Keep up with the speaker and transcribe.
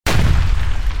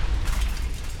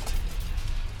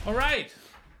All right.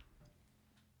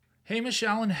 Hamish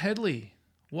Allan-Headley,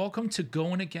 welcome to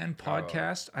Going Again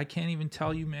podcast. I can't even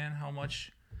tell you, man, how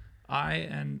much I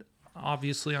and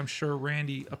obviously I'm sure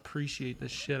Randy appreciate the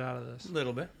shit out of this. A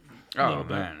little bit. Oh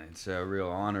man, it's a real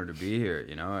honor to be here.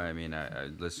 You know, I mean, I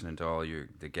listening to all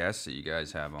the guests that you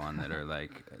guys have on that are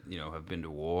like, you know, have been to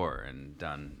war and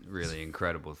done really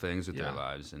incredible things with their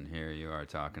lives, and here you are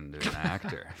talking to an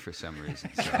actor for some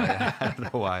reason. So I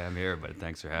don't know why I'm here, but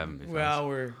thanks for having me. Well,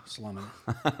 we're slumming.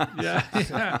 Yeah.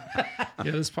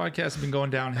 This podcast has been going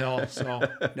downhill. So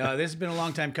No, this has been a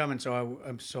long time coming, so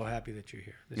I'm so happy that you're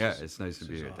here. It's nice to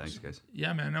be here. awesome. Thanks, guys.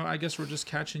 yeah, man. No, I guess we're just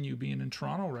catching you being in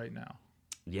Toronto right now.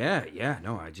 Yeah.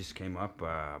 No, I just came up.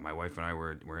 My wife and I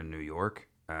were in New York,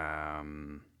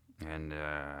 and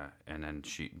then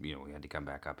she, you know, we had to come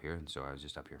back up here, and so I was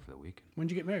just up here for the week.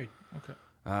 When'd you get married? Okay.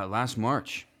 Last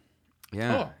March.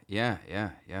 Yeah. Oh. Yeah.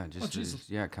 Just Jesus.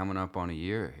 coming up on a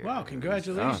year here. Wow,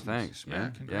 congratulations. Thanks,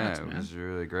 man. Yeah, congrats, it man. was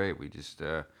really great. We just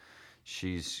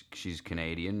she's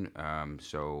Canadian,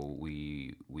 so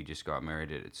we just got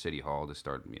married at City Hall to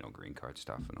start, you know, green card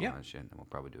stuff and all that shit. And we'll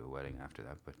probably do a wedding after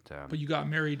that. But you got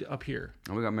married up here.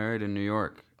 And we got married in New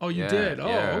York. Oh, you did? Oh,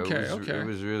 okay, okay. It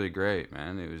was really great,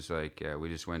 man. It was like we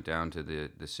just went down to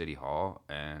the City Hall,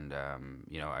 and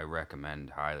you know, I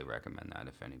highly recommend that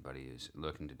if anybody is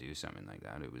looking to do something like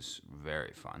that. It was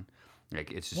very fun. Like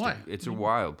it's just it's a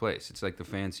wild place. It's like the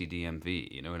fancy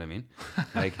DMV, you know what I mean?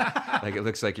 Like it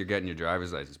looks like you're getting your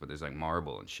driver's license, but there's like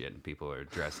marble and shit, and people are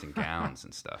dressed in gowns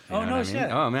and stuff. You know what I mean? shit.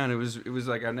 Oh man, it was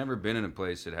like I've never been in a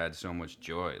place that had so much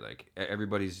joy. Like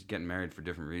everybody's getting married for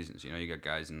different reasons. You know, you got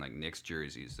guys in like Knicks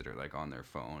jerseys that are like on their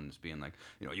phones, being like,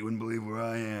 you know, you wouldn't believe where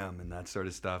I am, and that sort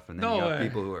of stuff. And then you got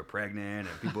people who are pregnant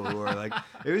and people who are like,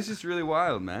 it was just really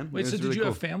wild, man. Wait, so did you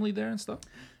have family there and stuff?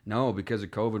 No, because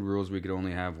of COVID rules, we could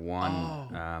only have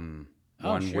one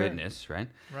witness, right?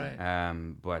 Right.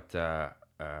 But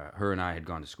her and I had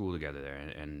gone to school together there,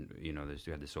 and you know,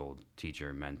 we had this old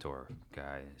teacher, mentor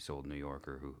guy, this old New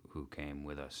Yorker who came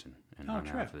with us and hung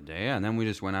out for the day. Yeah, and then we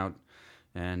just went out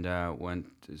and went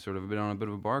sort of on a bit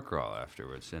of a bar crawl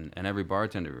afterwards. And every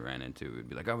bartender we ran into would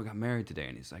be like, "Oh, we got married today,"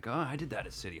 and he's like, "Oh, I did that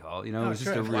at City Hall." You know, it was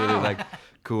just a really like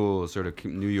cool sort of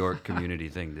New York community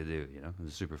thing to do. You know, it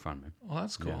was super fun, man. Well,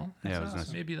 that's cool. Yeah, it was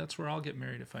nice. Maybe that's where I'll get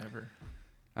married if I ever.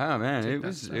 Oh man, it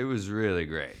was really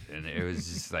great, and it was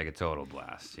just like a total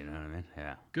blast. You know what I mean?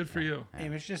 Yeah. Good for you. Hey,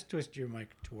 Mitch, just twist your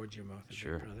mic towards your mouth a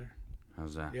bit, brother.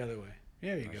 How's that? The other way.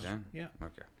 There you go. Yeah.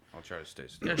 Okay. I'll try to stay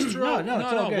still. Yeah, just throw, No,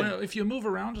 it's all good. If you move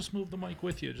around, just move the mic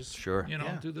with you. Just you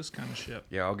know, do this kind of shit.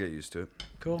 Yeah, I'll get used to it.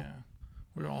 Cool. Yeah,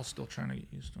 we're all still trying to get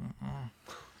used to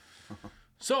it.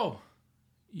 So,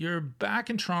 you're back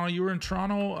in Toronto. You were in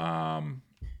Toronto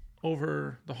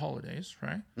over the holidays,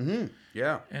 right? Mm-hmm.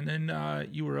 Yeah. And then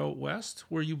you were out west.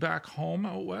 Were you back home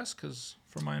out west? Because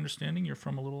from my understanding, you're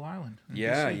from a little island.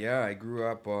 Yeah. I grew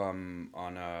up on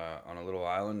a little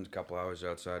island, a couple hours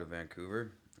outside of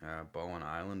Vancouver. Bowen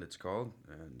Island, it's called,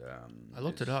 and I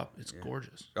looked it up. It's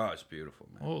gorgeous. Oh, it's beautiful,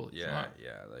 man. Holy fuck.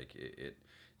 Like it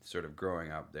sort of growing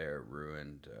up there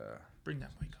ruined. Bring that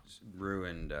mic up.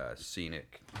 Ruined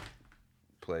scenic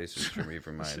places for me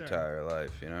for my entire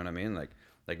life. You know what I mean? Like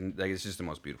it's just the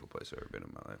most beautiful place I've ever been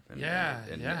in my life.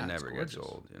 And, it never gets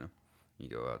old. You know, you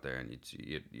go out there and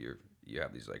you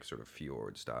have these like sort of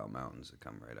fjord style mountains that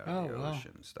come right out of the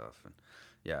ocean and stuff, and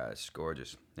yeah, it's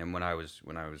gorgeous. And when I was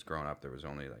growing up, there was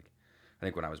only like, I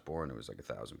think when I was born, there was like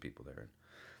 1,000 people there.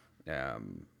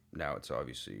 Now it's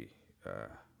obviously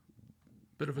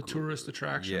bit of a tourist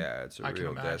attraction. Yeah, it's a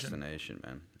real destination,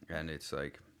 man. And it's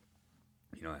like,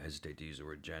 you know, I hesitate to use the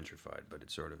word gentrified, but it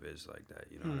sort of is like that.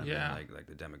 You know what I mean? Like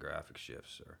the demographic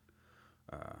shifts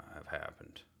have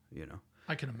happened. You know.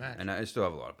 I can imagine. And I still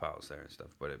have a lot of pals there and stuff,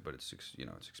 but it's you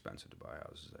know, it's expensive to buy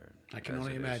houses there. I can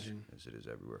only imagine. As it is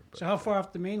everywhere. But, so how far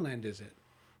off the mainland is it?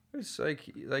 It's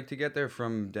like to get there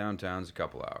from downtown's a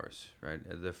couple hours, right?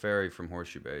 The ferry from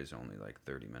Horseshoe Bay is only like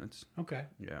 30 minutes. Okay.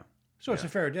 Yeah. So it's a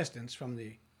fair distance from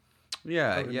the...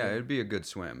 Yeah, it'd be a good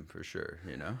swim for sure,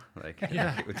 you know? Like,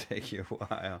 it would take you a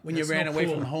while. When you ran away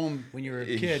from home when you were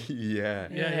a kid. Yeah.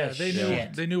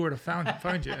 They knew where to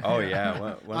find you. Oh,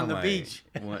 yeah. One on the beach.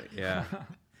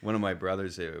 One of my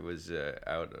brothers was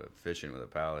out fishing with a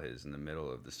pal of his in the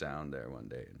middle of the sound there one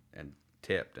day and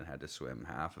tipped and had to swim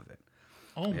half of it.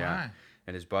 Oh, my.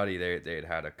 And his buddy, they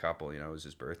had a couple, you know, it was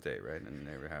his birthday, right? And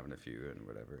they were having a few and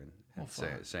whatever. And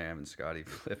Sam and Scotty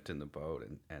flipped in the boat,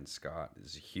 and Scott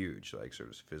is a huge, like, sort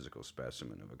of physical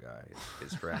specimen of a guy,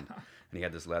 his friend. And he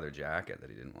had this leather jacket that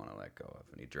he didn't want to let go of,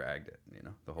 and he dragged it, you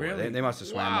know, the whole way. They must have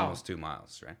swam almost 2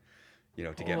 miles, right? You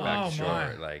know, to get back to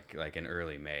shore, like in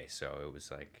early May. So it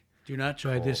was like, Do not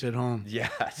try this at home. Yeah,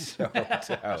 so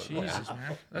out. Jesus,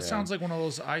 man. That sounds like one of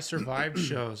those I Survived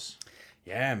shows.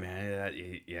 Yeah,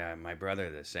 man. Yeah, my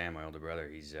brother, Sam, my older brother,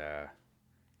 he's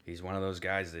one of those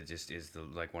guys that just is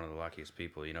like one of the luckiest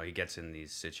people. You know, he gets in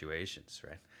these situations,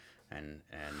 right? And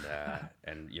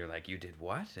you're like, you did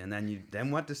what? And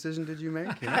then what decision did you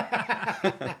make? You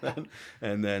know?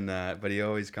 And then, but he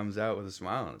always comes out with a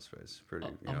smile on his face. Pretty,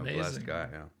 blessed guy.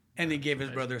 Yeah. And he gave his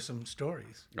brother some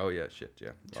stories. Oh yeah, shit,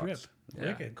 yeah. Trip. Yeah.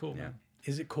 Wicked. Cool, Yeah. man.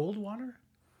 Is it cold water?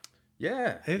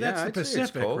 Yeah, Hey, that's the I'd say it's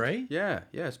Pacific, cold. right? Yeah,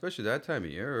 especially that time of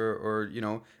year, or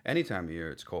any time of year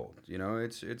it's cold. You know,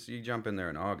 it's you jump in there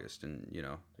in August, and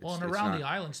and around the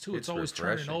islands too, it's always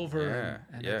turning over,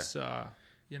 and it's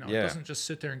it doesn't just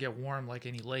sit there and get warm like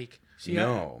any lake. See,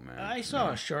 man. I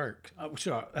saw a shark.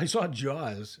 I saw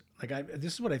Jaws.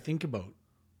 This is what I think about.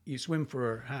 You swim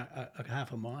for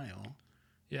half a mile.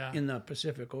 Yeah. In the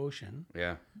Pacific Ocean.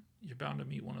 Yeah. You're bound to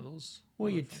meet one of those. Well,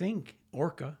 you'd think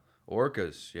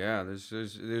orcas, yeah.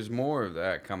 There's more of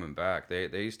that coming back. They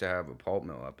used to have a pulp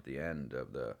mill up at the end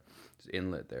of the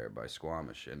inlet there by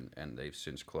Squamish, and they've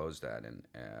since closed that, and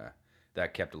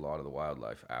that kept a lot of the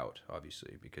wildlife out,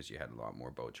 obviously, because you had a lot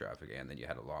more boat traffic, and then you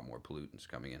had a lot more pollutants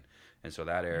coming in, and so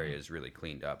that area is really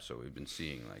cleaned up. So we've been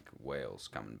seeing like whales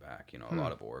coming back, a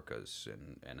lot of orcas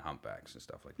and humpbacks and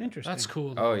stuff like that. Interesting. That's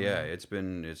cool. Oh yeah, it's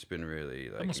been really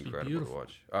like must be incredible to beautiful.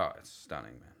 watch. Oh, it's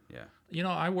stunning, man. Yeah.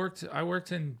 I worked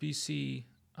in BC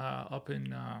up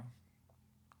in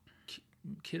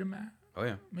Kitimat. Oh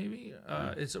yeah. Maybe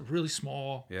it's a really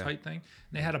small, tight thing. And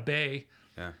they had a bay.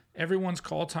 Yeah. Everyone's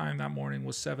call time that morning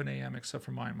was 7 a.m. except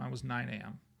for mine. Mine was 9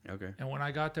 a.m. Okay. And when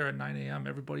I got there at 9 a.m.,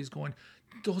 everybody's going,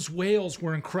 "Those whales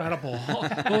were incredible."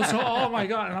 Oh my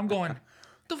God. And I'm going,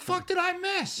 the fuck did I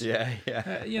miss?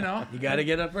 Yeah. You got to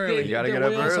get up early. You got to get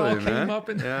up early, man. Up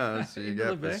and So you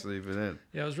got to sleep it in.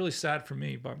 Yeah, it was really sad for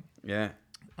me, but yeah.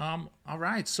 all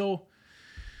right. So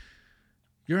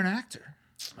you're an actor.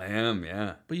 I am,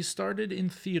 yeah. But you started in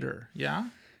theater, yeah?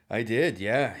 I did,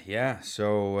 yeah.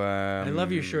 So I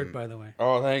love your shirt, by the way.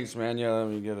 Oh, thanks, man. Yeah, let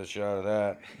me get a shot of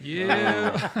that.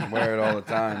 Yeah. I wear it all the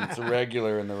time. It's a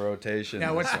regular in the rotation.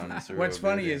 Now, what's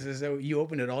funny is that you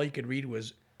opened it, all you could read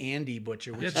was Andy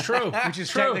Butcher, which It's true. which is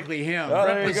technically him. Oh,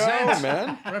 there you go,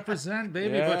 man. Represent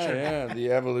Baby Yeah, Butcher. yeah,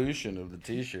 the evolution of the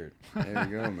T-shirt. There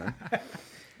you go, man.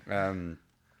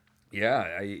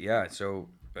 So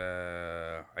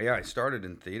I started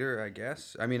in theater, I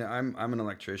guess. I mean, I'm an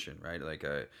electrician, right? Like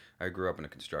I grew up in a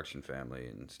construction family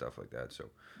and stuff like that. So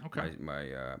Okay.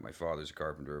 my father's a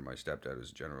carpenter, my stepdad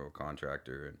is a general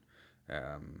contractor,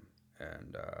 and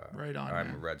Right on, I'm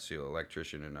man. a Red Seal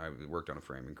electrician, and I worked on a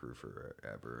framing crew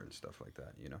forever and stuff like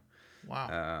that,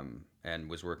 Wow. and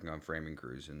was working on framing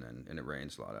crews, and it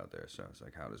rains a lot out there, so I was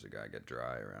like, how does a guy get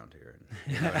dry around here?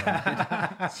 And,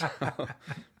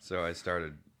 so I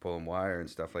started pulling wire and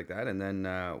stuff like that, and then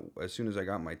as soon as I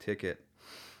got my ticket,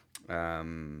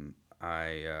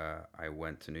 I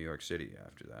went to New York City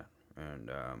after that, and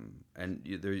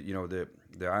there,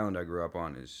 the island I grew up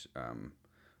on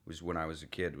was when I was a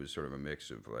kid was sort of a mix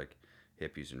of like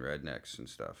hippies and rednecks and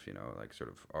stuff, like sort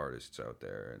of artists out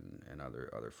there and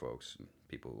other folks and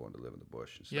people who wanted to live in the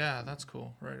bush and stuff. Yeah, that's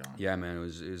cool. Right on. Yeah, man, it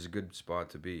was a good spot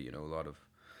to be, a lot of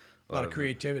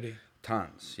creativity.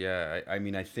 Tons. Yeah. I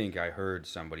mean, I think I heard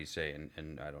somebody say,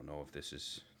 and I don't know if this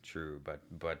is true, but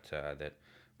that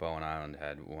Bowen Island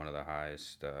had one of the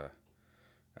highest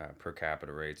per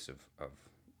capita rates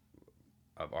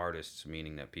of artists,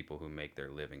 meaning that people who make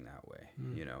their living that way,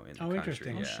 in the country.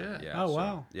 Interesting. Yeah, shit. Yeah, Oh,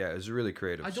 wow. Yeah, it was a really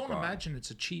creative I don't spot. imagine it's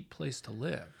a cheap place to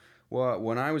live. Well,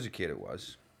 when I was a kid, it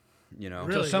was,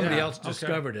 Really? So somebody Yeah, else okay.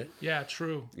 discovered it. Yeah,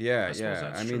 true. Yeah, I suppose yeah.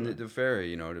 that's I mean, true. the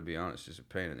ferry, to be honest, is a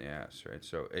pain in the ass, right?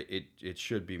 So it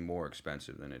should be more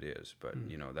expensive than it is, but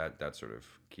that sort of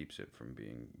keeps it from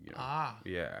being,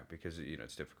 yeah, because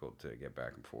it's difficult to get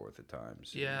back and forth at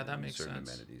times. Yeah, that and makes certain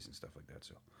sense. amenities and stuff like that.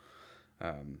 So,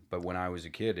 but when I was a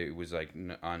kid, it was like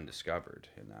undiscovered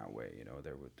in that way.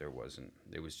 There wasn't.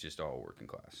 It was just all working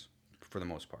class for the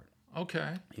most part.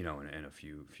 Okay. And a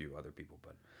few other people,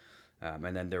 but.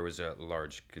 And then there was a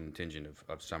large contingent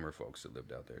of summer folks that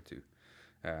lived out there too.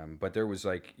 But there was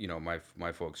like,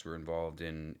 my folks were involved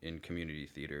in community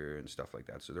theater and stuff like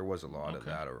that. So there was a lot of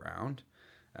that around.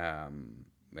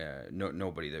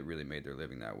 Nobody that really made their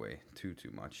living that way too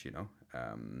much,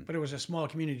 But it was a small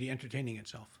community entertaining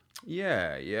itself.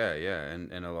 Yeah.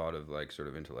 And a lot of like sort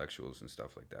of intellectuals and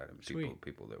stuff like that. And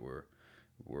people that were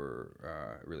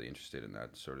really interested in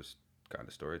that sort of kind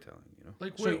of storytelling,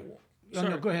 Like, So- wait,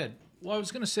 No, go ahead. Well, I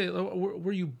was going to say,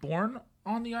 were you born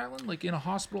on the island, like in a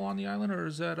hospital on the island, or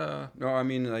is that a... No, I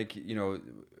mean, like,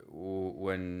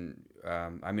 when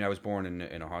I mean, I was born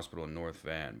in a hospital in North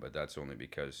Van, but that's only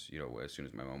because, you know, as soon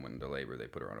as my mom went into labor, they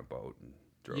put her on a boat and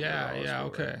drove her to the hospital.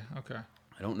 Okay, right? okay.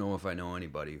 I don't know if I know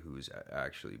anybody who's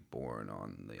actually born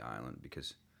on the island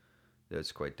because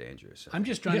that's quite dangerous. I'm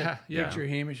just trying to picture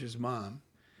Hamish's mom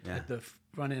at the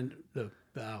front end, the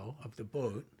bow of the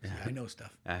boat. See, I know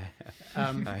stuff.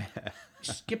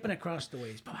 Skipping across the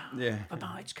waves.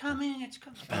 It's coming. It's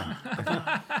coming.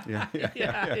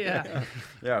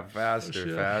 Yeah, faster.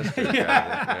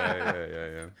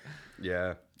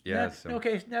 Yeah.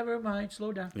 Okay, never mind.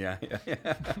 Slow down. Yeah.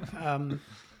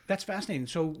 That's fascinating.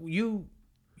 So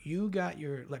you got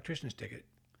your electrician's ticket.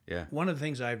 Yeah. One of the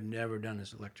things I've never done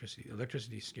is electricity.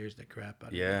 Electricity scares the crap out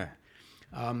of me. Yeah.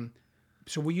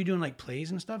 So were you doing like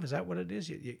plays and stuff? Is that what it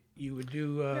is? You would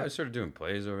do? Yeah, I started doing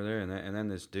plays over there, and then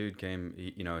this dude came.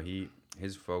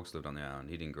 His folks lived on the island.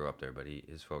 He didn't grow up there, but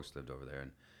his folks lived over there,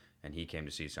 and he came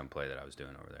to see some play that I was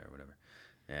doing over there or whatever.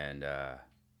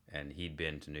 And he'd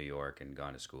been to New York and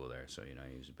gone to school there, so he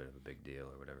was a bit of a big deal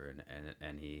or whatever.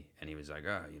 And he was like,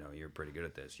 oh, you're pretty good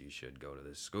at this. You should go to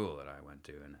this school that I went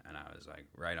to. And I was like,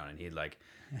 right on. And he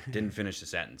didn't finish the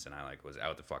sentence, and I was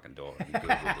out the fucking door. He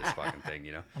Googled this fucking thing,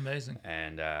 Amazing.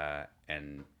 And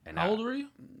how old were you?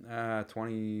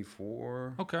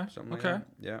 24. Okay. Something like that.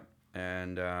 Yeah.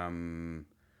 And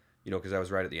because I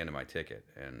was right at the end of my ticket,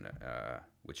 and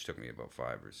which took me about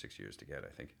 5 or 6 years to get, I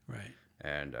think. Right.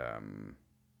 And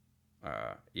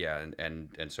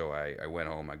and so I went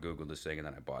home, I Googled this thing, and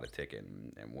then I bought a ticket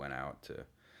and went out to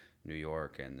New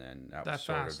York, and then that was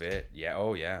sort of it. Yeah,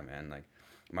 oh yeah, man. Like,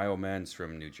 my old man's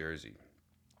from New Jersey,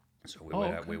 so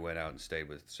we went out and stayed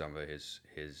with some of his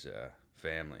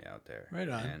family out there. Right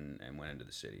on. And went into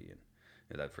the city,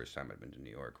 and that first time I'd been to New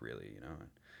York, really, And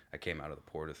I came out of the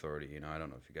Port Authority, I don't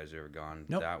know if you guys have ever gone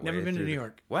that way. Never been to New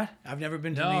York. What? I've never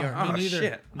been to New York. Me neither.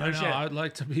 Shit. No, I'd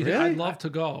like to be there. Really? I'd love to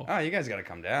go. Oh, you guys got to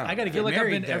come down. I got to get I've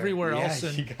married been there. everywhere else.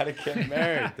 You got to get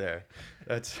married there.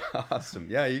 That's awesome.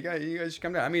 Yeah, you guys should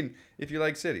come down. I mean, if you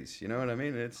like cities, you know what I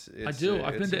mean? It's I do.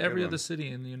 I've been to every other city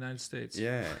in the United States.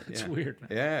 Yeah. It's weird,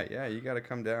 man. Yeah, you got to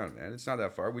come down, man. It's not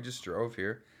that far. We just drove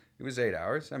here. It was 8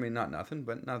 hours. I mean, not nothing,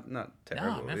 but not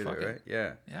terrible man, either, right?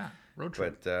 Yeah. Yeah, road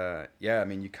trip. But, I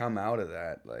mean, you come out of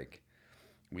that, like,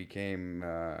 we came,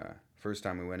 first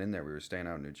time we went in there, we were staying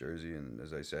out in New Jersey, and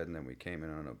as I said, and then we came in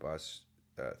on a bus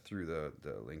through the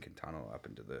Lincoln Tunnel up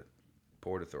into the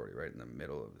Port Authority, right in the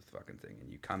middle of the fucking thing,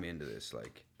 and you come into this,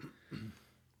 like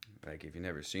if you've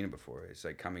never seen it before, it's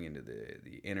like coming into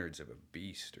the innards of a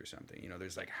beast or something.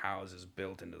 There's like houses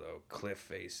built into the cliff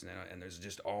face, and there's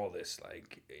just all this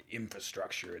like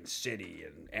infrastructure and city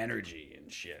and energy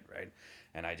and shit, right?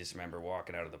 And I just remember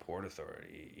walking out of the Port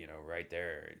Authority, right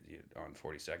there on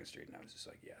 42nd Street, and I was just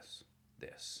like, yes,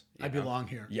 this. I belong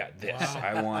here. Yeah, this. Wow.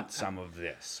 I want some of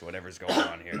this, whatever's going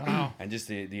on here. Wow. And just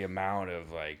the amount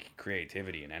of like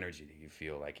creativity and energy that you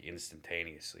feel like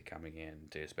instantaneously coming in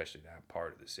to especially that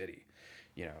part of the city,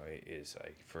 is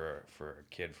like for a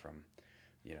kid from,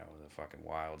 the fucking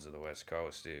wilds of the West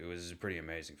Coast, it was a pretty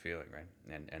amazing feeling, right?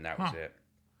 And that was it.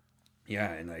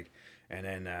 Yeah,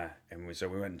 so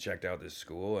we went and checked out this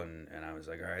school, and I was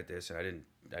like, all right, this. And I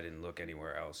didn't look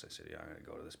anywhere else. I said, yeah, I'm gonna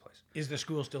go to this place. Is the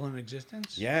school still in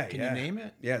existence? Yeah. Can you name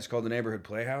it? Yeah, it's called the Neighborhood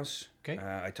Playhouse. Okay.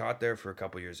 I taught there for a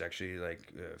couple years, actually,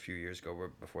 like a few years ago,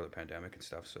 before the pandemic and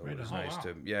stuff. So it was nice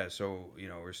to. Yeah. So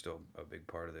we're still a big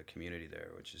part of the community there,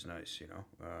 which is nice.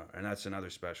 And that's another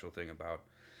special thing about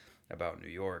New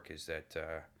York is that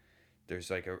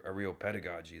there's like a real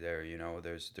pedagogy there.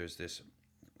 There's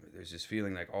this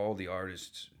feeling like all the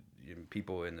artists,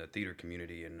 people in the theater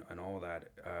community and all that,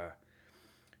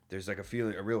 there's like a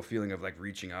real feeling of like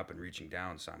reaching up and reaching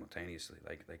down simultaneously.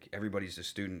 Like everybody's a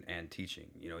student and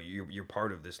teaching. You're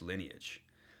part of this lineage.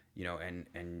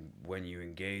 And when you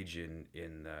engage in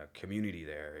the community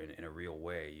there in a real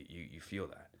way, you feel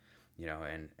that.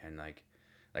 And like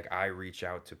I reach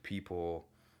out to people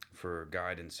for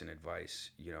guidance and advice.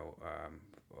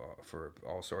 For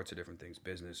all sorts of different things,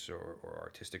 business or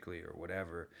artistically or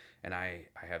whatever. And I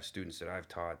have students that I've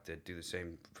taught that do the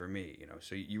same for me,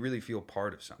 So you really feel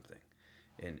part of something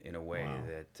in a way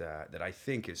that I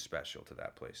think is special to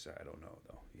that place. I don't know,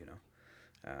 though,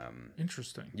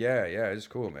 Interesting. Yeah, it's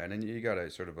cool, man. And you got to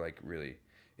sort of like really,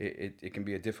 it can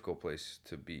be a difficult place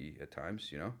to be at times,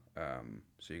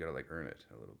 So you got to like earn it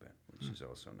a little bit, which is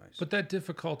also nice. But that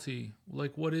difficulty,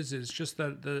 like what is it? It's just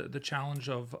that the challenge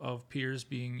of peers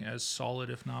being as solid,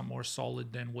 if not more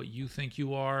solid than what you think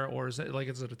you are, or is it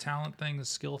a talent thing, a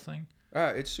skill thing?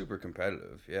 It's super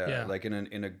competitive, yeah. Like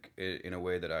in a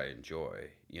way that I enjoy.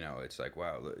 It's like,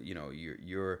 wow,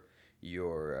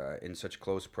 you're in such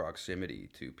close proximity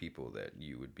to people that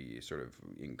you would be sort of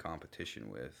in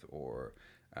competition with, or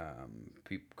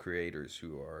creators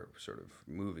who are sort of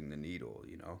moving the needle,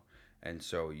 you know. And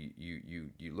so you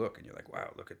look and you're like,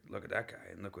 wow, look at that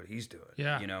guy, and look what he's doing,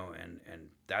 you know, and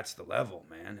that's the level,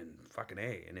 man, and fucking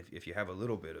A. And if you have a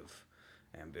little bit of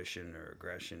ambition or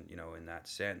aggression, you know, in that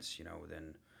sense, you know,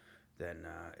 then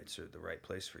it's the right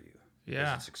place for you.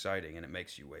 Yeah, it's exciting and it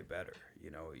makes you way better.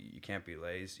 You know, you can't be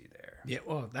lazy there. Yeah,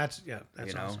 well, that's you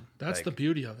awesome. know? That's like, the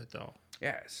beauty of it, though.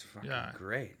 Yeah, it's fucking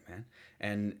great, man.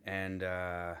 And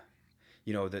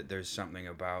you know, that there's something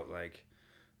about like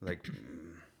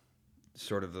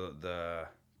sort of the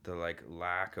like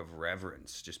lack of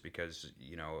reverence, just because,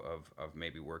 you know, of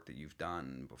maybe work that you've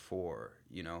done before,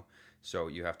 you know. So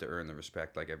you have to earn the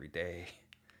respect like every day,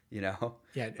 you know.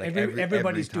 Yeah, like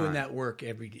everybody's every doing that work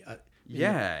every day.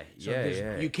 Yeah, so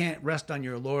yeah. You can't rest on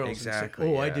your laurels Exactly,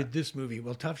 and say, I did this movie.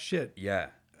 Well, tough shit. Yeah.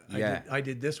 I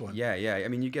did this one. Yeah. I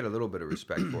mean, you get a little bit of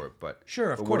respect for it, but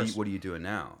sure, of course. What are you doing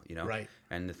now? You know, right?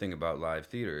 And the thing about live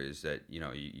theater is that, you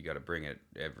know, you got to bring it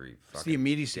every fucking the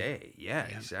immediacy. day. Yeah,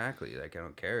 exactly. Like, I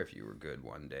don't care if you were good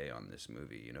one day on this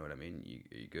movie. You know what I mean?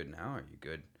 Are you good now? Are you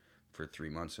good for 3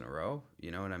 months in a row?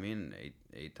 You know what I mean?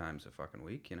 Eight times a fucking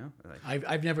week. You know? Like,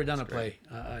 I've never done a play.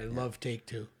 I love Take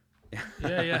Two.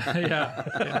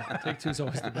 Yeah. Take Two's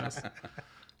always the best.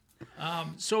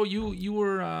 So you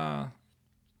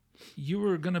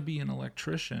were gonna be an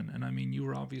electrician, and I mean, you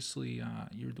were obviously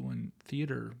you were doing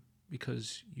theater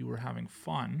because you were having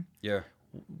fun. Yeah.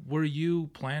 Were you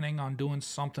planning on doing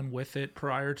something with it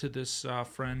prior to this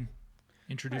friend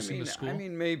introducing the school? I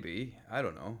mean, maybe. I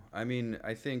don't know. I mean,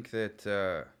 I think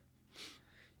that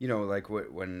you know, like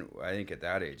when I think at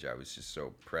that age I was just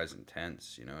so present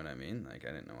tense. You know what I mean? Like,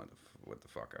 I didn't know what the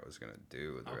fuck I was gonna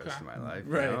do with the rest of my life.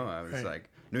 Right. You know? I was like,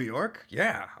 New York,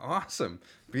 yeah, awesome.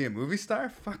 Be a movie star,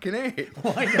 fucking A.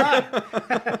 Why not?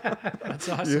 That's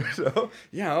awesome. So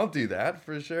yeah, I'll do that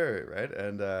for sure, right?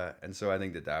 And so I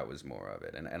think that was more of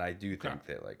it, and I do think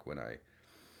that like when I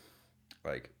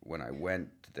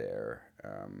went there,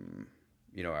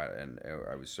 you know,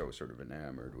 I was so sort of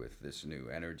enamored with this new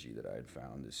energy that I had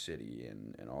found, this city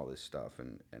and all this stuff,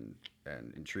 and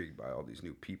intrigued by all these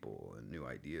new people and new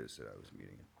ideas that I was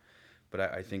meeting. But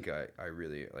I think I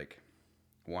really like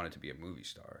wanted to be a movie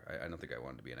star. I don't think I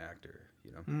wanted to be an actor,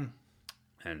 you know.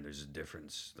 And there's a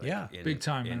difference. Like, big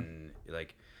time, man.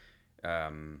 Like,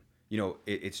 you know,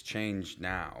 it's changed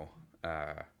now.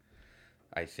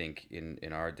 I think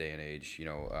in our day and age, you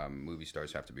know, movie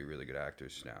stars have to be really good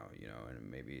actors now, you know, and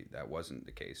maybe that wasn't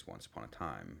the case once upon a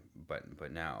time,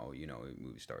 but now, you know,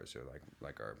 movie stars are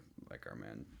like our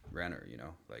man Renner, you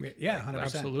know, like 100%.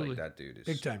 Absolutely. like that dude is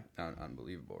big time,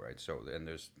 unbelievable, right? So and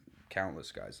there's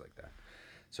countless guys like that,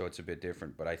 so it's a bit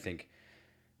different. But I think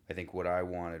what I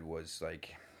wanted was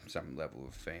like some level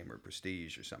of fame or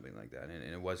prestige or something like that, and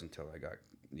it wasn't until I got,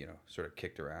 you know, sort of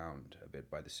kicked around a bit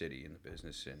by the city and the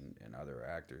business and other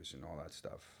actors and all that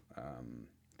stuff,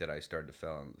 that I started to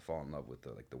fall in love with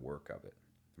the work of it,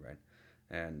 right?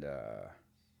 And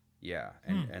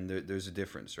and there's a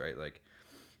difference, right? Like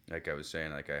I was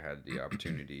saying, like I had the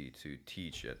opportunity to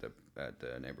teach at the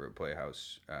neighborhood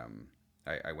playhouse.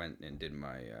 I went and did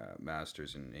my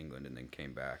master's in England and then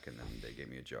came back, and then they gave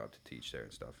me a job to teach there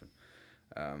and stuff,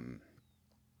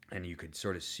 and you could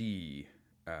sort of see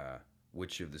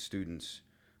which of the students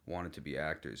wanted to be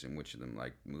actors and which of them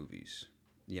liked movies,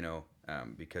 you know,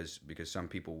 because some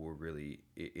people were really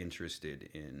interested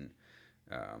in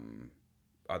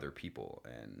other people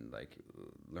and like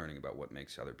learning about what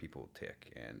makes other people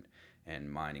tick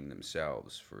and mining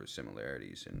themselves for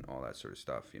similarities and all that sort of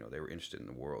stuff. You know, they were interested in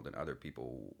the world, and other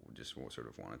people just sort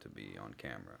of wanted to be on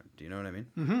camera. Do you know what I mean?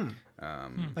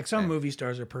 Mm-hmm. Like some movie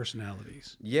stars are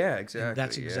personalities. Yeah, exactly. And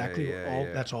that's exactly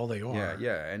that's all they are.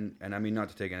 Yeah. And I mean, not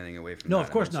to take anything away from no, that.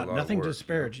 of course I mean, not. Nothing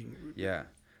disparaging. You know?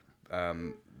 Yeah.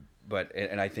 But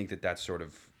I think that's sort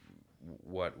of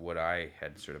what I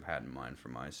had sort of had in mind for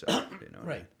myself, you know.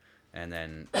 Right. And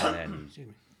then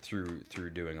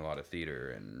through doing a lot of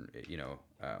theater and, you know,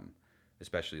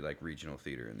 especially like regional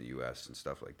theater in the U.S. and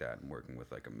stuff like that, and working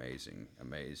with like amazing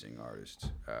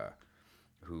artists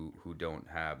who don't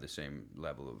have the same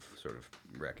level of sort of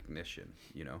recognition,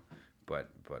 you know,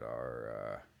 but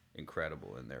are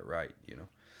incredible in their right, you know,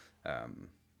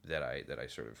 that I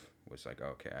sort of was like,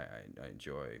 okay, I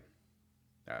enjoy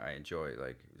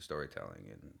like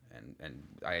storytelling and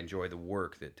I enjoy the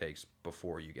work that takes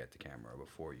before you get to camera,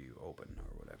 before you open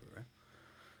or whatever, right?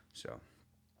 So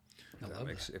if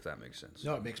that makes sense.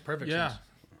 No, it makes perfect sense.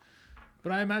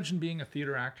 But I imagine being a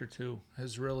theater actor too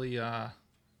has really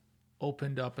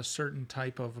opened up a certain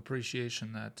type of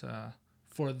appreciation that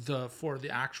for the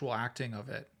actual acting of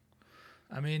it.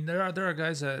 I mean, there are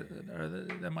guys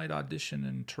that might audition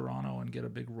in Toronto and get a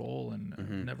big role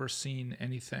and never seen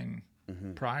anything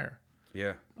prior.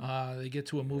 Yeah. They get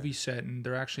to a movie set and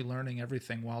they're actually learning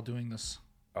everything while doing this.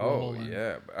 Oh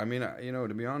yeah, I mean, you know,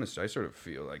 to be honest, I sort of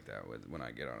feel like that when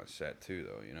I get on a set too,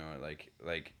 though. You know, like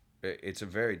it's a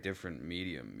very different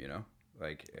medium. You know,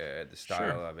 like the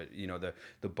style of it. You know,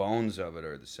 the bones of it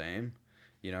are the same.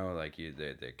 You know, like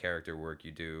the character work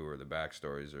you do or the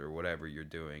backstories or whatever you're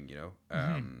doing. You know,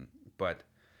 but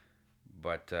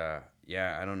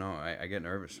yeah, I don't know. I get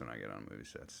nervous when I get on movie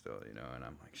sets still. You know, and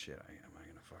I'm like, shit, am I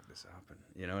gonna fuck this up? And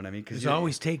you know what I mean? Because there's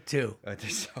always take two.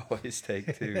 There's always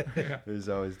take two. There's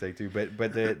always take two.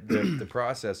 But the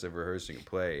process of rehearsing a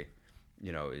play,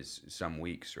 you know, is some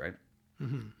weeks, right?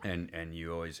 And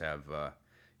you always have.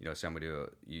 You know, somebody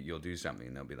you'll do something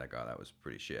and they'll be like, "Oh, that was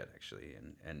pretty shit, actually,"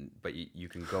 but you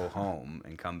can go home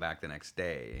and come back the next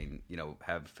day and you know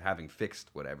having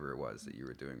fixed whatever it was that you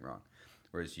were doing wrong,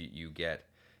 whereas you get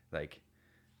like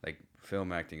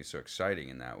film acting is so exciting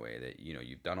in that way that you know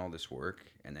you've done all this work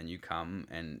and then you come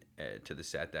and to the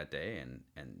set that day and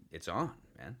it's on,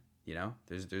 man. You know,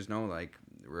 there's no like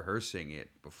rehearsing it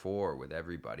before with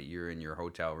everybody. You're in your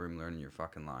hotel room learning your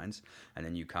fucking lines, and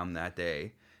then you come that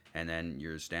day. And then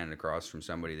you're standing across from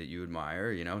somebody that you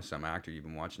admire, you know, some actor you've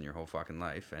been watching your whole fucking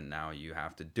life, and now you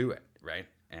have to do it, right?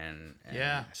 And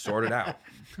sort it out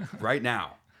right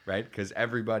now, right? Because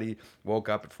everybody woke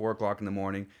up at 4 o'clock in the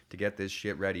morning to get this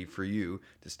shit ready for you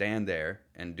to stand there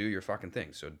and do your fucking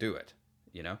thing. So do it,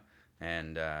 you know?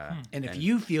 And if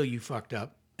you feel you fucked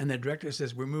up and the director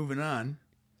says, we're moving on,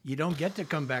 you don't get to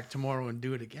come back tomorrow and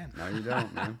do it again. No, you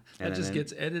don't, man. That just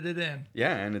gets edited in.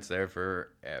 Yeah, and it's there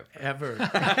forever.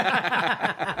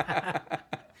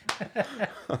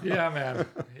 Yeah, man.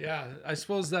 Yeah, I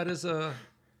suppose that's a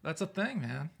thing,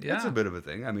 man. Yeah, it's a bit of a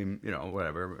thing. I mean, you know,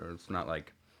 whatever. It's not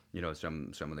like, you know,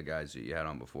 some of the guys that you had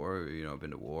on before, you know, been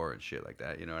to war and shit like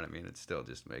that. You know what I mean? It's still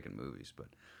just making movies,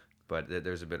 but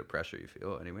there's a bit of pressure you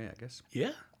feel anyway, I guess.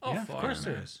 Yeah. Oh, yeah, far, of course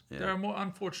man. there is. Yeah. There are more.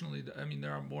 Unfortunately, I mean,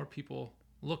 there are more people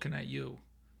looking at you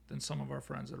than some of our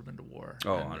friends that have been to war.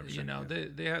 Oh, and, 100%. You know,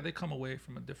 they come away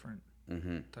from a different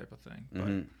type of thing.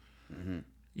 But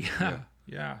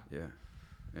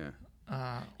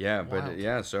But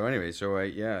yeah. So anyway, so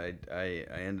I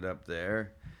ended up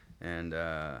there, and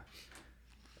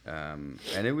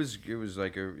it was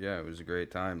like it was a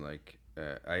great time. Like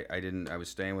I was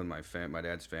staying with my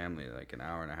dad's family like an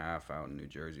hour and a half out in New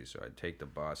Jersey, so I'd take the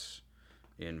bus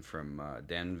in from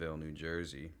Denville, New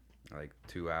Jersey, like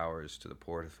 2 hours to the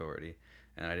Port Authority,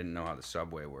 and I didn't know how the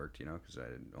subway worked, you know, because I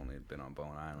had only been on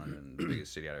Bowen Island, and the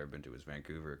biggest city I'd ever been to was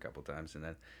Vancouver a couple times,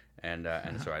 and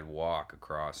so I'd walk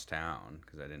across town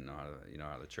because I didn't know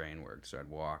how the train worked, so I'd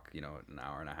walk, you know, an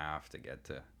hour and a half to get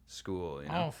to school, you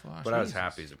know. But I was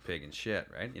happy as a pig in shit,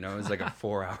 right? You know, it was like a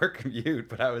 4-hour commute,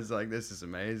 but I was like, this is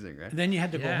amazing, right? And then you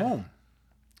had to go home.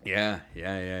 Yeah.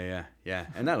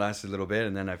 And that lasted a little bit,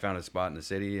 and then I found a spot in the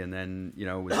city, and then, you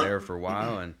know, was there for a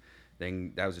while, and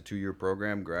then that was a 2-year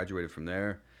program, graduated from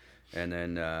there, and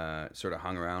then sort of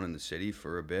hung around in the city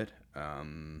for a bit,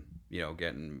 you know,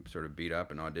 getting sort of beat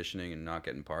up and auditioning and not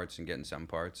getting parts and getting some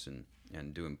parts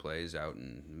and doing plays out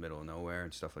in the middle of nowhere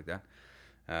and stuff like that.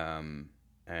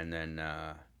 And then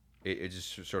it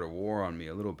just sort of wore on me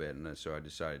a little bit, and so I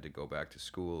decided to go back to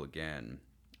school again,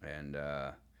 and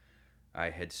I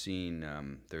had seen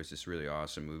there's this really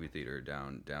awesome movie theater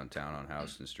downtown on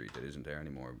Houston Street that isn't there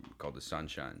anymore, called the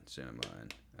Sunshine Cinema,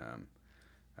 and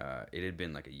it had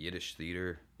been like a Yiddish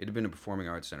theater. It had been a performing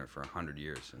arts center for 100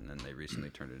 years, and then they recently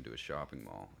turned it into a shopping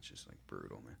mall, which is like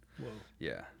brutal, man. Whoa.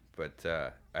 Yeah, but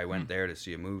I went there to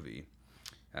see a movie,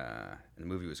 and the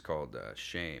movie was called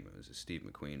Shame. It was a Steve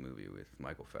McQueen movie with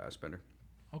Michael Fassbender.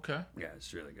 Okay. Yeah,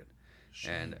 it's really good.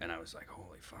 Shame. And I was like,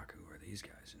 holy fuck, who are these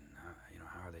guys? And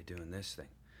how are they doing this thing?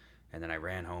 And then I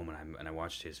ran home and I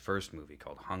watched his first movie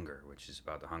called Hunger, which is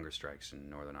about the hunger strikes in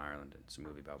Northern Ireland. It's a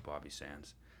movie about Bobby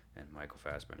Sands, and Michael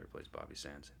Fassbender plays Bobby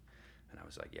Sands. And I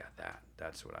was like, yeah,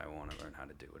 that's what I want to learn how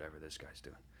to do, whatever this guy's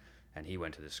doing. And he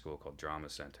went to this school called Drama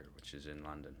Center, which is in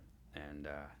London, and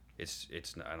it's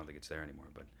I don't think it's there anymore.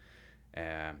 But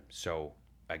so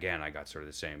again, I got sort of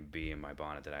the same bee in my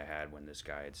bonnet that I had when this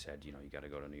guy had said, you know, you got to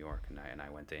go to New York, and I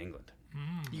went to England.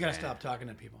 You got to stop talking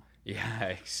to people. Yeah,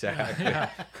 exactly.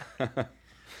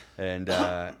 And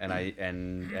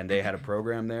they had a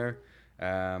program there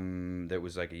that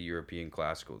was like a European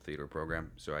classical theater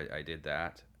program. So I did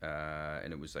that,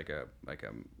 and it was like a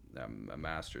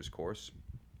master's course,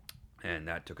 and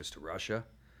that took us to Russia,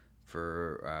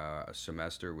 for a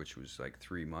semester, which was like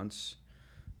 3 months,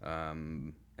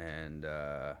 and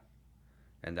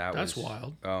that's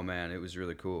wild. Oh man, it was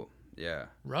really cool. Yeah,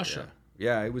 Russia.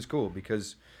 Yeah, it was cool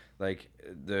because like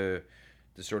the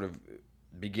sort of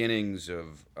beginnings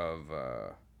of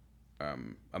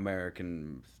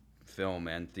American film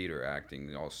and theater acting,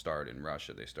 they all start in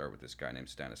Russia. They start with this guy named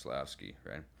Stanislavski,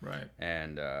 right? Right.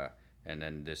 And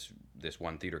then this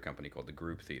one theater company called the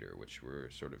Group Theater, which were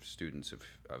sort of students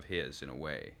of his in a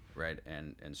way, right?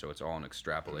 And so it's all an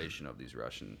extrapolation of these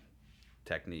Russian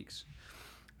techniques.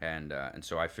 And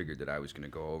so I figured that I was going to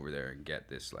go over there and get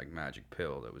this like magic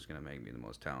pill that was going to make me the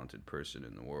most talented person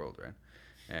in the world, right?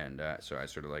 And so I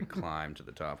sort of like climbed to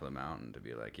the top of the mountain to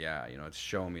be like, yeah, you know, it's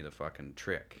show me the fucking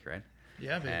trick, right?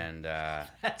 Yeah, baby. And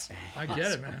that's I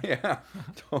get it, man. Yeah,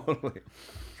 totally.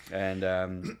 And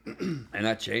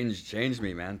that changed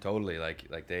me, man, totally.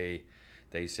 Like they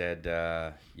said,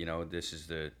 you know,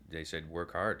 they said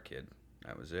work hard, kid.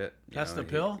 That was it. That's the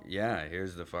pill? Yeah,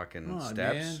 here's the fucking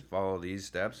steps. Man. Follow these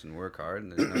steps and work hard,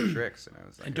 and there's no tricks. And I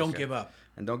was like, and don't give up.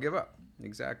 And don't give up.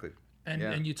 Exactly.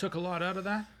 And you took a lot out of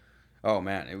that? Oh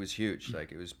man, it was huge.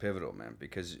 Like it was pivotal, man,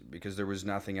 because there was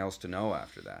nothing else to know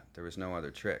after that. There was no other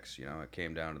tricks. You know, it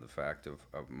came down to the fact of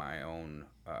my own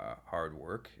hard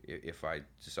work. If I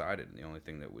decided, and the only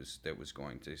thing that was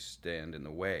going to stand in the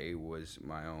way was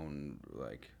my own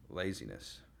like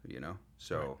laziness. You know,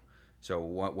 so. Right. So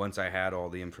once I had all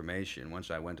the information,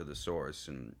 once I went to the source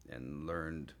and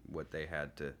learned what they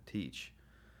had to teach,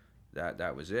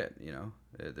 that was it. You know,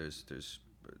 there's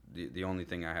the only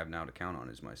thing I have now to count on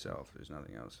is myself. There's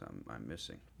nothing else I'm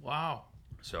missing. Wow.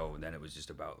 So then it was just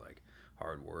about like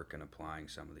hard work and applying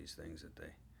some of these things that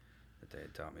they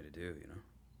had taught me to do. You know.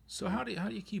 So how do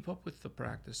you keep up with the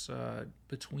practice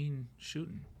between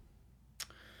shooting?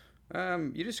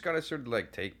 You just gotta sort of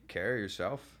like take care of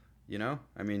yourself. You know,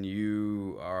 I mean,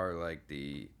 you are like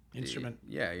the instrument.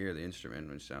 Yeah, you're the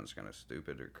instrument, which sounds kind of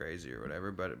stupid or crazy or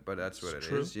whatever, but that's what it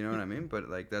true. is. You know what I mean? But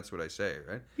like that's what I say,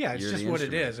 right? Yeah, it's just what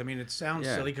it is. I mean, it sounds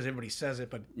silly because everybody says it,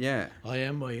 but yeah, I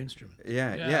am my instrument.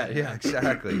 Yeah,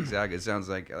 exactly. It sounds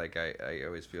like I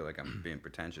always feel like I'm being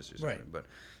pretentious or something, right. But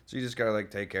so you just gotta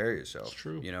like take care of yourself. It's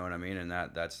true. You know what I mean? And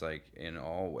that's like in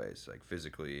all ways, like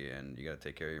physically, and you gotta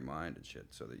take care of your mind and shit,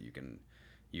 so that you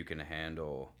can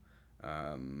handle.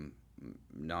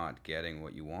 Not getting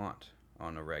what you want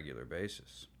on a regular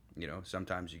basis. You know,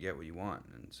 sometimes you get what you want,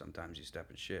 and sometimes you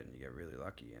step in shit and you get really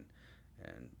lucky,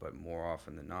 but more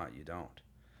often than not you don't.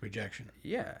 Rejection.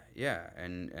 Yeah,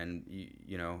 and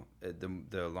you know,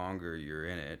 the longer you're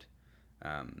in it,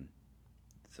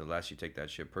 the less you take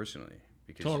that shit personally.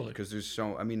 Because there's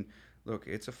so, I mean, look,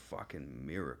 it's a fucking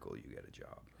miracle you get a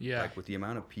job. Yeah. Like with the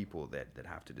amount of people that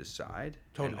have to decide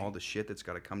Totally. and all the shit that's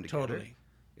got to come together. Totally.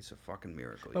 It's a fucking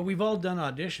miracle. But we've all done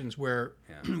auditions where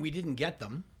we didn't get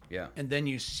them. Yeah. And then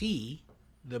you see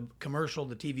the commercial,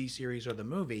 the TV series, or the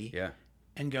movie. Yeah.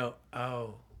 And go,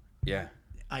 oh. Yeah.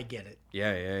 I get it.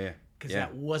 Yeah. Because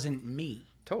that wasn't me.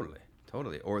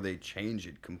 Totally. Or they change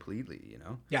it completely. You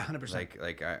know. Yeah, 100%.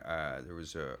 Like I there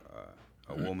was a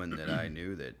woman that I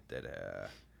knew that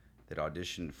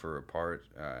auditioned for a part,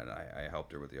 and I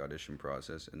helped her with the audition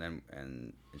process,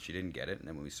 and she didn't get it, and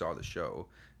then when we saw the show,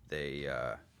 they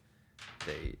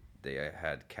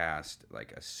had cast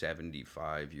like a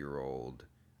 75-year-old,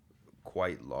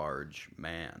 quite large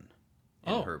man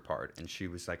in her part, and she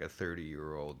was like a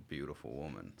 30-year-old beautiful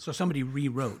woman. So somebody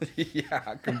rewrote.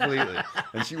 Yeah, completely.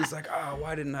 And she was like, "Oh,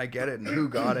 why didn't I get it? And who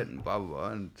got it? And blah blah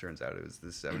blah." And it turns out it was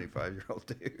this 75-year-old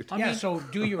dude. So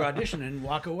do your audition and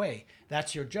walk away.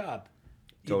 That's your job.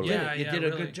 Totally. You did a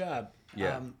good job.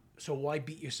 Yeah. So why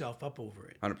beat yourself up over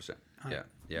it? 100%.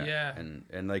 Yeah.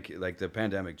 And like the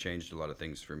pandemic changed a lot of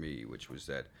things for me, which was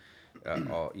that,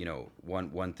 you know,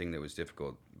 one thing that was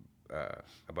difficult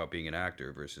about being an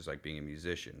actor versus like being a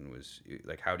musician was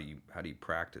like how do you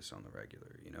practice on the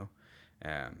regular, you know?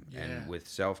 And with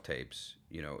self tapes,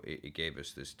 you know, it gave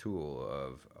us this tool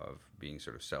of being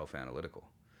sort of self-analytical.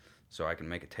 So I can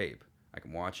make a tape, I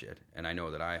can watch it, and I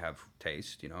know that I have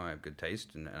taste, you know, I have good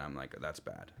taste, and I'm like, that's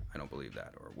bad, I don't believe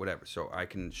that, or whatever. So I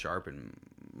can sharpen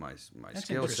my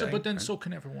skill set. But then so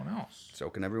can everyone else. So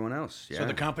can everyone else, yeah. So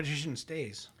the competition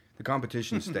stays. The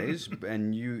competition stays,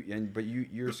 but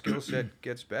your skill set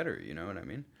gets better, you know what I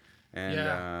mean?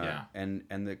 And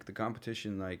and the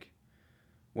competition, like,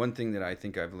 one thing that I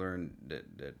think I've learned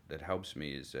that helps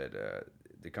me is that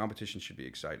the competition should be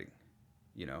exciting,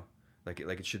 you know? Like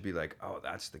it should be like, oh,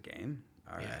 that's the game?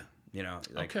 All right. You know,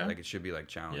 like it should be like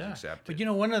challenge accepted. But you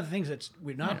know, one of the things that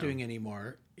we're not doing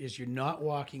anymore is you're not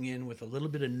walking in with a little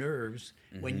bit of nerves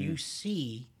when you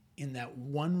see in that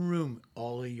one room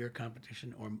all of your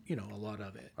competition, or a lot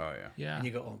of it. Oh yeah. Yeah. And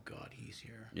you go, oh God, he's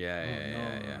here.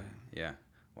 Yeah.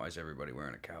 Why is everybody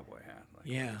wearing a cowboy hat? Like,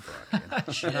 Yeah. what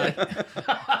the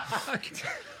fuck,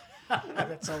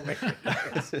 That's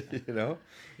hilarious. you know?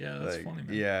 Yeah, that's funny,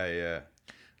 man. Yeah.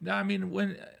 No, I mean,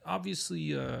 when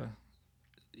obviously,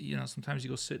 sometimes you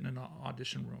go sit in an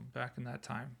audition room back in that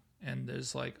time, and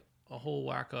there's like a whole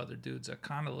whack of other dudes that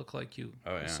kind of look like you.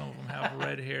 Oh, yeah. Some of them have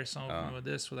red hair, some of them with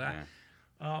this, with that.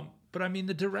 Yeah. But I mean,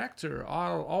 the director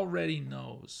already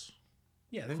knows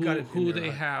Yeah, they've got it in who their they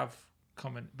heart. have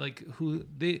coming, like who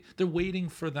they're waiting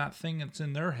for that thing that's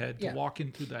in their head to Yeah. walk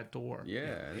in through that door.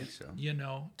 Yeah, I think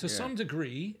so. To some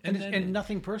degree, And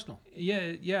nothing personal.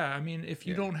 Yeah. I mean, if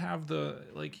you don't have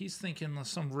he's thinking of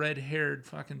some red-haired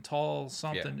fucking tall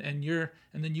something, and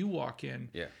then you walk in,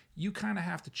 you kind of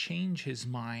have to change his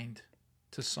mind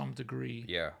to some degree,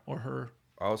 or her.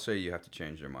 I'll say you have to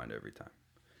change their mind every time,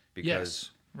 because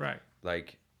Yes, right.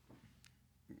 like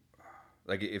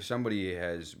if somebody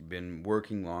has been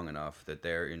working long enough that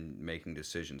they're in making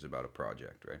decisions about a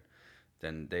project, right?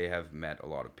 Then they have met a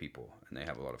lot of people and they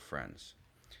have a lot of friends,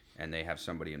 and they have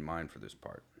somebody in mind for this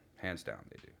part. Hands down,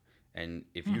 they do. And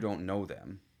if you don't know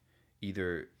them,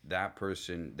 either that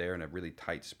person, they're in a really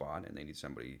tight spot and they need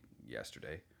somebody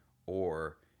yesterday,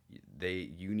 or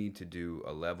you need to do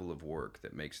a level of work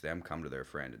that makes them come to their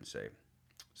friend and say,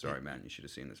 sorry, man, you should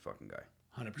have seen this fucking guy.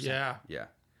 100%. Yeah. Yeah.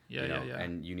 Yeah.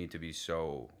 And you need to be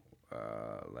so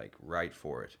right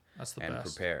for it. That's the and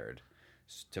best. prepared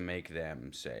to make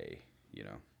them say, Yeah,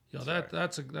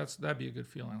 that'd be a good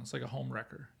feeling. It's like a home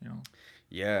wrecker,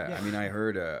 Yeah, I mean, I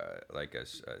heard a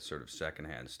sort of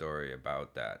secondhand story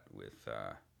about that with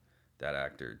that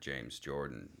actor James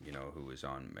Jordan, who was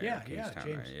on Mayor of Kingstown.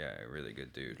 James. Yeah, a really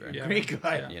good dude, right? Yeah. Great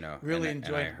guy. Really and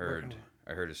enjoyed.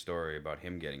 I heard a story about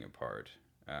him getting a part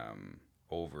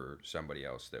over somebody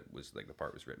else that was like the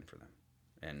part was written for them,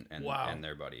 and Wow. and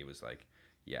their buddy was like,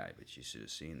 yeah, but you should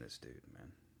have seen this dude,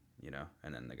 man,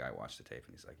 and then the guy watched the tape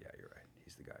and he's like, yeah, you're right,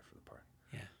 he's the guy for the part.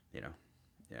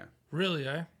 Yeah. Really,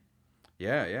 eh?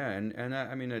 Yeah, and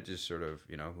I mean, it just sort of,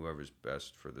 whoever's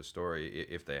best for the story,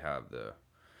 if they have the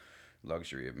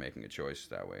luxury of making a choice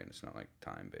that way, and it's not like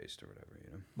time-based or whatever,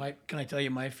 Can I tell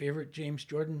you my favorite James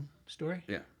Jordan story?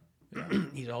 Yeah.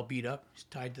 He's all beat up. He's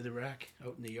tied to the rack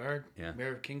out in the yard. Yeah.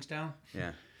 Mayor of Kingstown.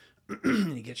 Yeah.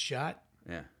 And he gets shot.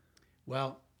 Yeah.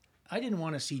 Well, I didn't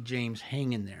want to see James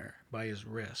hanging there by his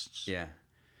wrists. Yeah.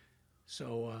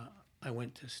 So I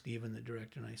went to Stephen, the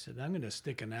director, and I said, I'm going to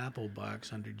stick an apple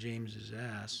box under James's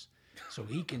ass so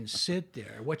he can sit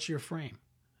there. What's your frame?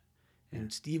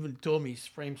 And Stephen told me his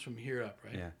frame's from here up,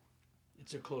 right? Yeah.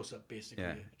 It's a close-up, basically.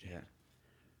 Yeah. of James. Yeah.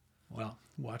 Well,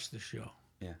 watch the show.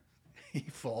 Yeah. He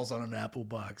falls on an apple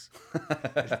box.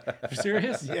 You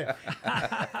serious? Yeah.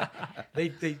 They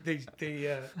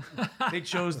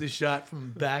chose the shot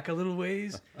from back a little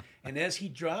ways, and as he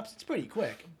drops, it's pretty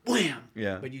quick. Wham!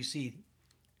 Yeah. But you see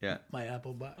Yeah. my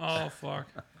apple box. Oh fuck.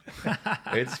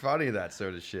 It's funny, that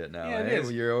sort of shit now. Yeah, it eh?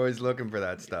 is. You're always looking for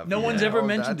that stuff. No one's ever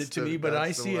mentioned that's it to me, but I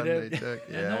that's the see one it. they took.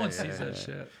 Yeah, no one sees that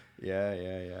shit.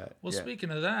 Yeah. Well, yeah.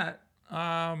 speaking of that,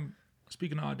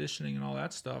 speaking of auditioning and all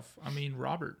that stuff, I mean,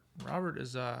 Robert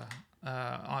is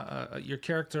your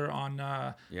character on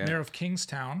Mayor of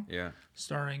Kingstown,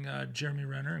 starring Jeremy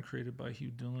Renner and created by Hugh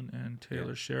Dillon and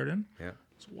Taylor Sheridan. Yeah.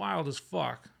 It's wild as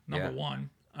fuck. Number Yeah. one.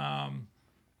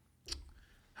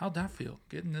 How'd that feel,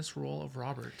 getting this role of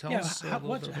Robert? Tell Yeah, us a how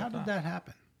little bit about did that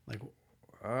happen? Like,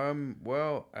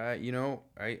 Well, I've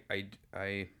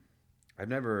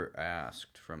never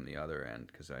asked from the other end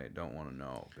because I don't want to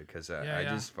know, because I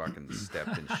just fucking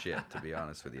stepped in shit, to be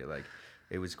honest with you. Like,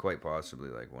 it was quite possibly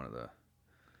like one of the,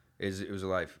 it was a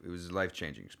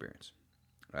life-changing experience.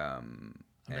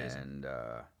 Amazing.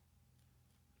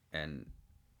 And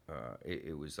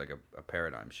it was like a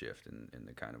paradigm shift in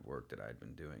the kind of work that I'd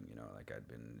been doing. Like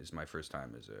this is my first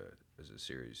time as a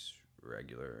series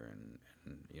regular and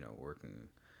working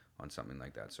on something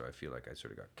like that. So I feel like I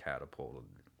sort of got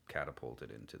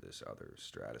catapulted into this other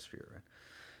stratosphere,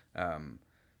 right?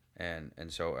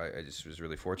 And so I just was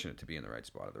really fortunate to be in the right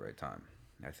spot at the right time.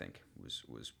 I think was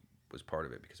part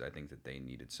of it, because I think that they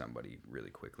needed somebody really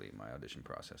quickly. My audition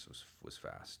process was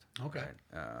fast. okay.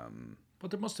 Right? But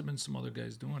there must have been some other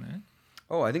guys doing it.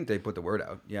 Oh, I think they put the word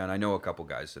out. Yeah, and I know a couple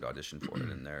guys that auditioned for it,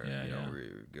 and they're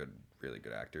really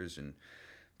good actors.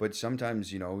 But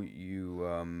sometimes you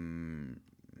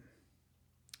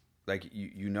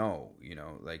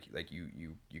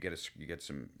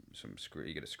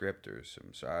get a script or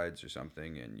some sides or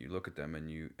something, and you look at them and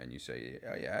you say,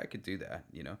 oh yeah, I could do that.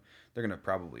 They're gonna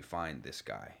probably find this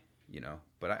guy,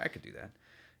 but I could do that.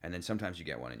 And then sometimes you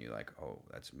get one and you're like, oh,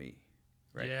 that's me,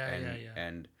 right? Yeah, and,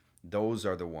 and those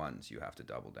are the ones you have to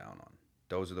double down on.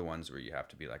 Those are the ones where you have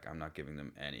to be like, I'm not giving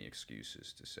them any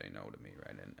excuses to say no to me,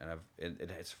 right? And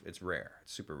it's rare.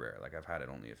 It's super rare. Like I've had it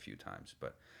only a few times,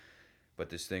 but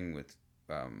this thing with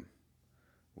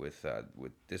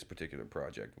this particular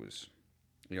project was,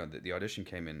 you know, the audition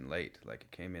came in late. Like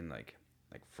it came in like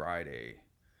Friday,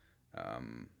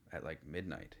 at like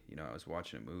midnight. You know, I was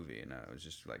watching a movie and I was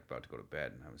just like about to go to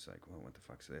bed, and I was like, well, what the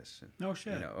fuck's this? And, no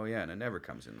shit. You know, oh yeah, and it never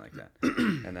comes in like that.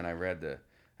 And then I read the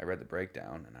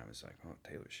breakdown, and I was like, "Oh,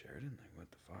 Taylor Sheridan, like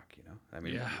what the fuck?" You know, I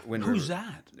mean, who's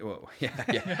that? Well,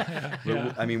 yeah.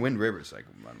 I mean, Wind River's like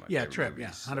one of my favorite Trip,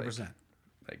 movies, 100%,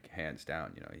 like hands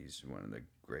down. You know, he's one of the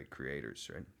great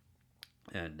creators, right?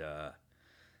 And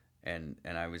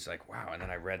I was like, wow. And then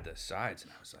I read the sides,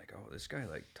 and I was like, oh, this guy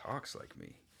like talks like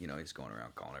me. You know, he's going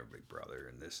around calling everybody brother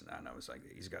and this and that. And I was like,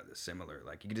 he's got this similar,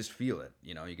 like you can just feel it.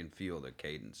 You know, you can feel the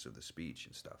cadence of the speech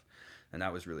and stuff, and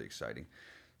that was really exciting.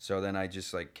 So then I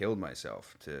just like killed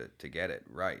myself to get it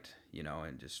right, you know,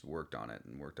 and just worked on it.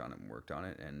 And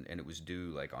it was due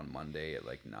like on Monday at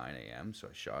like 9 a.m. So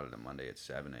I shot it on Monday at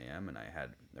 7 a.m. And I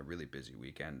had a really busy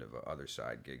weekend of other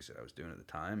side gigs that I was doing at the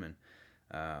time.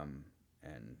 And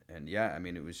yeah, I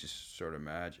mean, it was just sort of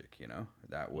magic, you know,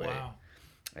 that way. Wow.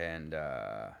 And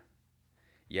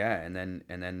yeah, and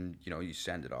then you know, you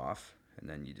send it off, and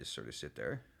then you just sort of sit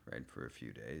there, right, for a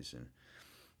few days, and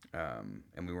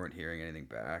we weren't hearing anything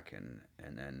back, and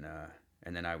then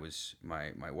I was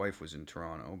my wife was in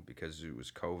Toronto because it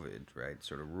was COVID, right,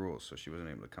 sort of rules, so she wasn't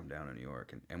able to come down to New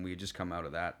York, and we had just come out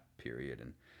of that period,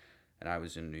 and I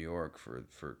was in New York for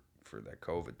that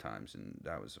COVID times, and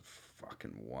that was a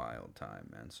fucking wild time,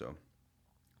 man. So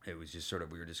it was just sort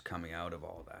of, we were just coming out of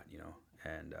all that, you know,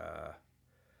 and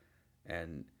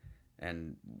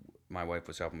my wife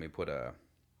was helping me put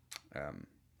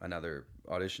another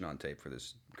audition on tape for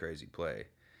this crazy play,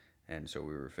 and so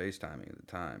we were FaceTiming at the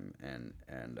time, and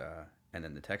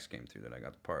then the text came through that I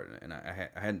got the part, and I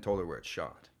hadn't told her where it's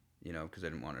shot, you know, because I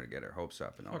didn't want her to get her hopes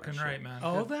up and all Fucking that right, shit. man.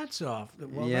 Oh, that's off.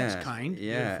 Well, Yeah, that's kind.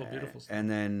 Yeah, Beautiful stuff.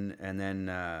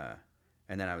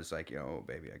 And then I was like, oh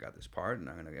baby, I got this part,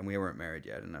 and we weren't married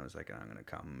yet, and I was like, I'm gonna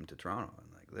come to Toronto and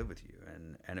like live with you,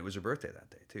 and it was her birthday that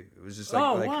day too. It was just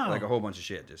like like a whole bunch of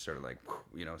shit, just sort of like,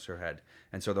 you know, sort of had,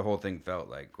 and so the whole thing felt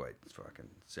like quite fucking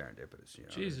serendipitous, you know.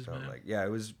 Jesus, it felt man. like, yeah, it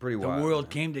was pretty The wild. world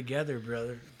came together,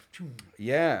 brother.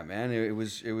 Yeah, man, it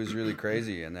was really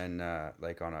crazy. And then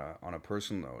like on a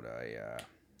personal note,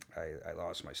 I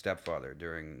lost my stepfather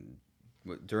during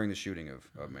the shooting of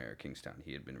Mayor of Kingstown.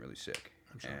 He had been really sick,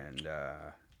 and he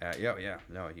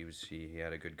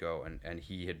had a good go, and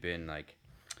he had been like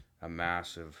a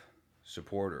massive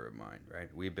supporter of mine,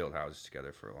 right? We built houses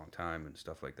together for a long time and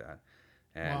stuff like that,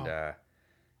 and Wow.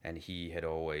 And he had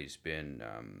always been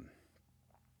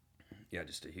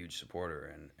just a huge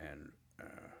supporter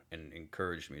and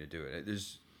encouraged me to do it.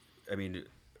 There's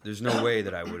no way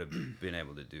that I would have been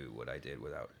able to do what I did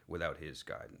without his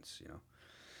guidance, you know.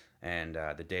 And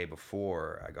the day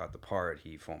before I got the part,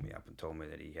 he phoned me up and told me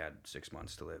that he had 6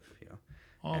 months to live, you know.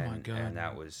 Oh my God. And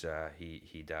that was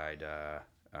he died of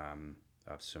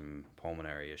some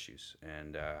pulmonary issues,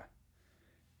 and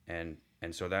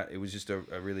so that it was just a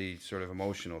really sort of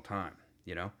emotional time,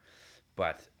 you know.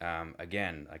 But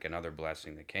again, like another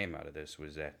blessing that came out of this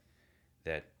was that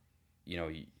you know,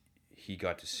 he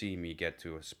got to see me get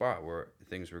to a spot where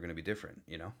things were going to be different,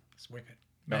 you know. It's wicked.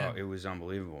 Man. Oh, it was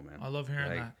unbelievable, man. I love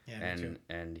hearing that. Yeah, me too.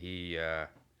 And he, and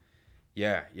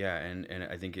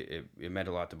I think it meant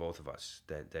a lot to both of us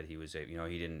that he was, you know,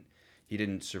 he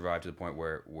didn't survive to the point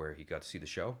where he got to see the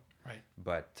show, Right.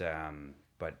 but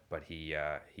he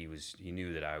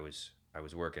knew that I was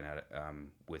working at it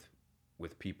with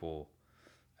people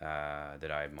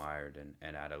that I admired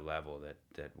and at a level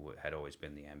that had always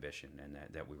been the ambition, and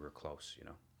that we were close, you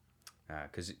know.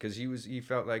 Because he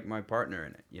felt like my partner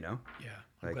in it, you know. Yeah,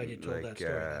 I'm glad you told that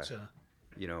story. That's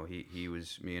you know, he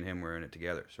was, me and him were in it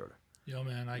together, sort of. Yo,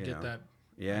 man, I get that.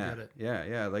 Yeah, I get it.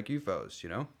 yeah, like you fellas, you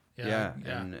know. Yeah.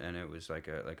 And it was like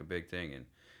a big thing, and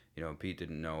you know, Pete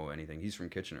didn't know anything. He's from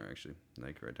Kitchener, actually,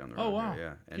 like right down the road. Oh, wow. Here,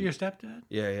 yeah. And your stepdad?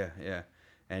 Yeah.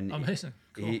 And Amazing.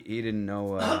 Cool. he didn't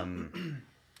know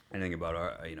anything about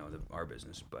our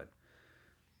business, but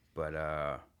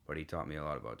he taught me a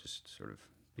lot about just sort of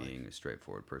being a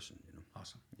straightforward person, you know.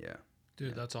 Awesome. Yeah.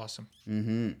 Dude, that's awesome.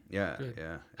 Mm-hmm. Yeah. Good.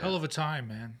 Yeah. Hell of a time,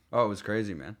 man. Oh, it was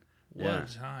crazy, man. What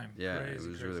a time. Yeah, Crazy, it was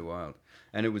crazy. really wild.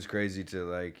 And it was crazy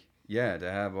to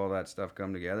to have all that stuff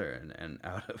come together and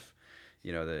out of,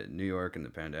 the New York and the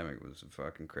pandemic was a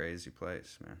fucking crazy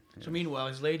place, man. Yeah. So meanwhile,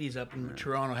 his lady's up in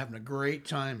Toronto having a great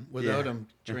time without him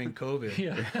during COVID.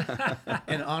 Yeah.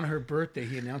 And on her birthday,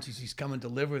 he announces he's coming to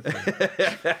live with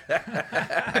her.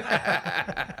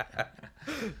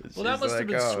 Well, that must have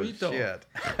been sweet, though. Shit.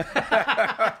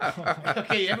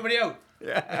 Okay, everybody out.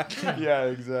 Yeah,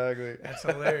 exactly. That's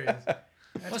hilarious.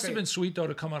 Must have been sweet, though,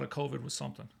 to come out of COVID with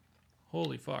something.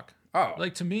 Holy fuck. Oh.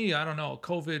 Like, to me, I don't know,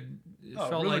 COVID, it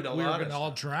felt really like we were going to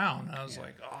all drown. I was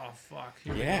like, oh, fuck.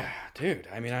 Yeah, dude.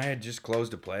 I mean, I had just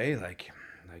closed a play like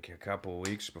a couple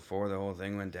weeks before the whole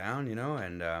thing went down,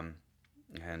 and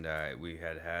we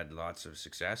had lots of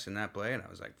success in that play, and I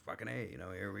was like, fucking hey,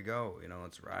 here we go,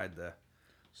 let's ride the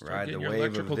your wave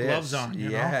electrical of this. gloves on,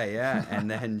 yeah, and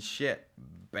then shit,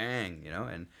 bang,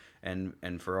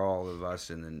 and for all of us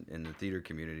in the theater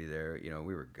community there,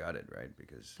 we were gutted, right?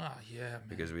 Because man.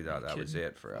 because we thought that was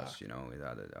it for us, we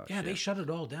thought that. They shut it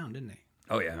all down, didn't they?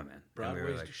 Oh yeah, man.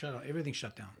 Broadway's shut down. Everything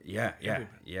shut down. Yeah,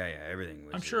 everything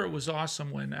was. I'm sure it was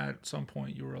awesome when at some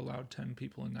point you were allowed 10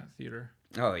 people in that theater.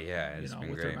 Oh yeah, it's been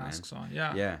with great, their masks man. on.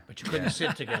 Yeah. But you couldn't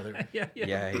sit together.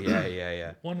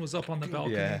 Yeah. One was up on the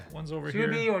balcony. Yeah. One's over To here.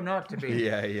 be or not to be.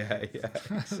 Yeah.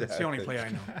 That's the only play I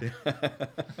know.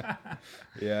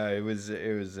 Yeah, it was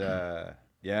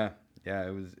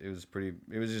pretty.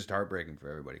 It was just heartbreaking for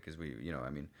everybody because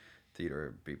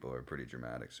theater people are pretty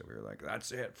dramatic, so we were like,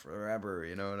 that's it forever,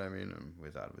 you know what I mean? And we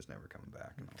thought it was never coming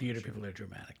back. Theater people are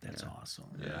dramatic. That's awesome.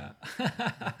 Yeah.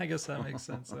 I guess that makes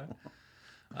sense.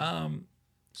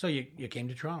 So you came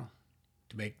to Toronto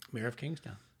to make Mayor of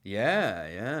Kingstown. Yeah,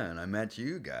 and I met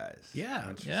you guys. Yeah.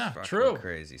 Which Yeah, was true.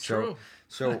 Crazy. True.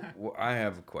 So I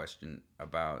have a question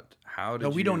about how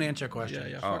did we don't answer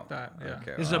questions. Yeah, fuck that. Yeah.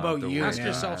 Okay, This is about you. Ask Yeah.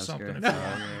 yourself something. If you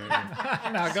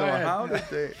want. No, go So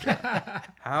ahead.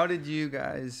 how did you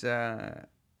guys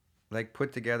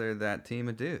put together that team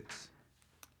of dudes?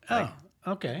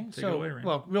 Okay. it away, Rain.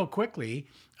 Well, real quickly,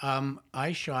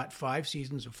 I shot 5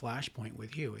 seasons of Flashpoint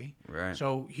with Huey. Right.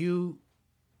 So Hugh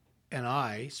and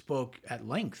I spoke at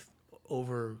length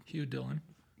over Hugh Dillon.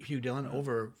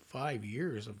 over 5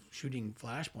 years of shooting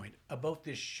Flashpoint about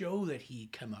this show that he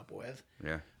came up with.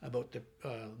 Yeah. About the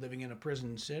living in a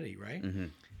prison city, right? Mm-hmm.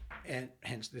 And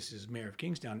hence this is Mayor of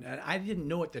Kingstown. And I didn't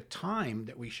know at the time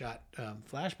that we shot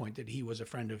Flashpoint that he was a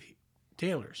friend of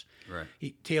Taylor's. Right.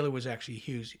 Taylor was actually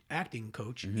Hugh's acting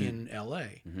coach in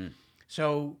L.A. Mm-hmm.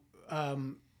 So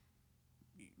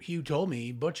Hugh told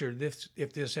me, Butcher,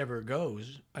 if this ever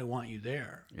goes, I want you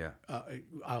there. Yeah.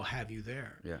 I'll have you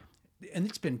there. Yeah. And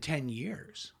it's been 10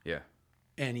 years. Yeah.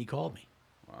 And he called me.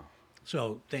 Wow.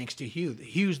 So thanks to Hugh.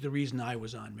 Hugh's the reason I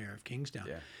was on Mayor of Kingstown.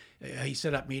 Yeah. He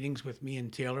set up meetings with me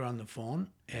and Taylor on the phone,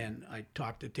 and I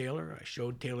talked to Taylor. I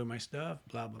showed Taylor my stuff,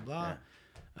 blah, blah, blah.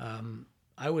 Yeah.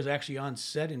 I was actually on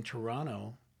set in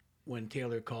Toronto when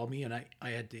Taylor called me, and I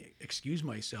had to excuse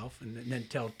myself and then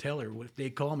tell Taylor, if they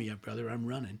call me up, brother, I'm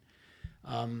running.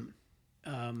 And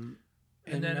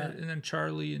then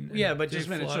Charlie and but Dave just a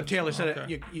minute. So Flood. Taylor said,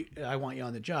 Okay. I want you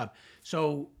on the job.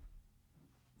 So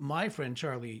my friend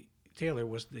Charlie Taylor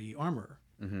was the armorer,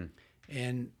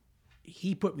 and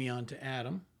he put me on to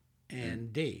Adam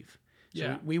and Dave.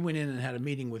 So we went in and had a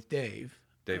meeting with Dave.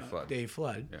 Dave Flood. Dave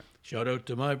Flood. Yeah. Shout out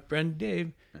to my friend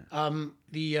Dave.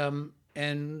 Yeah.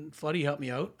 And Floody helped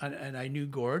me out, and I knew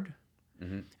Gord.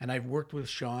 And I've worked with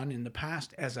Sean in the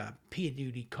past as a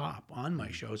paid-duty cop on my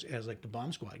shows as like the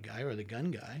bomb squad guy or the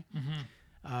gun guy.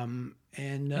 And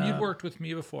you've worked with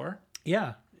me before.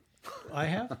 Yeah, I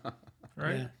have.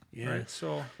 Right? Yeah. Right.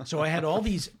 So I had all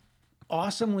these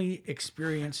awesomely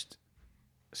experienced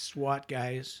SWAT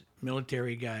guys,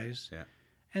 military guys. Yeah.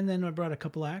 And then I brought a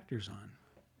couple actors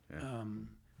on.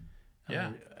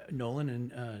 Yeah. Nolan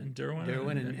and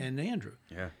Derwin and Andrew.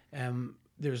 Yeah.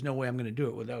 There's no way I'm going to do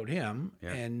it without him.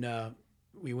 Yeah. And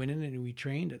we went in and we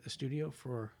trained at the studio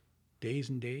for days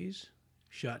and days,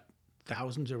 shot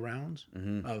thousands of rounds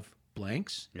of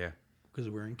blanks. Yeah. Because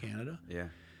we're in Canada. Yeah.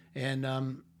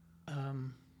 And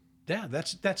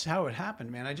that's how it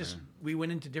happened, man. We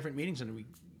went into different meetings and we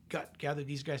gathered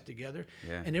these guys together.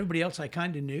 Yeah. And everybody else I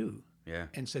kind of knew. Yeah.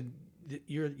 And said,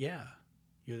 you're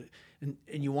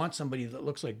and you want somebody that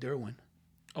looks like Derwin.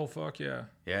 oh fuck yeah.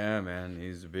 Yeah, man,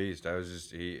 he's a beast. I was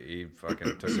just he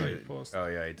fucking took me. Post. Oh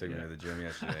yeah, he took me to the gym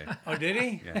yesterday. Oh, did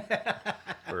he? Yeah,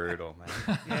 brutal,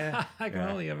 man. Yeah. I can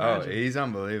only Oh, imagine. he's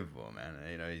unbelievable, man.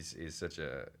 He's such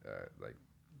a like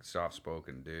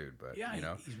soft-spoken dude, but Yeah, you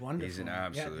know, he's wonderful. he's an Yeah,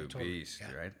 absolute totally. beast,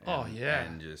 Yeah. right? Oh, yeah.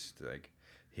 and just like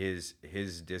his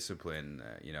discipline,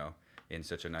 you know. in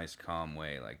such a nice, calm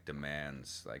way, like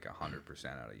demands like 100%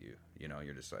 out of you. You know,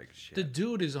 you're just like, shit. The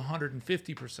dude is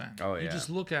 150%. Oh, yeah. You just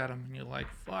look at him and you're like,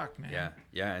 fuck, man. Yeah,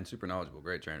 yeah, and super knowledgeable,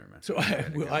 great trainer, man. So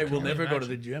I will never go to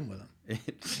the gym with him.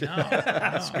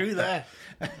 No. Screw that.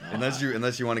 Unless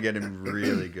you want to get in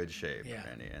really good shape, Yeah.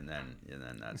 and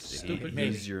then that's Stupid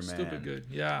he's your man. Stupid good.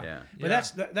 Yeah. Yeah.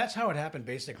 But that's how it happened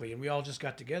basically, and we all just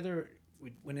got together.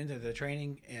 We went into the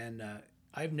training, and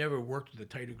I've never worked with a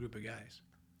tighter group of guys.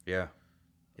 Yeah.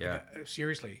 Yeah.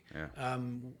 Seriously. Yeah.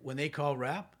 When they call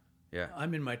rap, Yeah.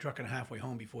 I'm in my truck and halfway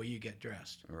home before you get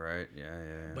dressed. Right.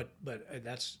 Yeah. But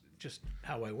that's just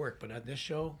how I work. But at this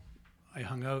show, I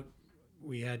hung out.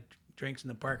 We had drinks in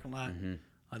the parking lot. Mm-hmm.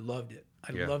 I loved it.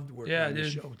 I Yeah. loved working on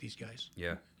this show with these guys.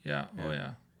 Yeah. Yeah. Oh,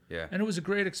 yeah. Yeah. And it was a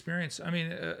great experience. I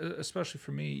mean, especially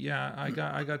for me. Yeah, I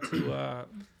got to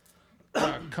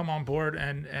come on board,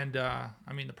 and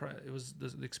I mean,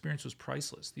 the experience was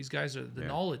priceless. These guys are the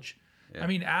knowledge. Yeah. I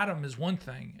mean, Adam is one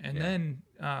thing, and then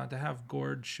to have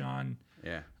Gord, Sean,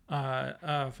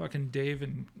 fucking Dave,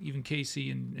 and even Casey,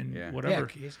 and whatever.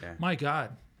 Yeah. My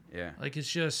God. Yeah. Like,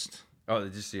 it's just. Oh,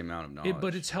 just the amount of knowledge.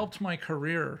 But it's helped my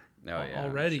career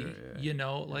already. Sure, You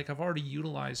know, like I've already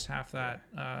utilized half that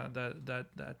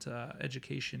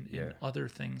education in other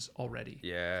things already.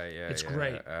 Yeah. It's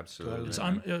great. Absolutely.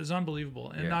 It was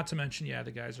unbelievable, and not to mention,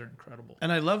 the guys are incredible.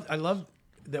 And I love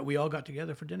that we all got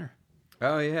together for dinner.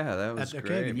 Oh yeah, that was at the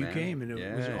great, keg, and man. you came, and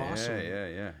it was awesome.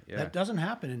 Yeah. That doesn't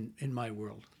happen in my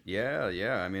world. Yeah.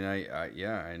 I mean, I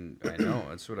know.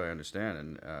 That's what I understand,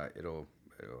 and it'll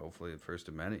hopefully the first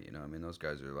of many. You know, I mean, those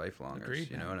guys are lifelongers. Agreed,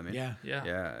 you know man. what I mean?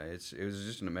 Yeah. It was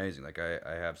just an amazing. Like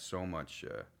I have so much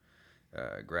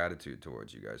gratitude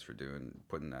towards you guys for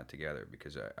putting that together,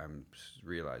 because I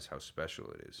realize how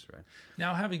special it is. Right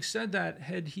now, having said that,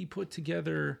 had he put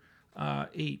together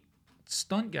 8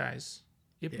 stunt guys,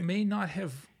 it may not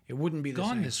have. It wouldn't be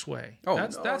gone this way. Oh,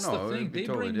 that's the thing. They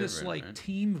totally bring this right?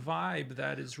 team vibe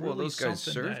that is really those guys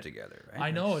something serve that, together, right?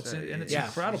 I know it's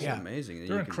incredible. It's amazing. They're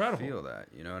you can incredible. Feel that,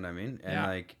 you know what I mean?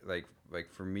 And like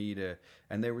for me to,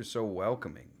 and they were so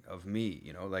welcoming of me,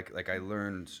 you know, like I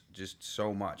learned just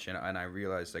so much, and I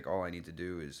realized like all I need to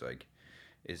do is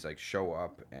show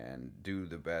up and do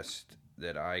the best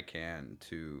that I can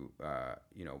to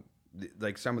you know.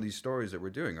 Like some of these stories that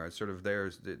we're doing are sort of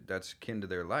theirs that's akin to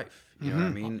their life, you know what I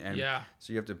mean? And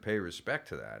so you have to pay respect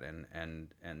to that,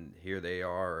 and here they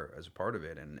are as a part of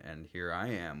it, and here I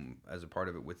am as a part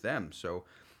of it with them. So,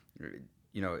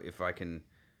 you know, if I can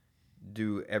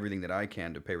do everything that I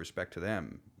can to pay respect to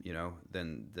them, you know,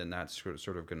 then that's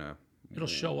sort of gonna. It'll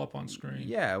show up on screen.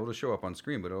 Yeah, it'll show up on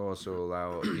screen, but it'll also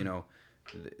allow, you know,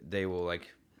 they will like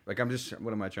I'm just,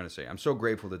 what am I trying to say? I'm so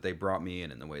grateful that they brought me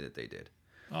in the way that they did.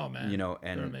 Oh man, you know,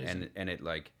 and it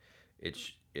like it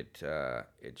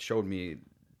showed me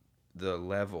the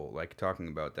level, like talking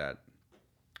about that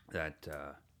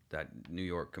New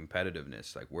York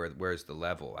competitiveness, like where's the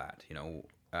level at, you know.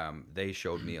 They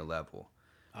showed me a level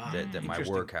that my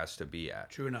work has to be at.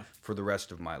 True enough. For the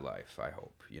rest of my life, I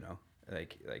hope, you know,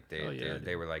 like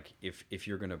they were like, if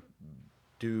you're gonna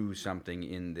do something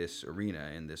in this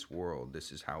arena, in this world,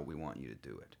 this is how we want you to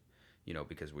do it. You know,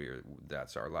 because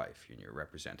that's our life, and you're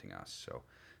representing us.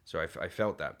 So I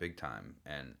felt that big time,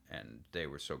 and they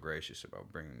were so gracious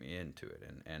about bringing me into it,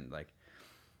 and like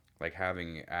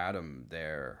having Adam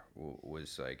there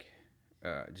was like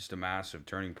just a massive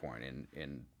turning point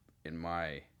in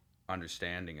my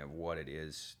understanding of what it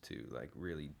is to like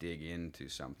really dig into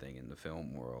something in the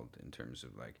film world in terms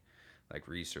of like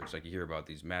research. Like you hear about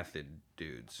these method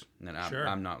dudes, and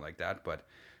I'm not like that, but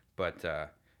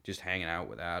just hanging out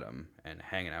with Adam and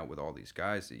hanging out with all these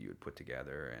guys that you would put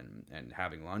together, and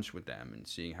having lunch with them and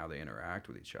seeing how they interact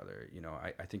with each other, you know,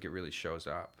 I think it really shows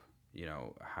up, you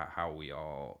know, how we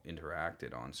all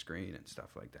interacted on screen and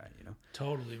stuff like that, you know.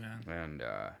 Totally, man. And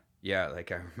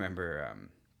like I remember,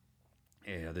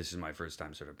 you know, this is my first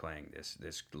time sort of playing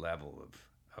this level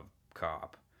of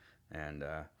cop, and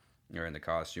you're in the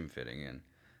costume fitting,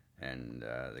 and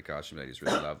the costume lady's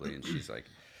really lovely, and she's like,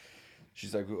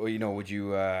 well, you know, would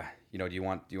you, you know, do you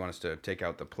want us to take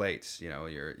out the plates, you know,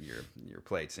 your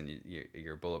plates and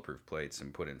your bulletproof plates,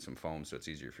 and put in some foam so it's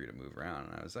easier for you to move around?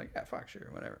 And I was like, yeah, fuck, sure,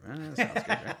 whatever, man, that sounds good,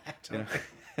 right? You know?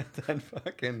 And then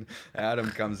fucking Adam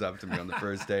comes up to me on the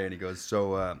first day, and he goes,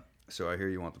 so I hear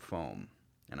you want the foam.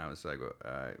 And I was like,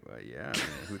 well, yeah, I mean,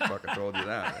 who fucking told you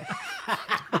that?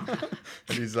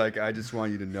 And he's like, I just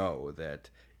want you to know that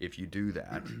if you do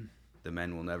that, the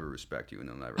men will never respect you and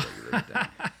they'll never let you live it down.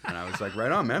 And I was like,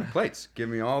 right on, man. Plates. Give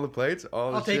me all the plates.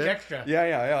 I'll take extra.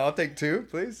 Yeah. I'll take 2,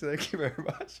 please. Thank you very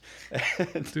much.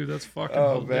 Dude, that's fucking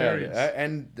hilarious. Man.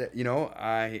 And, you know,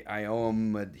 I owe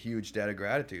him a huge debt of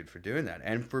gratitude for doing that.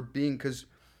 And for being, because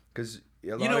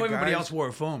everybody else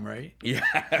wore foam, right?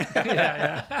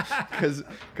 Yeah.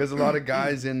 Because a lot of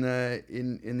guys in the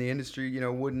industry, you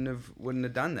know, wouldn't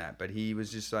have done that. But he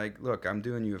was just like, look, I'm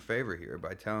doing you a favor here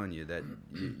by telling you that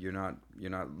you're not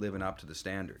living up to the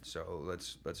standards. So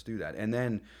let's do that. And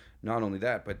then not only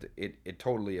that, but it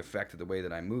totally affected the way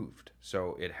that I moved.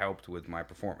 So it helped with my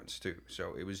performance too.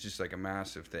 So it was just like a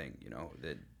massive thing, you know,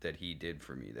 that he did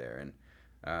for me there.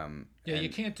 And you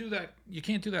can't do that. You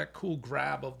can't do that cool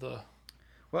grab of the.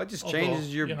 Well, it just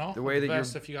changes the way that you're.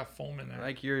 If you got foam in there,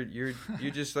 like you're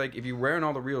just like, if you're wearing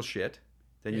all the real shit,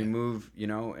 then you move, you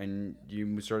know, and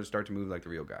you sort of start to move like the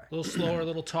real guy. A little slower, a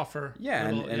little tougher.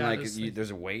 Yeah,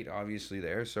 there's a weight obviously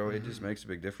there, so it just makes a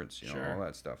big difference, you know, all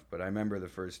that stuff. But I remember the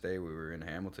first day we were in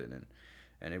Hamilton,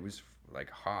 and it was like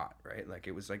hot, right? Like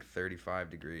it was like 35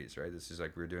 degrees, right? This is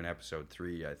like we were doing episode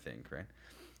 3, I think, right?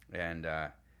 And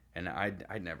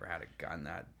I'd never had a gun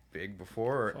that big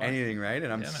before or anything, right?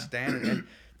 And I'm standing, and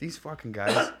these fucking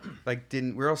guys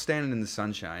we're all standing in the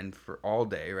sunshine for all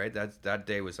day, right? That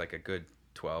day was like a good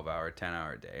 12-hour,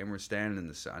 10-hour day, and we're standing in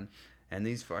the sun, and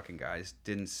these fucking guys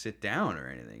didn't sit down or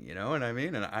anything, you know what I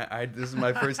mean? And I this is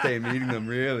my first day meeting them,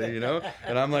 really, you know?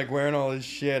 And I'm like wearing all this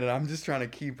shit, and I'm just trying to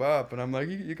keep up, and I'm like,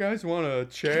 you guys want a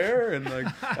chair? And like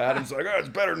Adam's like, oh, it's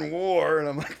better than war, and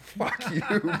I'm like, fuck you,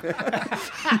 man.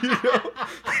 You know?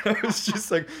 I was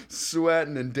just like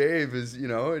sweating, and Dave is, you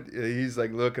know, he's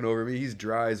like looking over me, he's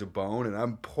dry as a bone, and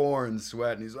I'm pouring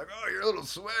sweat, and he's like, oh, you're a little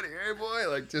sweaty, hey boy,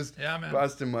 like just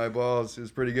busting my balls. It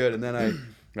was pretty good. And then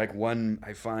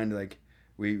I find like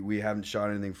we haven't shot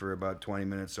anything for about 20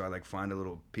 minutes, so I like find a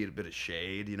little bit of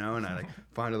shade, you know, and I like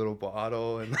find a little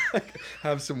bottle and like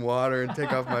have some water and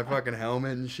take off my fucking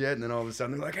helmet and shit, and then all of a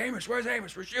sudden they're like, Hamish, where's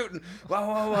Hamish? We're shooting.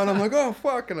 Wow. And I'm like, oh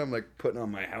fuck, and I'm like putting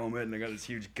on my helmet, and I got this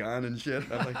huge gun and shit.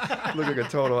 And I'm like, look like a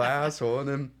total asshole. And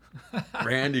then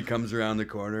Randy comes around the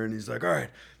corner and he's like, all right,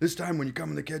 this time when you come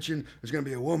in the kitchen, there's gonna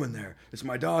be a woman there. It's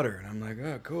my daughter. And I'm like,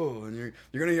 oh, cool. And you're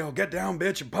gonna yell, get down,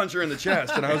 bitch, and punch her in the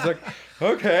chest. And I was like,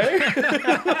 okay.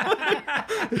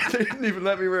 They didn't even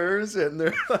let me rehearse it. And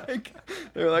they're like,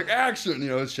 action. You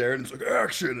know, Sheridan's like,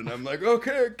 action. And I'm like,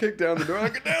 okay. Kick down the door.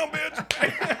 Like, get down,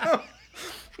 bitch.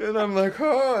 And I'm like,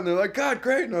 oh, and they're like, God,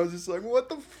 great. And I was just like, what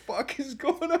the fuck is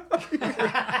going on here?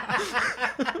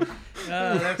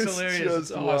 That's hilarious.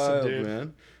 It's awesome, wild, dude.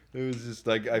 Man. It was just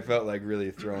like, I felt like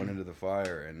really thrown into the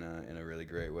fire in a really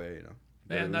great way, you know.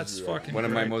 Man, that's fucking one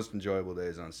of my most enjoyable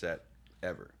days on set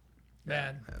ever.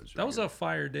 Man, that was a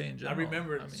fire day in general. I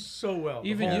remember it so well.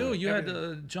 Even you had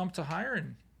to jump to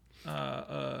hiring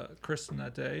Kristen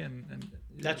that day, and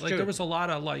that's like true. There was a lot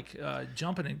of like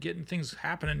jumping and getting things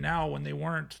happening now when they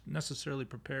weren't necessarily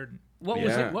prepared. What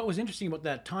was interesting about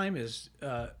that time is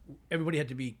everybody had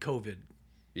to be COVID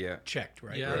checked,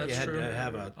 right? Yeah, that's you had true. to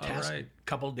have a test a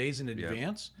couple of days in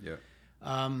advance. Yeah.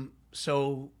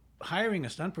 So hiring a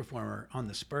stunt performer on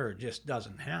the spur just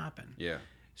doesn't happen. Yeah.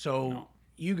 So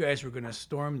you guys were going to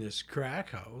storm this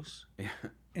crack house,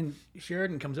 and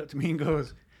Sheridan comes up to me and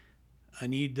goes, I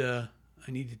need to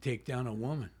take down a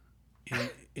woman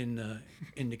in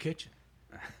the kitchen.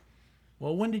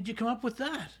 Well, when did you come up with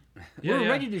that? We're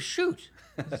ready to shoot.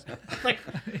 Like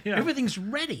everything's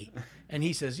ready. And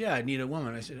he says, yeah, I need a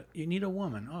woman. I said, you need a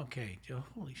woman? Okay.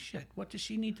 Holy shit. What does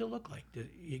she need to look like?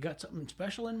 You got something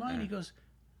special in mind? He goes,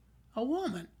 a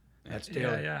woman. That's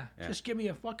Taylor. Yeah. Just give me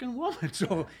a fucking woman.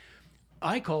 So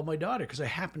I called my daughter because I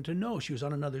happened to know she was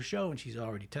on another show and she's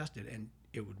already tested and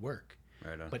it would work.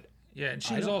 Right on. But and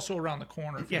she was also around the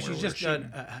corner. From she's just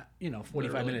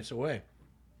 45 minutes away.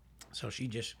 So she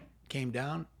just came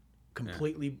down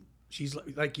completely. She's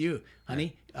like you,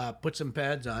 honey. Put some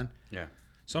pads on. Yeah.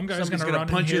 Some guy's going to run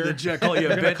punch in you here. the jet. Call you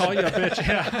a bitch. Call you a bitch.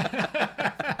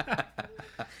 Yeah.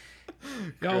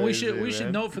 Crazy, we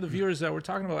should note for the viewers that we're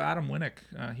talking about Adam Winnick.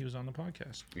 He was on the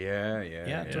podcast.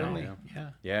 Yeah, totally.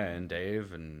 Yeah, and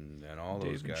Dave and all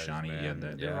those guys. Dave and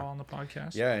Shawnee, they're all on the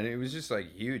podcast. Yeah, and it was just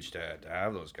like huge to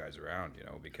have those guys around, you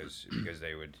know, because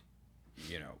they would,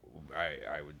 you know,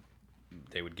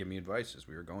 they would give me advice as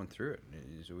we were going through it,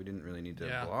 so we didn't really need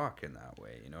to block in that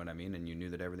way, you know what I mean? And you knew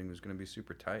that everything was going to be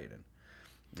super tight, and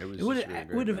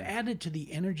it would have added to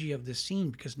the energy of the scene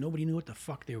because nobody knew what the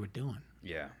fuck they were doing.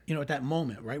 Yeah. You know, at that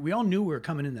moment, right? We all knew we were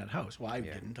coming in that house. Well, I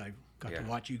didn't. I got to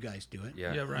watch you guys do it.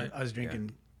 Yeah. Yeah, right. I was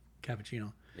drinking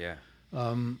cappuccino. Yeah.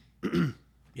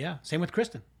 Yeah. Same with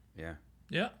Kristen. Yeah.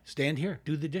 Yeah. Stand here.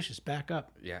 Do the dishes. Back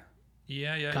up. Yeah.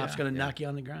 Yeah. Cop's gonna knock you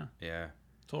on the ground. Yeah.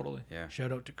 Totally. Yeah.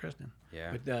 Shout out to Kristen.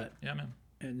 Yeah. But Yeah, man.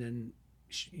 and then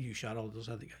you shot all those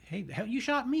other guys. Hey, the hell, you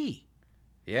shot me.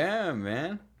 Yeah,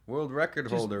 man. World record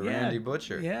holder Randy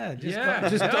Butcher. Yeah, just Yeah.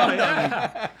 dawned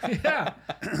on me. Yeah.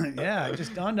 Yeah, it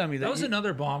just dawned on me That was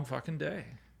another bomb fucking day.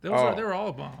 They were all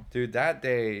a bomb. Dude, that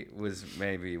day was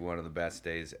maybe one of the best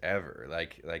days ever.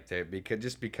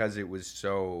 Because it was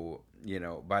so,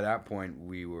 by that point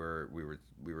we were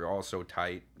all so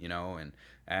tight, and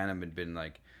Adam had been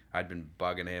like, I'd been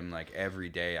bugging him like every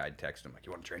day. I'd text him like,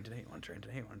 "You want to train today? You want to train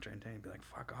today? You want to train today?" And be like,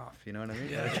 "Fuck off," you know what I mean?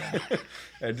 Yeah.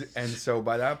 and so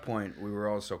by that point, we were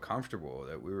all so comfortable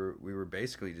that we were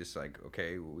basically just like,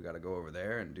 okay, well, we got to go over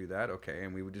there and do that, okay,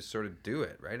 and we would just sort of do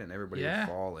it, right? And everybody would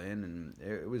fall in, and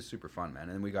it was super fun, man.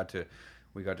 And we got to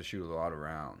shoot a lot of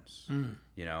rounds,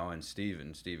 and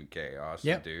Steven K,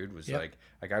 awesome dude, was like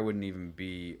I wouldn't even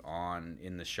be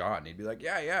in the shot, and he'd be like,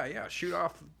 yeah, shoot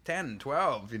off 10,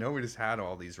 12, we just had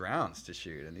all these rounds to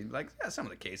shoot, and he'd like, some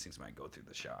of the casings might go through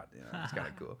the shot, it's kind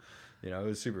of cool, it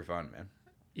was super fun, man.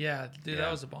 Yeah, dude,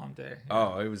 that was a bomb day.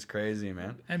 Oh, it was crazy,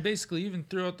 man. And basically, even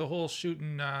throughout the whole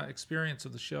shooting experience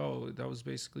of the show, that was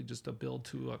basically just a build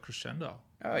to a crescendo.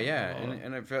 Oh yeah,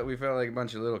 and we felt like a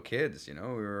bunch of little kids, We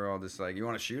were all just like, "You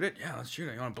want to shoot it? Yeah, let's shoot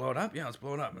it. You want to blow it up? Yeah, let's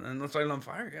blow it up. And then let's light it on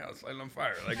fire. Yeah, let's light it on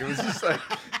fire." Like it was just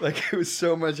like it was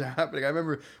so much happening. I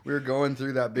remember we were going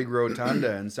through that big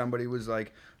rotunda, and somebody was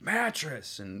like,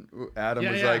 "Mattress," and Adam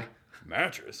was like,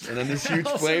 "Mattress," and then this huge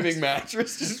flaming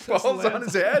mattress just falls on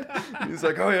his head. He's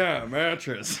like, "Oh yeah,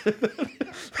 mattress."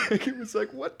 It was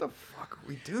like, what the fuck are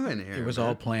we doing here? It was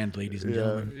all planned, ladies and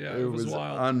gentlemen. Yeah, it was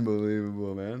wild.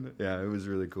 Unbelievable, man. Yeah, it was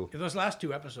really cool. Those last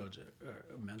 2 episodes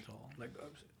are mental. Like,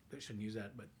 I shouldn't use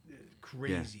that, but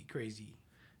crazy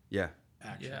Yeah.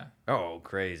 action. Yeah. Oh,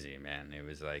 crazy, man. It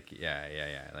was like,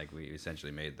 yeah. Like we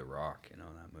essentially made The Rock,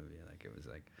 that movie. Like it was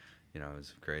like, it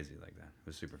was crazy like that. It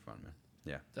was super fun, man.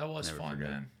 Yeah. That was fun,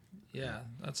 man. Yeah,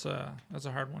 that's a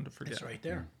hard one to forget. It's right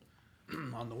there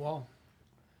on the wall.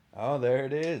 Oh, there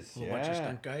it is. A bunch of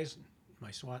stunt guys, my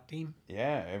SWAT team.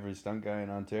 Yeah, every stunt guy in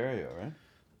Ontario,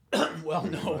 right? Well,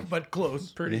 no, but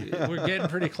close. We're getting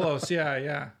pretty close.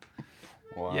 Yeah.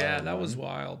 Wow, yeah, that was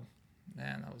wild.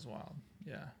 Man, that was wild.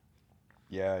 Yeah.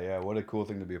 Yeah. What a cool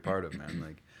thing to be a part of, man.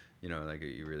 Like, like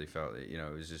you really felt it.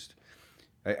 It was just,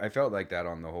 I felt like that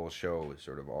on the whole show, was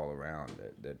sort of all around,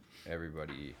 that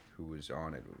everybody who was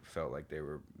on it felt like they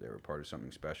were part of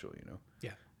something special,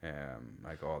 Yeah.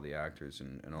 Like all the actors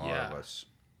and a lot of us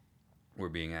were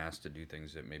being asked to do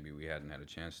things that maybe we hadn't had a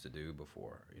chance to do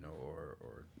before,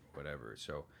 or whatever.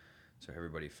 So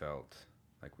everybody felt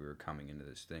like we were coming into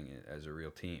this thing as a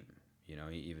real team,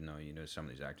 even though, some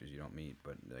of these actors you don't meet,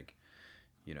 but like,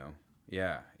 it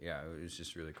was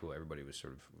just really cool. Everybody was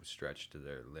sort of stretched to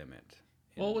their limit.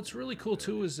 Well, what's really cool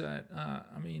too is that, I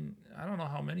don't know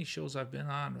how many shows I've been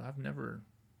on. I've never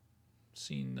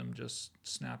seen them just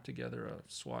snap together a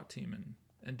SWAT team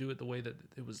and do it the way that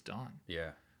it was done.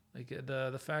 Yeah. Like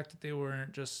the fact that they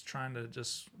weren't just trying to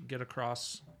just get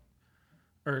across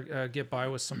or get by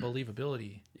with some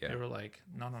believability. Yeah. They were like,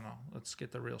 no, let's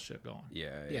get the real shit going.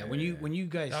 Yeah. When you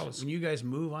guys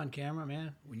move on camera,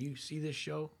 man, when you see this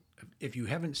show, if you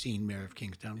haven't seen Mayor of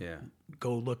Kingstown,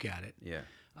 go look at it. Yeah.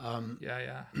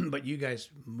 But you guys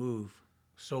move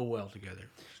so well together.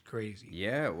 It's crazy.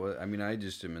 Yeah, well, I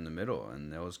just am in the middle,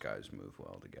 and those guys move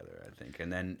well together, I think.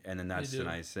 And then that's the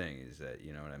nice thing is that,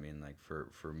 you know what I mean? Like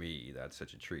for me, that's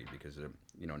such a treat because,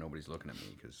 nobody's looking at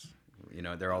me because,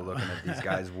 they're all looking at these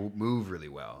guys move really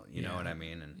well. You know what I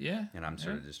mean? And I'm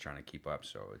sort of just trying to keep up.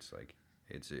 So it's like,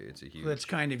 it's a huge. Well, that's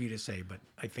kind of you to say, but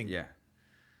I think. Yeah.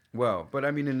 Well, but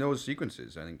in those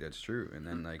sequences, I think that's true. And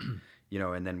then like,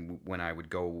 and then when I would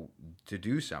go to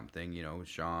do something,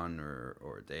 Sean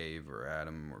or Dave or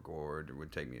Adam or Gord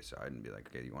would take me aside and be like,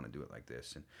 okay, you want to do it like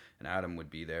this? And Adam would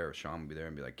be there or Sean would be there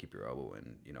and be like, keep your elbow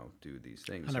and, do these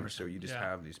things. And so you just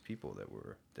have these people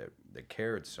that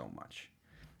cared so much,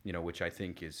 which I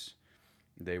think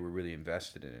they were really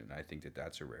invested in it. And I think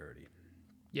that's a rarity.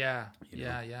 Yeah.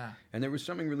 And there was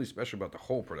something really special about the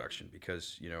whole production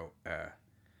because,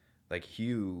 like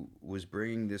Hugh was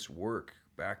bringing this work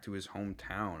back to his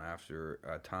hometown after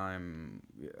a time,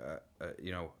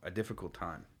 a difficult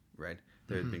time, right?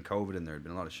 There had been COVID and there had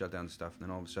been a lot of shutdown stuff. And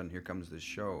then all of a sudden here comes this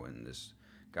show and this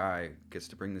guy gets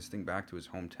to bring this thing back to his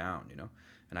hometown,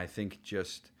 And I think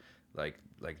just like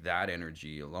that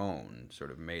energy alone sort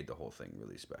of made the whole thing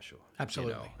really special.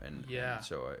 Absolutely. And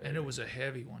so and it was a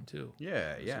heavy one too.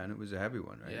 Yeah. And it was a heavy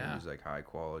one, right? Yeah. It was like high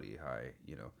quality,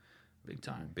 big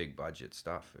time, big budget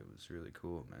stuff. It was really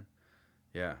cool, man.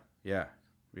 Yeah.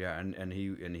 And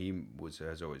he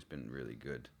has always been really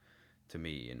good to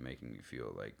me and making me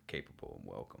feel like capable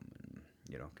and welcome, and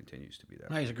continues to be that.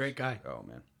 No, he's a great guy. Oh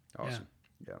man, awesome.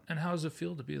 Yeah. And how does it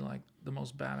feel to be like the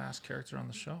most badass character on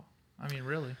the show? I mean,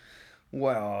 really?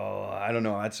 Well, I don't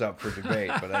know. That's up for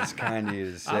debate, but that's kind of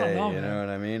you to say. I don't know, you know man.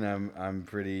 what I mean? I'm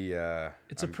pretty.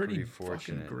 It's I'm a pretty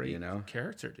fortunate, fucking great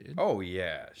character, dude. Oh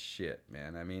yeah, shit,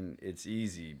 man. I mean, it's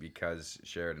easy because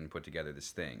Sheridan put together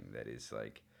this thing that is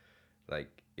like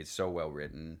it's so well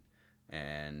written,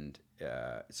 and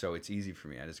so it's easy for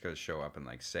me. I just got to show up and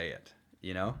like say it.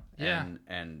 Yeah.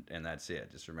 And that's it.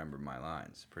 Just remember my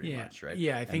lines, pretty much, right?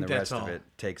 Yeah, I think that's all. And the rest of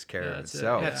it takes care of That's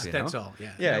itself. That's all.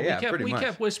 Yeah. Yeah, we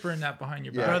kept whispering that behind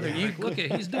your back. Brother, Like, look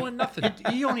at he's doing nothing.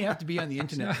 You only have to be on the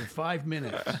internet for 5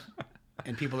 minutes,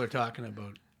 and people are talking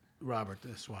about Robert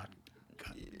the SWAT.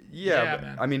 Yeah,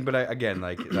 man. I mean, but again,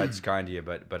 like that's kind of you.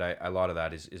 But a lot of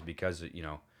that is because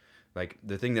like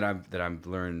the thing that I've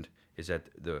learned is that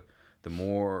the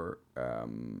more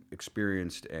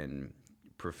experienced and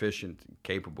proficient,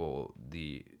 capable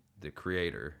the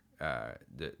creator,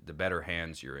 the better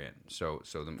hands you're in. So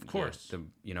of course,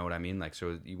 you know what I mean. Like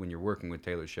when you're working with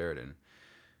Taylor Sheridan,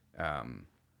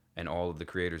 and all of the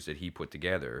creators that he put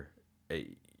together,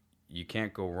 you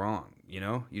can't go wrong.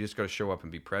 You just got to show up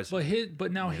and be present.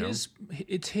 But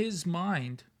it's his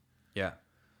mind. Yeah.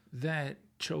 That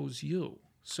chose you.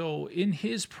 So in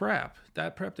his prep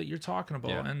that you're talking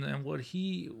about, and what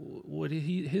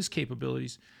his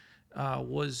capabilities.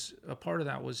 Was a part of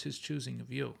that was his choosing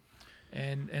of you,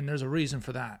 and there's a reason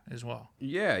for that as well.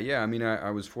 Yeah. I mean,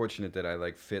 I was fortunate that I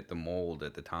like fit the mold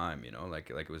at the time. Like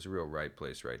it was a real right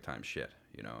place, right time shit.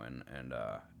 And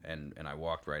I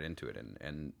walked right into it.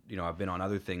 And I've been on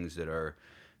other things that are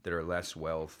less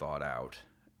well thought out,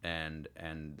 and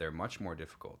they're much more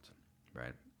difficult,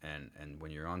 right? And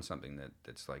when you're on something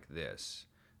that's like this.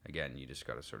 Again, you just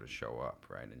got to sort of show up,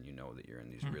 right? And you know that you're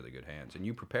in these really good hands, and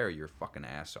you prepare your fucking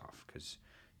ass off because,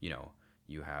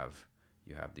 you have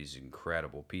these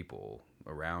incredible people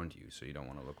around you, so you don't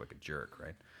want to look like a jerk,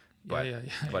 right? But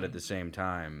but at the same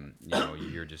time,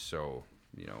 you're just so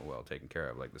well taken care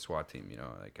of, like the SWAT team.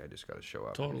 Like I just got to show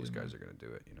up, and these guys are gonna do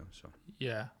it. So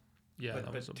yeah.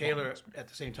 But Taylor at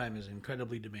the same time is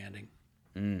incredibly demanding.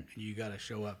 You got to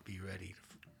show up, be ready.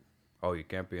 Oh, you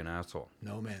can't be an asshole.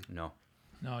 No, man.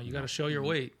 No, you got to show your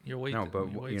weight. Your weight. No, but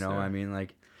I mean,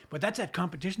 like. But that's that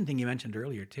competition thing you mentioned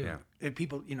earlier too. Yeah. If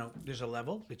people, there's a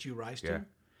level that you rise to,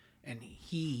 and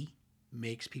he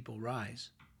makes people rise.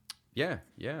 Yeah.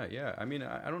 I mean,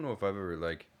 I don't know if I've ever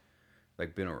like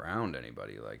been around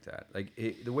anybody like that. Like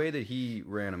the way that he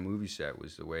ran a movie set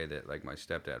was the way that like my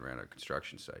stepdad ran a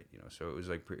construction site. So it was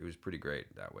like it was pretty great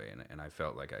that way, and I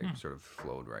felt like I sort of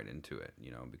flowed right into it.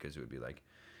 Because it would be like,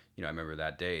 I remember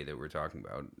that day that we're talking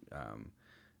about.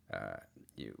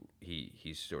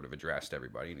 He sort of addressed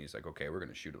everybody, and he's like, okay, we're going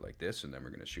to shoot it like this, and then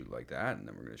we're going to shoot it like that, and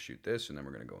then we're going to shoot this, and then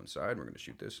we're going to go inside, and we're going to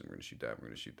shoot this, and we're going to shoot that, and we're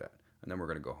going to shoot that, and then we're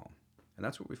going to go home. And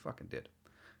that's what we fucking did.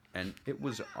 And it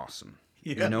was awesome.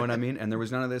 Yeah. You know what I mean? And there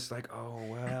was none of this like, oh,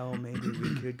 well, maybe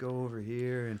we could go over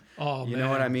here. And you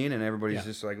know what I mean? And everybody's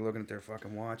just like looking at their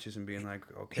fucking watches and being like,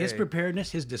 okay. His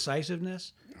preparedness, his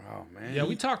decisiveness. Oh, man. Yeah,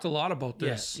 we talked a lot about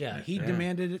this. Yeah. He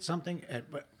demanded it something.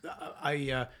 But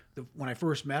when I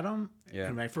first met him,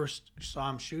 and when I first saw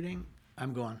him shooting,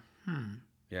 I'm going,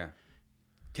 Yeah.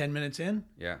 10 minutes in,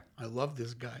 I love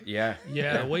this guy. Yeah,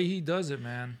 the way he does it,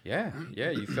 man. Yeah.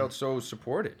 You felt so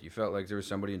supported. You felt like there was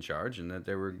somebody in charge, and that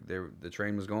the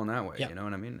train was going that way. You know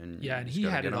what I mean? And and he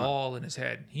had it all in his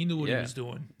head. He knew what he was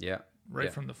doing. Yeah,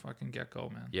 from the fucking get go,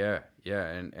 man. Yeah,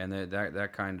 and that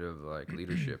kind of like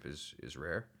leadership is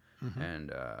rare,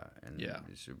 and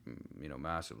it's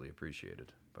massively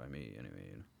appreciated by me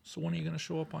anyway. So when are you gonna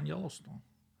show up on Yellowstone?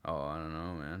 Oh, I don't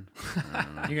know, man.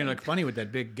 You're gonna look funny with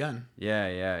that big gun.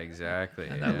 Yeah, exactly.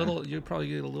 And that little, you probably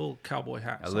get a little cowboy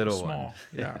hat, a little small, one.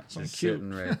 Yeah, something just cute,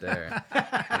 sitting right there.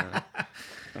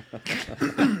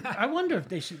 I wonder if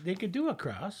they could do a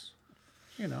cross.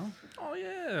 Oh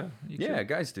yeah, yeah,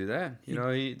 guys do that.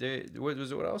 What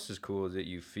else is cool is that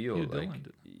you feel Hugh like Dillon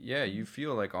did. you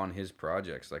feel like on his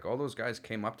projects, like all those guys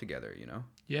came up together.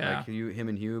 Yeah. Like him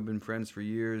and Hugh have been friends for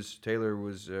years. Taylor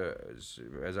was,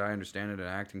 as I understand it, an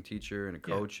acting teacher and a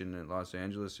coach in Los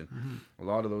Angeles, and a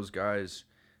lot of those guys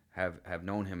have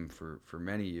known him for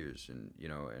many years, and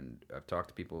I've talked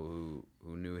to people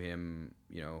who knew him,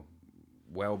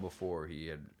 well before he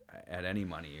had any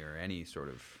money or any sort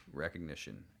of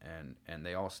recognition, and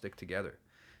they all stick together.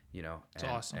 It's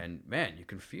awesome. And man, you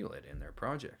can feel it in their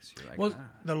projects. You're like,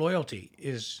 the loyalty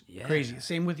is crazy.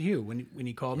 Same with you when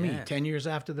he called me 10 years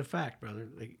after the fact, brother.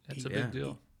 That's a big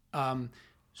deal.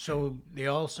 So they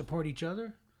all support each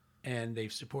other, and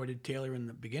they've supported Taylor in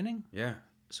the beginning. Yeah.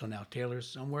 So now Taylor's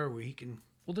somewhere where he can.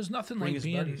 Well, there's nothing Bring like his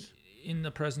being buddies. in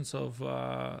the presence of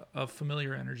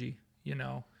familiar energy. You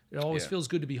know, it always Yeah. feels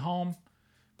good to be home.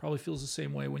 Probably feels the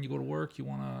same way when you go to work. You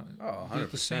want to Oh, be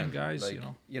with the same 100%. guys. Like,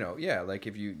 yeah, like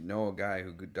if you know a guy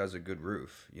who does a good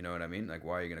roof, you know what I mean? Like,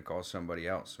 why are you going to call somebody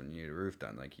else when you need a roof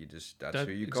done? Like, that's That-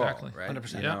 who you exactly. call, right?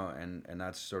 100%. You Yeah. know, and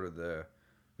that's sort of the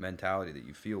mentality that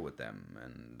you feel with them,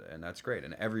 and that's great.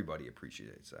 And everybody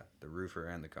appreciates that, the roofer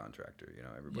and the contractor. You know,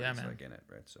 everybody's man. like in it,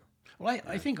 right? So, Well,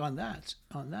 I think on that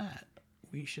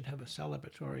we should have a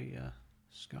celebratory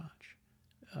scotch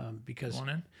because going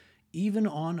in. even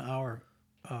on our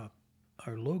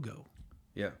logo,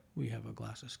 yeah. we have a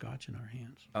glass of scotch in our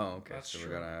hands. Oh, okay. That's so true.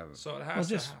 we're gonna have, So it Well, has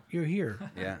to. just you're here.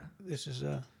 yeah. This is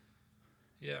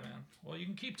Yeah, man. Well, you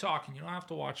can keep talking. You don't have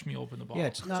to watch me open the bottle. yeah.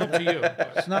 It's not up to you.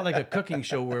 But it's not like a cooking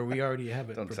show where we already have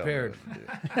it Don't tell prepared. me what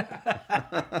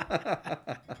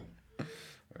to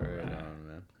do. Right on,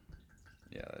 man.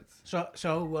 Yeah, that's.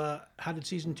 So how did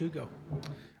season 2 go?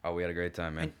 Oh, we had a great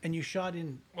time, man. And you shot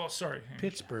in well, sorry.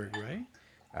 Pittsburgh, right?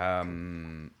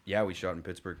 Yeah, we shot in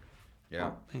Pittsburgh.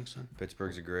 Yeah, Thanks, son.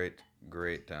 Pittsburgh's a great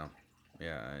town.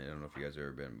 Yeah, I don't know if you guys have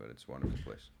ever been, but it's a wonderful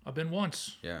place. I've been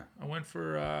once. Yeah. I went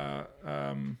for.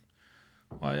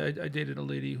 I dated a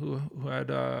lady who had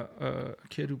a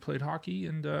kid who played hockey,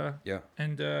 and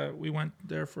Yeah. we went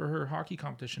there for her hockey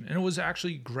competition, and it was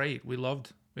actually great. We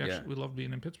loved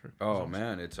being in Pittsburgh. It was Oh awesome.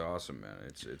 man, it's awesome, man.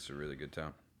 It's a really good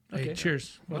town. Hey, Okay.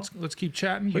 cheers. Well, let's keep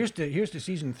chatting. Here's to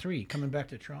season 3 coming back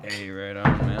to Toronto. Hey, right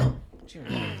on, man.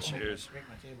 Cheers. Cheers. Break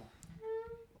my table.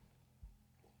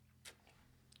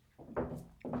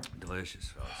 Delicious,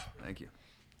 fellas. Thank you.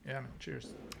 Yeah, man. Cheers.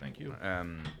 Thank you.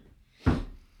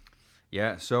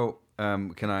 Yeah. So,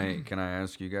 can I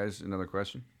ask you guys another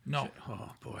question? No.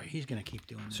 Oh boy, he's gonna keep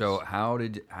doing this. So, how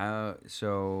did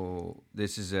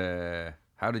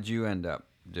you end up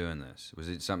doing this? Was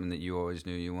it something that you always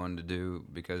knew you wanted to do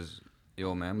because the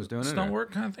old man was doing it? Stunt or-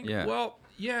 work kind of thing. Yeah. Well,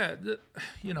 yeah.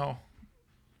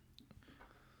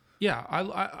 Yeah.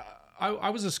 I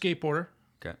was a skateboarder.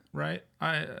 Okay. Right.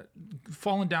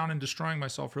 Falling down and destroying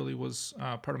myself really was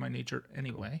part of my nature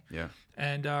anyway. Yeah.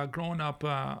 And growing up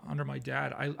under my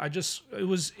dad,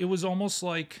 it was almost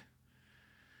like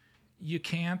you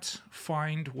can't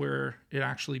find where it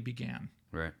actually began.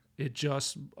 Right. It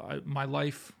just my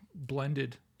life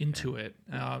blended into it.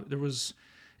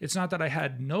 It's not that I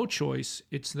had no choice.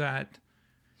 It's that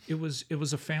it was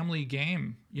a family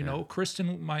game. You know,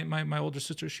 Kristen, my older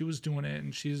sister, she was doing it,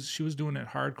 and she was doing it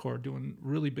hardcore, doing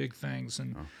really big things,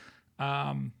 and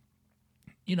and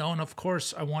of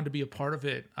course I wanted to be a part of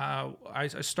it. I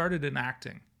started in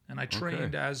acting. And I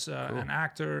trained as an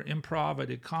actor, improv. I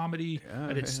did comedy.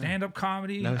 I did stand-up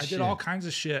comedy. No I did all kinds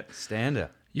of shit. Stand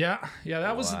up. Yeah.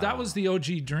 That was the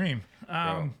OG dream.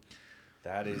 Bro,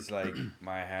 that is like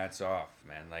my hat's off,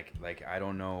 man. Like I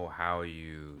don't know how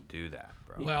you do that,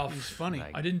 bro. Well, He's funny.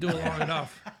 Like- I didn't do it long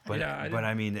enough. But yeah,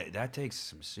 I mean that takes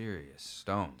some serious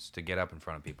stones to get up in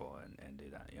front of people and do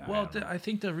that. Yeah. well, I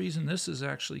think the reason this is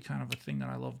actually kind of a thing that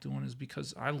I love doing is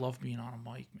because I love being on a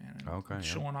mic, man. And Okay, yeah.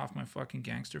 showing off my fucking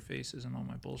gangster faces and all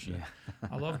my bullshit.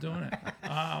 I love doing it.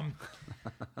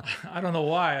 I don't know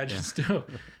why. I just do.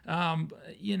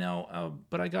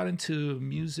 But I got into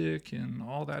music and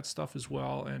all that stuff as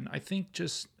well. And I think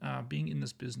just being in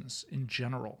this business in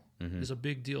general is a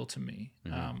big deal to me.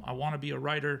 I want to be a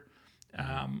writer.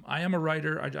 I am a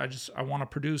writer. I want to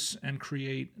produce and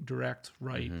create, direct,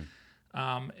 write.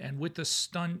 And with the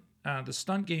stunt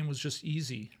game was just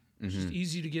easy. Just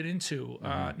easy to get into.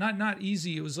 Not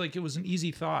easy. It was like it was an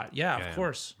easy thought. Yeah, of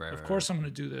course. Right, of course I'm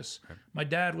going to do this. My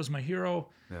dad was my hero.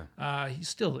 Yeah. He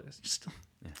still is.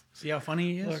 See how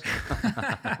funny he is?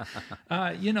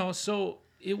 So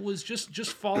it was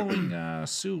just following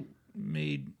suit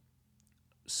made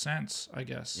sense, I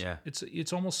guess. Yeah.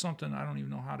 It's almost something I don't even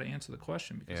know how to answer the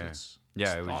question because it's it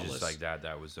was thoughtless. just like that.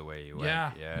 That was the way you went.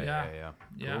 Yeah, Yeah.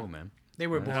 yeah. Cool, man. They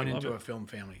were born love into it. a film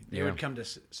family. They Yeah. would come to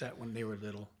set when they were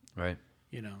little. Right.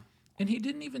 And he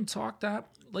didn't even talk that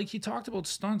like he talked about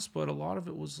stunts, but a lot of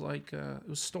it was like it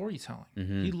was storytelling.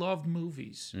 He loved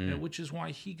movies, which is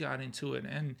why he got into it.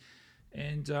 And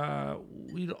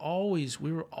we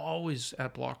were always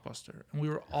at Blockbuster, and we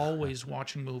were always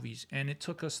watching movies. And it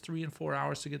took us 3 and 4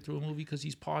 hours to get through a movie because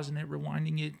he's pausing it,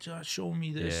 rewinding it, just showing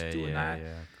me this, doing that.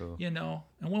 Yeah, cool.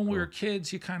 And when we were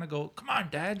kids, you kind of go, "Come on,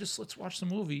 Dad, just let's watch the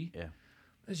movie." Yeah.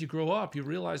 As you grow up, you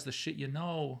realize the shit you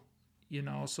know.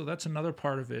 So that's another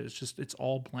part of it. It's just it's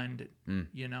all blended, and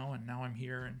now I'm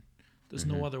here, and there's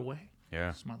no other way. Yeah.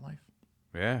 It's my life.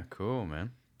 Yeah, cool,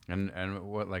 man. And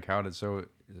what how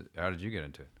did you get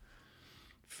into it?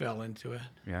 fell into it.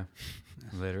 Yeah.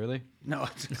 Literally? No,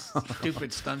 it's a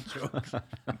stupid stunt joke.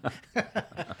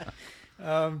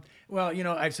 Well, you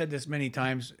know, I've said this many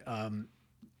times.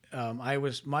 I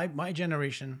was my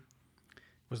generation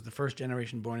was the first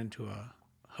generation born into a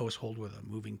household with a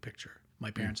moving picture.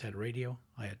 My parents had radio.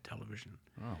 I had television.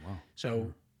 Oh, wow.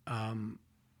 So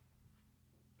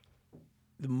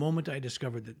the moment I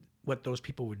discovered that what those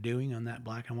people were doing on that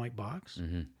black and white box,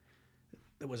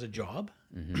 it was a job.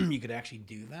 You could actually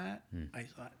do that. I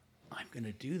thought, I'm going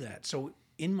to do that. So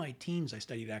in my teens, I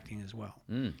studied acting as well.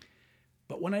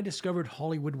 But when I discovered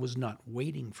Hollywood was not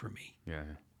waiting for me,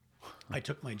 I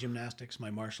took my gymnastics, my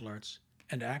martial arts,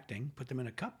 and acting, put them in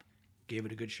a cup, gave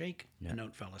it a good shake, and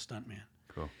out fell a stuntman.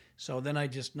 Cool. So then I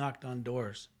just knocked on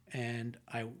doors, and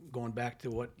going back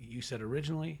to what you said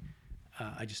originally,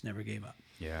 I just never gave up.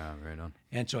 Yeah, right on.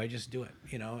 And so I just do it,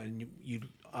 you know. And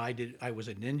I was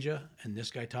a ninja, and this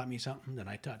guy taught me something, then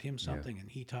I taught him something, and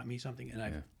he taught me something,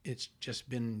 and it's just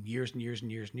been years and years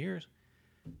and years and years,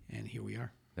 and here we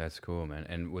are. That's cool, man.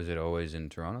 And was it always in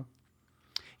Toronto?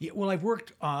 Yeah. Well, I've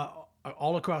worked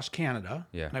all across Canada.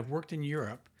 Yeah. And I've worked in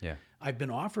Europe. Yeah. I've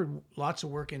been offered lots of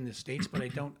work in the States, but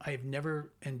I've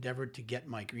never endeavored to get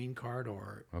my green card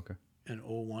or an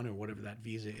O1 or whatever that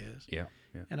visa is. Yeah.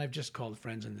 Yeah. And I've just called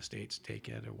friends in the States, take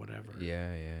it or whatever.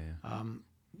 Yeah.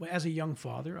 As a young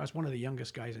father, I was one of the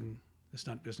youngest guys in the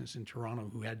stunt business in Toronto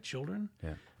who had children.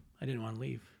 Yeah. I didn't want to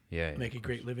leave. Yeah. Make a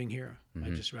great living here.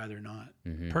 I'd just rather not.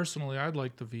 Personally, I'd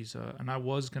like the visa, and I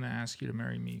was going to ask you to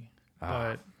marry me,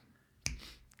 but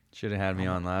should have had me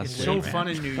on last It's week. so man. fun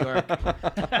in New York.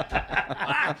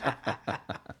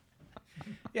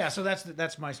 Yeah, so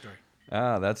that's my story.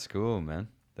 Ah, that's cool, man.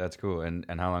 That's cool. And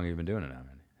how long have you been doing it now,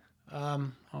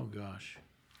 man? Oh gosh.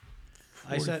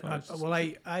 I said, 45. well,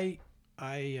 I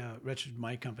registered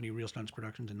my company, Real Stunts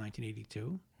Productions, in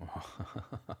 1982.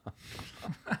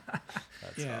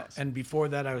 That's awesome. And before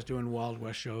that, I was doing Wild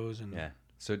West shows and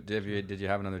So did you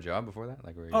have another job before that?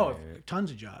 Like, tons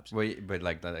of jobs. Wait, but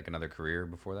like another career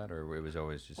before that, or it was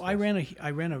always just? Well, I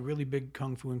ran a really big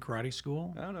kung fu and karate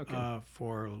school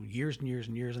for years and years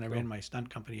and years, and I ran my stunt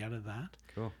company out of that.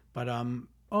 Cool. But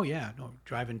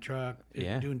driving truck,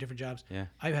 doing different jobs. Yeah.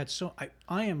 I've had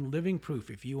I am living proof.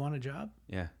 If you want a job,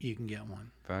 you can get one.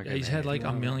 yeah, he's had like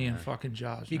a million fucking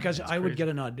jobs. Because man. I would get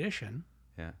an audition.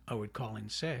 Yeah. I would call in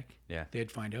sick. Yeah.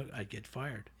 They'd find out I'd get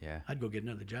fired. Yeah. I'd go get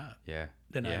another job. Yeah.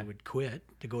 Then I would quit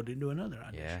to go to do another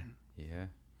audition.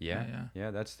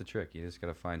 Yeah. That's the trick. You just got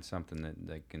to find something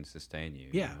that can sustain you.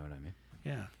 Yeah. You know what I mean?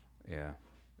 Yeah.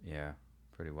 Yeah.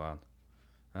 Pretty wild.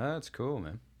 That's cool,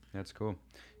 man. That's cool.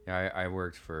 Yeah, I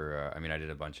worked for. I did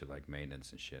a bunch of like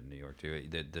maintenance and shit in New York too.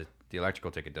 The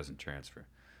electrical ticket doesn't transfer.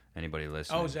 Anybody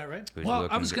listening? Oh, is that right? Well,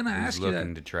 I was going to ask you that.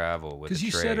 Looking to travel with because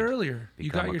you said earlier you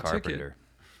got your carpenter.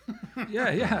 ticket.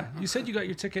 Yeah. You said you got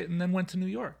your ticket and then went to New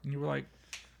York, and you were like,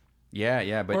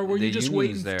 Yeah, but or were the you just unions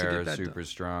waiting to there get are that super done?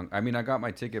 strong. I mean, I got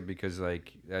my ticket because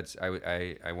like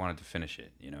I wanted to finish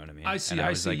it. You know what I mean? I see. And I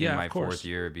was like Yeah, in my of course. fourth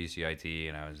year of BCIT,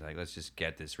 and I was like, let's just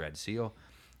get this red seal,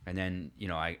 and then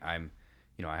I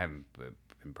haven't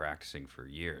been practicing for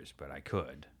years, but I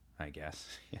could. I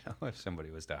guess, if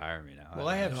somebody was to hire me now. Well,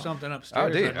 I have something Oh,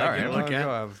 upstairs. dude. I'd All like you right. to look at.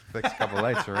 I'll fix a couple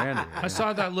lights for Randy. I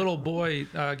saw that little boy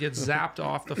get zapped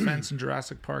off the fence in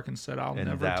Jurassic Park and said, "I'll And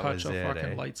never that touch was a it,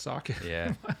 fucking eh? light socket." Yeah.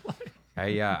 in my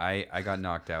life. I got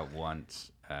knocked out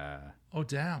once. Oh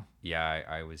damn. Yeah,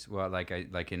 I was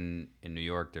in New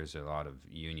York. There's a lot of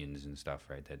unions and stuff,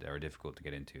 right, that are difficult to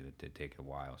get into. That take a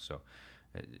while. So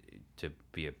to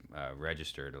be a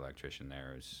registered electrician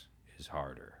there is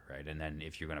harder, right? And then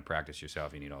if you're going to practice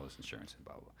yourself, you need all this insurance and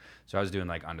blah blah. So I was doing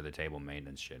like under the table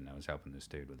maintenance shit, and I was helping this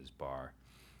dude with his bar.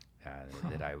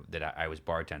 That I was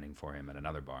bartending for him at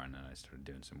another bar, and then I started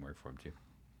doing some work for him too.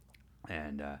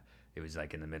 And it was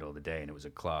like in the middle of the day, and it was a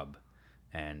club,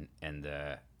 and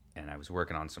I was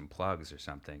working on some plugs or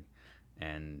something,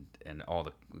 and all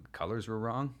the colors were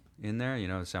wrong in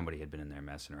there. Somebody had been in there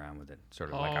messing around with it,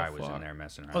 sort of like I was in there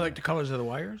messing around. Oh, like the colors of the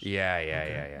wires? Yeah.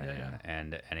 Yeah.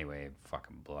 And anyway, it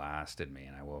fucking blasted me,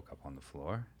 and I woke up on the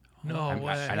floor. No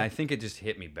way. And I think it just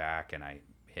hit me back, and I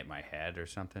hit my head or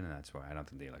something, and that's why I don't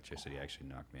think the electricity actually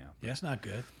knocked me out. Yeah, it's not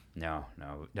good. No,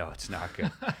 it's not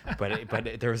good.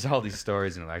 but there was all these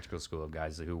stories in electrical school of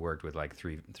guys who worked with like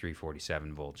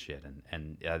 347 volt shit,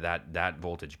 and that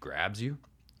voltage grabs you.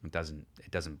 It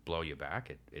doesn't blow you back.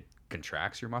 It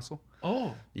contracts your muscle.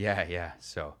 Oh. Yeah.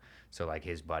 So like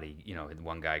his buddy,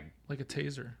 one guy. Like a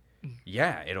taser.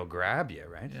 Yeah, it'll grab you,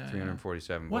 right? Yeah,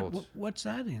 347 volts. What's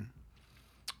that in?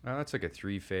 That's like a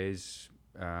 3-phase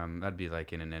That'd be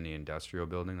like in any industrial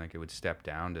building. Like it would step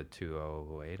down to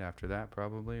 208 after that,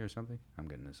 probably, or something. I'm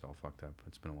getting this all fucked up.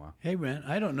 It's been a while. Hey, man,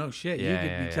 I don't know shit. Yeah, You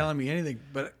could be telling me anything,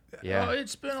 but yeah,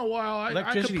 it's been a while. I could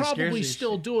Electricity probably scares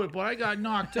still me. do it, but I got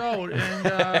knocked out,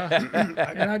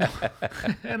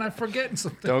 and I'm forgetting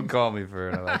something. don't call me for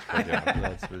an electrical job.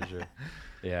 That's for sure.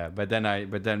 Yeah, but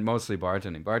then mostly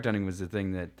bartending. Bartending was the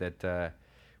thing that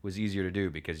was easier to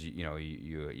do because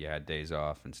you had days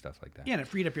off and stuff like that. yeah, and it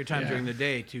freed up your time during the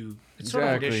day to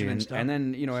Exactly. audition and stuff. And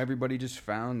then everybody just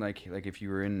found like if you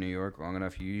were in New York long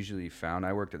enough, you usually found.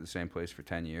 I worked at the same place for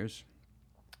 10 years.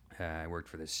 I worked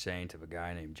for this saint of a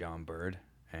guy named John Bird,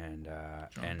 and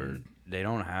Bird. they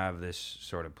don't have this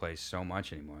sort of place so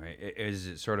much anymore. It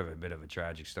is sort of a bit of a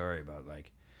tragic story about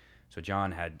like. So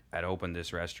John had opened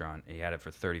this restaurant. He had it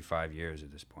for 35 years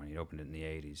at this point. He opened it in the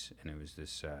 80s, and it was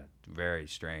this very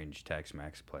strange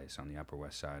Tex-Mex place on the Upper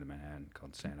West Side of Manhattan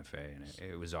called Santa Fe, and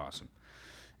it was awesome.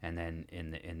 And then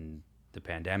in the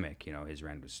pandemic, his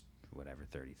rent was whatever,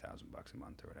 $30,000 a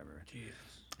month or whatever. Jesus.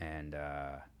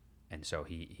 And so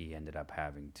he ended up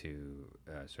having to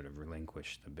sort of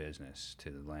relinquish the business to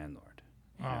the landlord.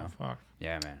 you know? Fuck.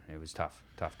 Yeah, man, it was tough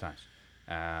times.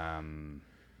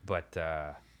 But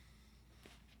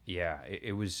yeah,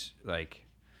 it was like,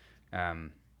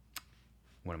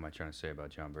 what am I trying to say about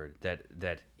John Bird?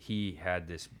 That he had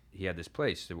this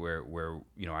place where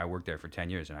I worked there for 10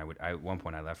 years, and at one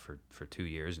point I left for 2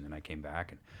 years, and then I came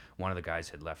back, and one of the guys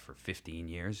had left for 15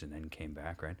 years and then came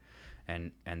back, right?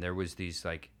 And there was these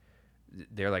like,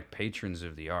 they're like patrons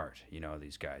of the art,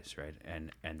 these guys, right?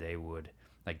 And they would,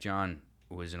 like, John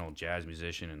was an old jazz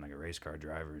musician and like a race car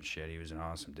driver and shit. He was an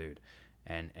awesome dude.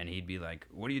 And he'd be like,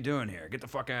 "What are you doing here? Get the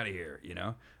fuck out of here!"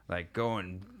 Like, go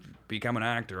and become an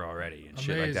actor already and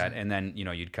shit like that. And then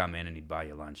you'd come in and he'd buy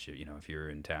you lunch. If you were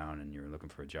in town and you were looking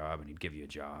for a job, and he'd give you a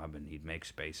job and he'd make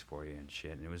space for you and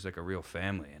shit. And it was like a real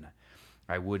family. And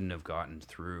I wouldn't have gotten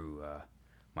through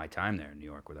my time there in New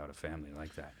York without a family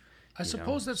like that. I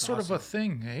suppose that's sort of a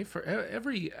thing, for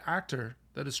every actor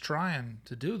that is trying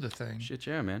to do the thing. Shit,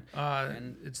 yeah, man.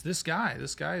 And it's this guy.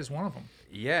 This guy is one of them.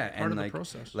 Yeah, part and of like the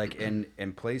process.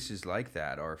 and places like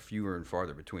that are fewer and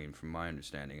farther between, from my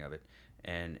understanding of it,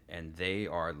 and they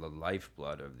are the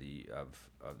lifeblood of the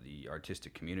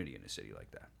artistic community in a city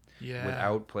like that. Yeah.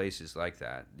 Without places like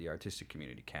that, the artistic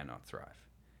community cannot thrive.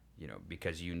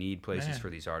 Because you need places for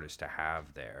these artists to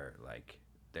have their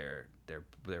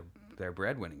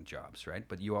breadwinning jobs, right?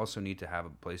 But you also need to have a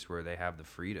place where they have the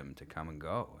freedom to come and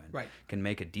go and can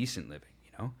make a decent living,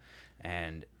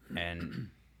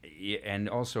 and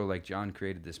also, like, John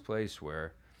created this place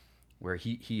where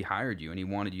he hired you and he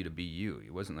wanted you to be you.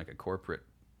 It wasn't like a corporate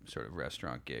sort of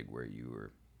restaurant gig where you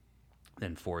were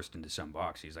then forced into some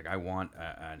box. He's like, I want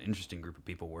an interesting group of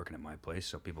people working at my place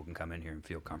so people can come in here and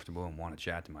feel comfortable and want to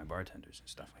chat to my bartenders and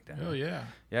stuff like that. Oh yeah.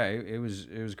 Yeah, it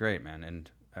was great, man. And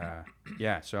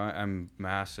so I'm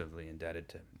massively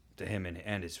indebted to him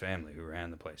and his family, who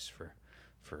ran the place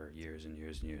for years and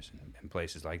years and years, and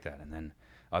places like that. And then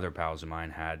other pals of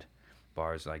mine had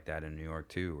bars like that in New York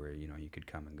too, where you could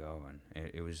come and go, and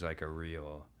it was like a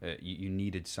real. You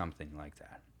needed something like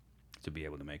that to be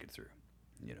able to make it through,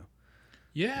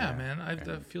 Yeah, man.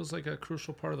 That feels like a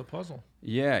crucial part of the puzzle.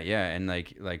 Yeah, and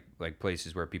like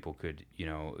places where people could,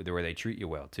 where they treat you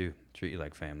well too, treat you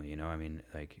like family. I mean,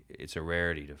 like, it's a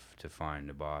rarity to find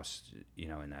a boss,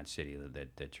 in that city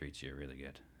that treats you really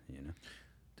good.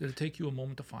 Did it take you a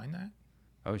moment to find that?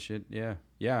 Oh shit, yeah.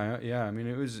 I mean,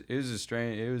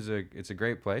 it's a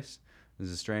great place. It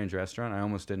was a strange restaurant. I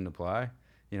almost didn't apply.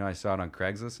 I saw it on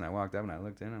Craigslist, and I walked up and I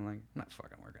looked in, and I'm like, I'm not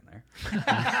fucking working there.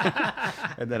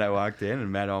 And then I walked in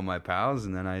and met all my pals,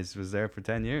 and then I was there for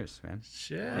 10 years, man.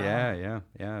 Shit. Yeah.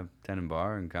 Tending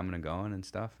bar and coming and going and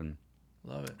stuff. And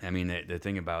love it. I mean, the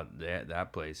thing about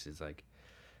that place is like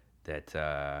that,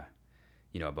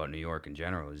 about New York in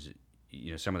general is,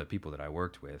 some of the people that I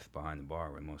worked with behind the bar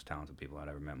were the most talented people I'd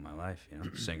ever met in my life,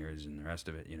 singers and the rest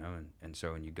of it, and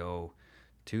so when you go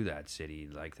to that city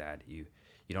like that, you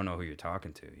don't know who you're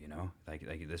talking to,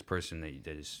 like this person that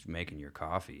is making your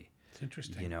coffee. It's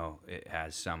interesting. It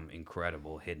has some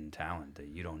incredible hidden talent that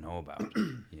you don't know about,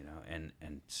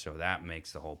 and so that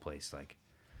makes the whole place like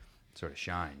sort of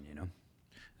shine,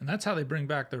 And that's how they bring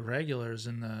back the regulars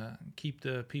and keep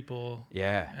the people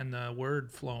and the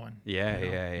word flowing. Yeah,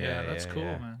 that's cool,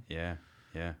 man. Yeah,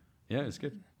 it's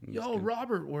good. Good.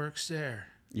 Robert works there.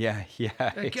 Yeah,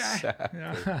 That guy. exactly.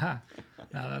 Yeah.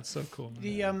 No, that's so cool,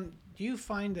 man. Do you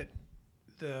find that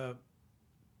the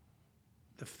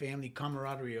family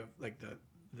camaraderie of like the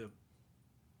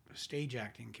stage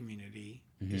acting community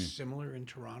is similar in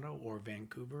Toronto or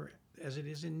Vancouver as it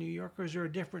is in New York, or is there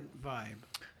a different vibe?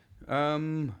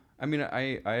 I mean,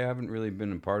 I haven't really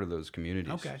been a part of those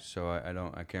communities, Okay. so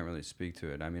I can't really speak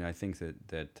to it. I mean, I think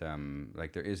that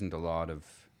like there isn't a lot of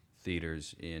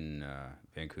theaters in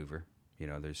Vancouver. You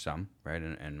know, there's some, right?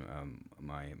 And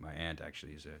my aunt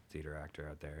actually is a theater actor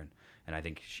out there, and I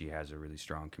think she has a really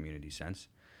strong community sense.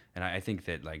 And I think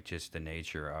that like just the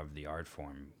nature of the art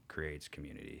form creates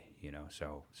community, you know.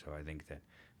 So I think that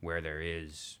where there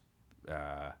is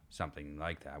something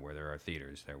like that, where there are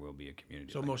theaters, there will be a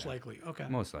community. So like most that. likely, okay.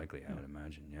 Most likely, I would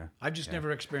imagine. Yeah. I've just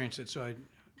never experienced it, so I.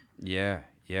 Yeah.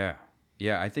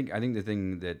 I think the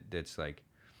thing that's like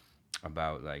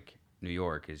about like New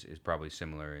York is probably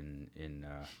similar in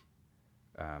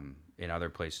other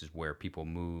places where people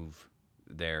move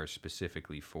there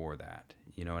specifically for that.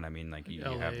 You know what I mean? Like you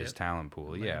have this talent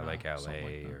pool, like LA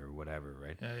like or whatever,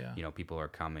 right? Yeah. You know, people are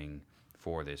coming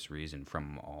for this reason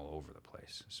from all over the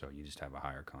place. So you just have a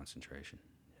higher concentration,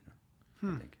 you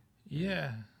know. I think.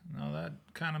 Yeah. No, that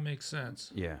kind of makes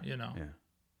sense. Yeah. You know.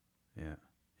 Yeah.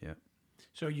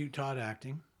 So you taught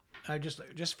acting. I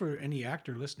just for any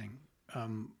actor listening,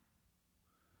 how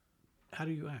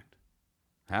do you act?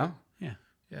 How? Yeah.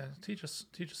 Yeah. Teach us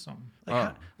something.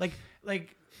 Like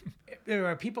there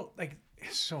are people like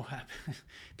so happy.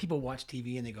 People watch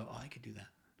TV and they go, "Oh, I could do that."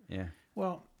 Yeah.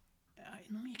 Well,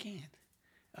 no, you can't.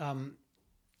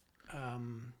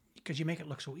 Because you make it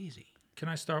look so easy. Can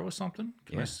I start with something?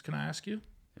 Can I ask you?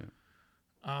 Yeah.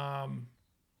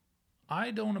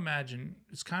 I don't imagine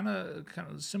it's kind of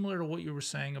similar to what you were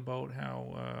saying about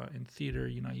how in theater,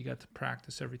 you know, you got to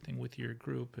practice everything with your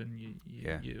group, and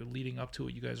you leading up to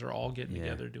it, you guys are all getting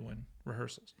together doing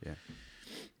rehearsals. Yeah.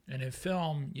 And in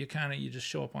film, you just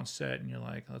show up on set and you're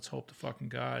like, let's hope to fucking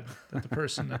God that the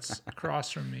person that's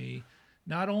across from me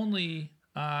not only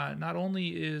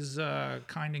is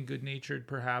kind and good natured,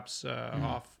 perhaps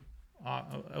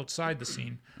outside the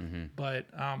scene, but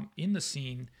in the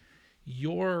scene,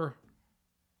 you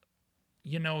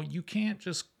can't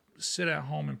just sit at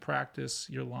home and practice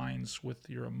your lines with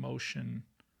your emotion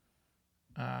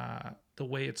the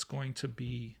way it's going to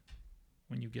be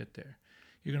when you get there.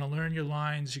 You're going to learn your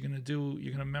lines, you're going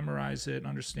to memorize it,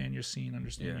 understand your scene,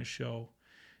 understand your show.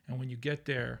 And when you get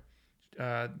there,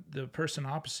 the person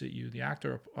opposite you, the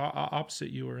actor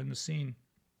opposite you or in the scene,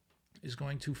 is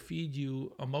going to feed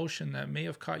you emotion that may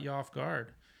have caught you off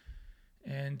guard.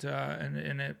 And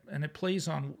it plays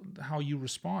on how you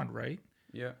respond, right?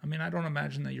 Yeah. I mean, I don't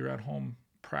imagine that you're at home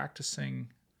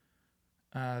practicing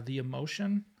the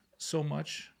emotion so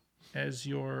much as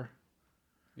you're.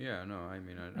 Yeah, no, I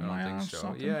mean, I don't think so.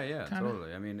 Something? Yeah, Kinda?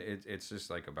 totally. I mean, it's just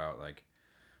like about like,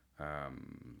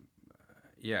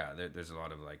 there's a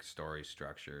lot of like story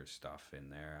structure stuff in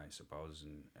there, I suppose,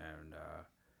 and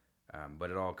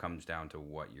but it all comes down to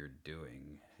what you're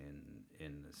doing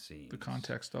in the scene. The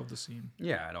context of the scene.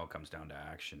 Yeah, it all comes down to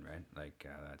action, right? Like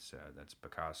that's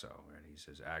Picasso, right? He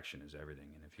says action is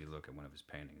everything, and if you look at one of his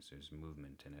paintings, there's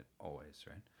movement in it always,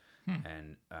 right?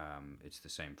 And it's the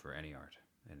same for any art,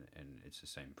 and it's the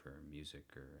same for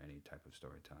music or any type of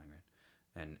storytelling,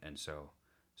 right? And so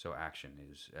action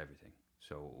is everything.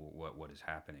 So what is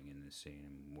happening in this scene,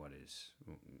 and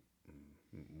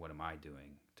what am I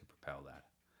doing to propel that?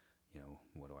 You know,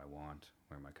 what do I want?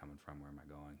 Where am I coming from? Where am I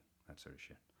going? That sort of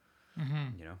shit.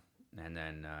 Mm-hmm. You know, and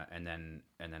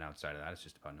then outside of that, it's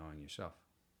just about knowing yourself.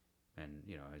 And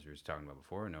you know, as we were talking about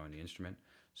before, knowing the instrument.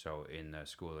 So in the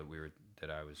school that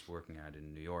I was working at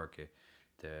in New York,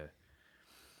 the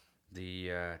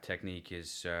technique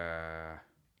is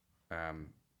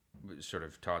sort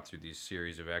of taught through these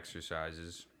series of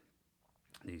exercises.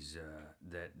 These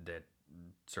that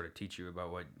sort of teach you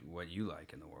about what you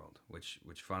like in the world, which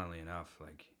funnily enough,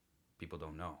 like people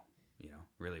don't know, you know,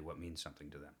 really what means something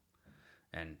to them.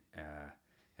 And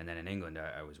then in England,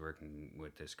 I was working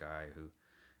with this guy who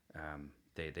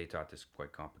they taught this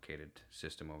quite complicated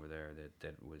system over there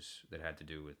that had to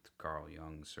do with Carl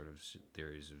Jung's sort of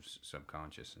theories of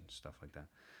subconscious and stuff like that.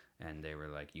 And they were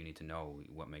like, you need to know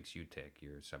what makes you tick,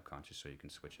 your subconscious, so you can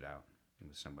switch it out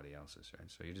with somebody else's,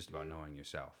 right? So you're just about knowing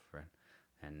yourself, right?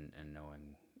 And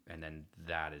knowing, and then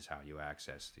that is how you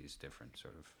access these different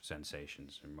sort of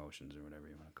sensations, emotions, or whatever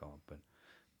you want to call it.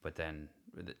 But then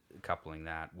coupling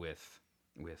that with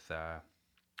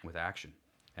action,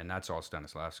 and that's all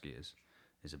Stanislavski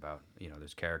is about. You know,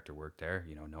 there's character work there,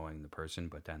 you know, knowing the person,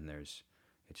 but then it's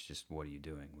just what are you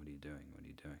doing? What are you doing? What are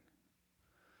you doing?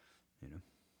 You know.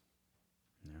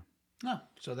 Yeah. Oh,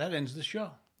 so that ends the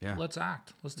show. Yeah. Let's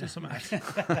act. Let's do some act.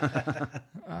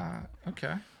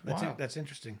 Okay. Wow. That's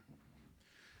interesting.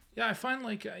 Yeah, I find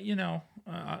like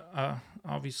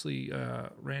obviously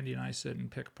Randy and I sit and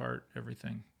pick apart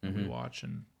everything that we watch,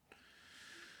 and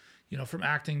from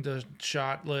acting to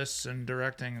shot lists and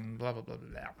directing and blah blah blah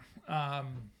blah blah.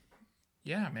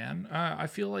 Yeah, man. I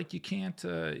feel like you can't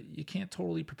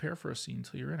totally prepare for a scene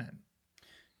until you're in it.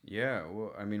 Yeah,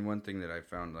 well, I mean, one thing that I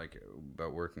found like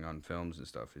about working on films and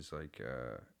stuff is like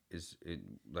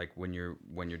when you're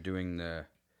doing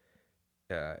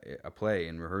a play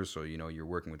in rehearsal, you're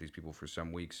working with these people for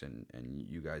some weeks, and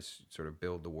you guys sort of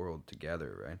build the world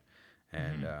together, right?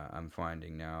 And I'm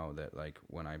finding now that like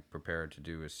when I prepare to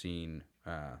do a scene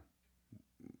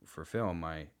for film,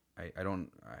 I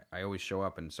always show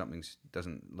up and something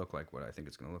doesn't look like what I think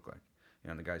it's going to look like.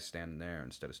 The guy's standing there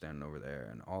instead of standing over there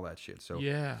and all that shit. So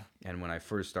yeah. And when I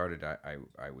first started, I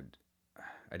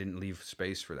didn't leave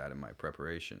space for that in my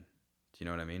preparation. Do you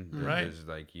know what I mean? Right. Because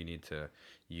like you need to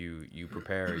you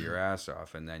prepare your ass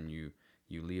off, and then you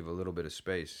leave a little bit of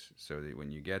space so that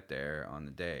when you get there on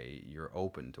the day, you're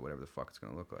open to whatever the fuck it's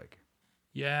gonna look like.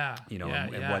 Yeah.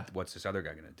 And what's this other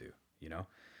guy gonna do?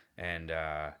 And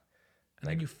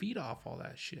then you feed off all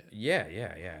that shit. Yeah.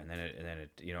 And then it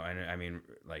and I mean,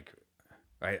 like,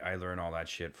 I learn all that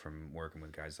shit from working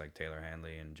with guys like Taylor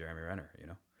Handley and Jeremy Renner,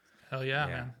 Hell yeah,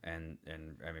 man.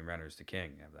 And I mean, Renner's the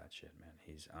king of that shit, man.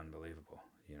 He's unbelievable,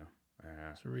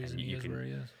 That's the reason he is where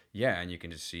he is. Yeah, and you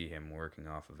can just see him working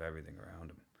off of everything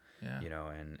around him. Yeah.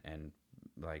 And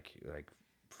like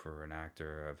for an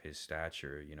actor of his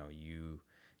stature,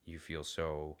 you feel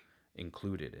so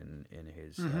included in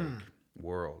his like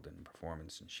world and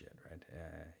performance and shit, right?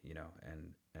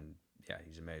 And yeah,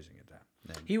 he's amazing at that.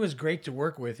 And he was great to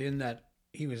work with in that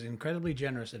he was incredibly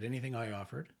generous at anything I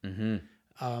offered. And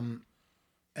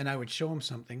I would show him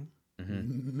something,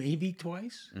 maybe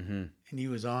twice, and he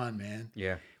was on, man.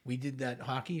 Yeah. We did that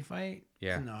hockey fight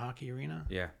in the hockey arena.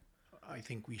 Yeah. I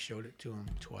think we showed it to him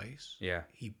twice. Yeah.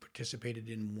 He participated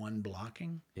in one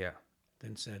blocking. Yeah.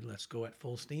 Then said, let's go at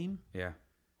full steam. Yeah.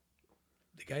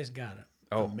 The guy's got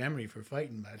a memory for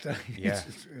fighting by the time. Yeah.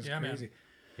 It's Yeah, crazy. man.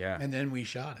 Yeah. And then we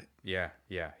shot it. Yeah.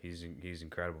 He's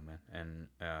incredible, man.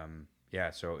 And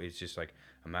so it's just like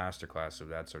a masterclass of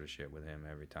that sort of shit with him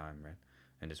every time, right?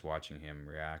 And just watching him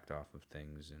react off of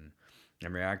things and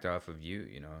react off of you,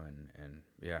 and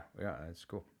yeah, that's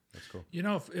cool. That's cool.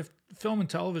 If film and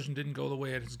television didn't go the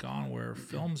way it has gone, where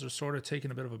films are sort of taking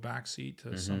a bit of a backseat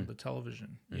to some of the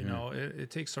television,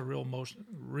 it takes a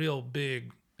real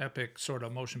big, epic sort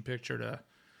of motion picture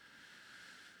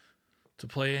to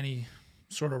play any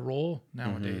sort of role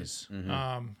nowadays.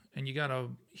 And you got a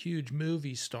huge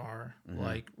movie star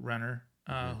like Renner,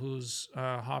 who's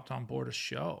hopped on board a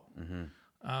show.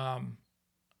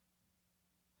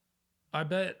 I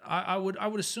bet I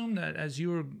would assume that as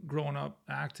you were growing up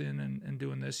acting and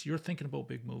doing this, you're thinking about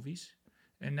big movies.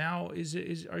 And now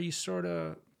are you sort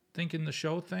of thinking the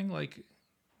show thing? Like,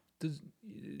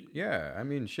 yeah, I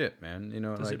mean, shit, man.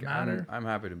 Does it matter? I'm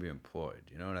happy to be employed.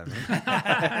 You know what I mean?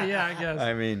 Yeah, I guess.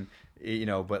 I mean,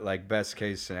 but like best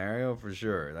case scenario for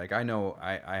sure. Like I know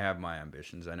I have my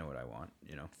ambitions. I know what I want.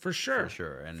 For sure.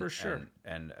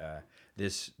 And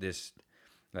this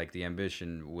like the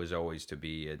ambition was always to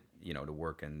be to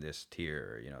work in this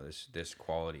tier. This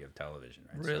quality of television.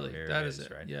 Right? Really, so that is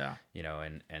it. Right? Yeah.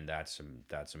 And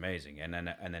that's amazing. And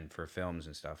then for films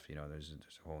and stuff, there's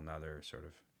a whole nother sort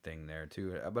of thing there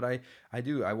too. But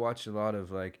I watch a lot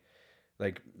of like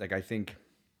I think,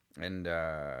 and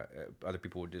other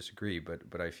people would disagree,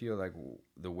 but I feel like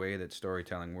the way that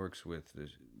storytelling works with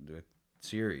the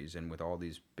series and with all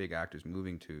these big actors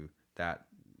moving to that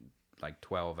like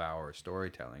 12-hour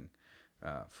storytelling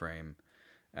frame,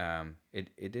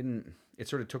 it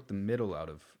sort of took the middle out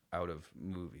of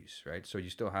movies, right? So you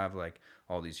still have like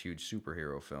all these huge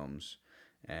superhero films,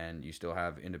 and you still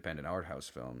have independent art house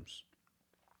films.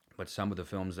 But some of the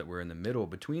films that were in the middle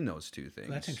between those two things,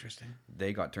 That's interesting.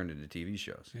 They got turned into TV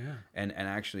shows. Yeah. And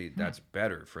actually that's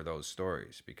better for those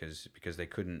stories because they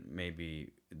couldn't,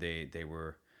 maybe they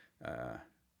were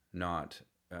not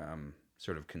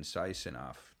sort of concise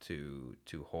enough to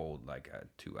hold like a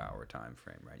 2-hour time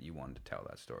frame, right? You wanted to tell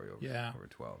that story over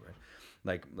 12,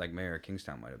 right? Like Mayor of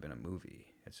Kingstown might have been a movie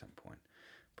at some point.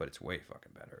 But it's way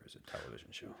fucking better as a television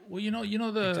show. Well,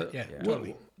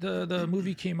 totally. The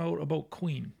movie came out about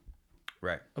Queen,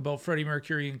 right? About Freddie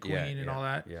Mercury and Queen and all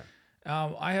that. Yeah.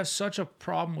 I have such a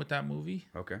problem with that movie.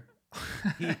 Okay.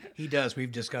 He does.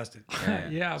 We've discussed it.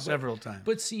 Yeah, several times.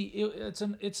 But see,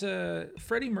 it's a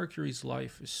Freddie Mercury's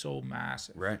life is so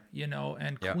massive, right?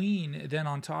 And Queen then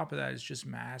on top of that is just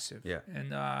massive. Yeah.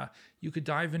 And you could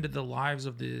dive into the lives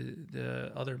of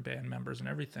the other band members and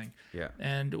everything. Yeah.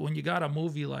 And when you got a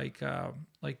movie like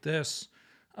this,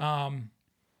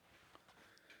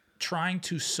 trying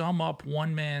to sum up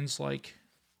one man's like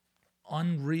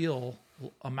unreal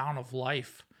amount of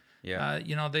life. Yeah.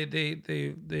 You know,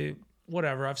 they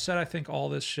whatever. I've said I think all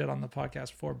this shit on the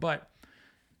podcast before, but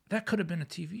that could have been a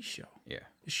TV show. Yeah.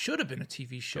 It should have been a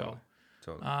TV show.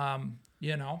 Totally.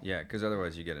 You know. Yeah, because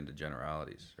otherwise you get into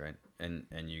generalities, right? And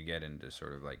you get into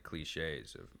sort of like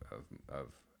cliches of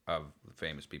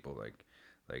famous people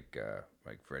like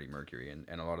Freddie Mercury,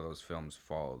 and a lot of those films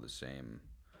follow the same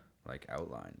like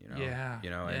outline, you know. Yeah. You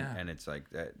know, and it's like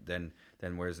that. Then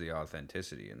where's the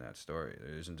authenticity in that story?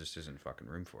 There isn't fucking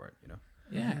room for it, you know.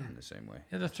 Yeah. In the same way.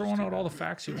 Yeah, they're throwing out all the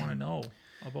facts you want to know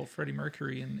about Freddie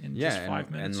Mercury in just 5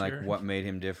 minutes. And like what made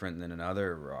him different than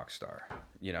another rock star,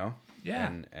 you know? Yeah.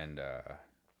 And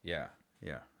yeah,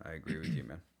 I agree with you,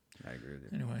 man. I agree with you.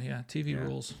 Anyway, yeah, TV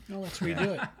rules. No, let's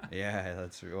redo it. Yeah,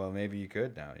 well, maybe you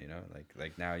could now, you know,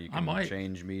 like now you can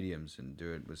change mediums and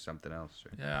do it with something else.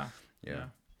 Right? Yeah.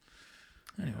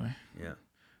 Anyway. Yeah.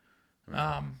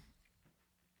 Right.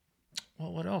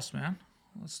 Well, what else, man?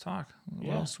 Let's talk.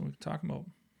 What else are we talking about?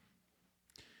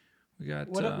 We got.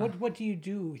 What do you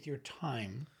do with your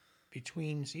time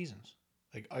between seasons?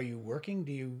 Like, are you working?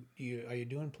 Are you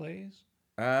doing plays?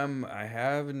 I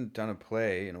haven't done a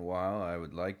play in a while. I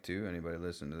would like to. Anybody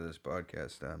listening to this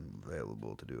podcast, I'm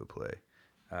available to do a play.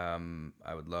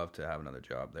 I would love to have another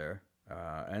job there.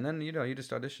 And then, you know, you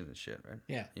just audition and shit, right?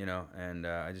 Yeah. You know, and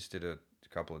I just did a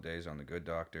couple of days on The Good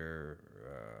Doctor,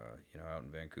 you know, out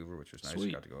in Vancouver, which was nice. Sweet.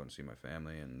 I got to go out and see my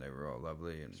family, and they were all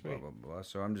lovely and Sweet. blah, blah, blah.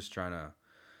 So I'm just trying to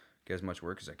get as much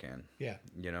work as I can. Yeah.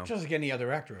 You know? Just like any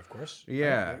other actor, of course.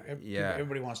 Yeah. Right? Yeah.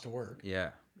 Everybody wants to work.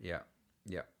 Yeah.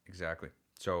 Exactly.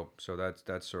 So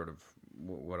that's sort of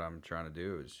what I'm trying to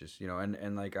do is just, you know,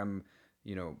 and like I'm,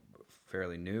 you know,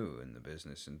 fairly new in the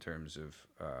business in terms of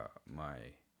my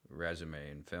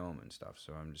resume and film and stuff.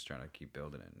 So I'm just trying to keep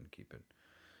building it and keep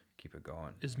it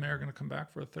going. Is Mayor going to come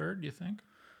back for a third, do you think?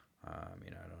 I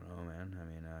mean, I don't know, man. I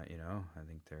mean, you know, I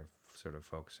think they're sort of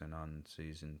focusing on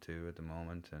season 2 at the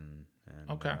moment, and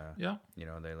okay, you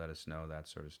know, they let us know that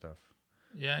sort of stuff.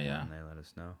 Yeah. And they let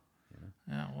us know, you know.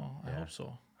 Yeah, well, I hope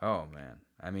so. Oh man,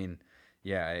 I mean,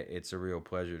 yeah, it's a real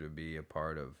pleasure to be a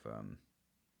part of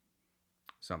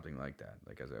something like that.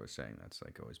 Like as I was saying, that's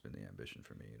like always been the ambition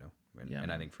for me, you know.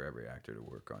 And I think for every actor to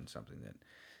work on something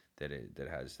that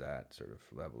has that sort of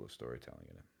level of storytelling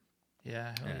in it.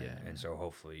 Yeah, hell yeah. And so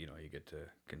hopefully, you know, you get to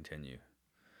continue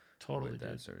totally with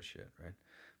that sort of shit, right?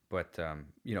 But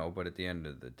you know, but at the end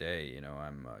of the day, you know,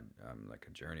 I'm like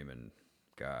a journeyman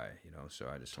guy, you know, so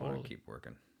I just want to keep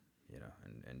working, you know,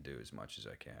 and do as much as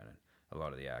I can. And a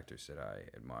lot of the actors that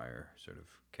I admire sort of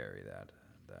carry that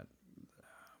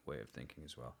way of thinking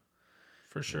as well.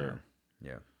 For sure.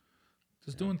 Yeah.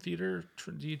 Does doing theater,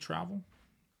 do you travel?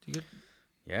 Do you get...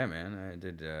 Yeah, man. I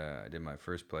did my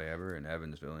first play ever in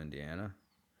Evansville, Indiana.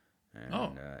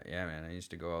 And, yeah, man. I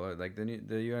used to go all over. Like the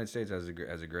United States has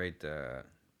a great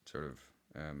sort of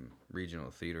regional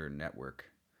theater network,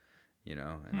 you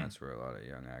know, and that's where a lot of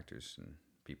young actors and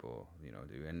people, you know,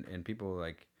 do. And people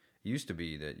like it used to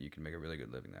be that you can make a really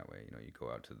good living that way. You know, you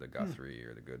go out to the Guthrie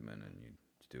or the Goodman and you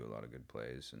do a lot of good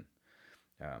plays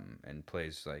and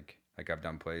plays like I've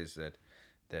done plays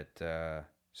that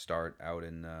start out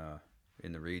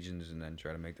in the regions and then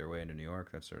try to make their way into New York.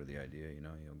 That's sort of the idea, you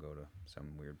know. You'll go to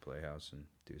some weird playhouse and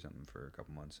do something for a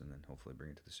couple months and then hopefully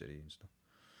bring it to the city and stuff.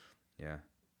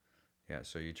 Yeah,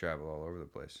 so you travel all over the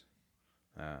place.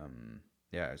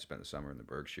 Yeah, I spent the summer in the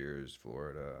Berkshires,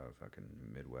 Florida, fucking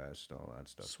Midwest, all that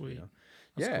stuff. Sweet. You know?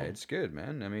 That's Yeah, cool. it's good,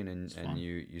 man. I mean, and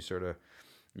you sort of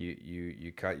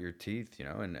you cut your teeth, you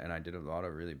know, and I did a lot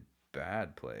of really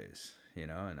bad plays, you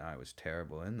know, and I was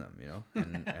terrible in them, you know,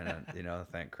 and you know,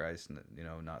 thank Christ, you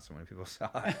know, not so many people saw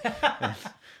it,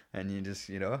 and you just,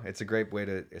 you know, it's a great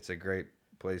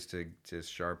place to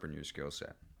sharpen your skill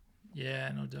set. Yeah,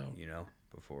 no doubt. You know,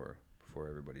 before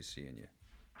everybody's seeing you,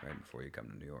 right before you come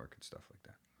to New York and stuff like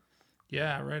that.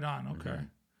 Yeah, right on. Okay,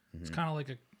 Mm-hmm. it's kind of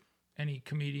like any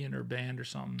comedian or band or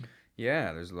something.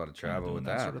 Yeah, there's a lot of travel with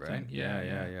that, sort of right? thing.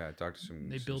 Yeah. I talked to some.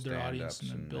 They build their audience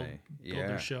and then build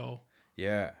their show.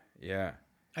 Yeah.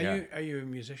 Are you a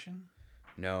musician?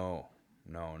 No,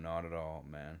 not at all,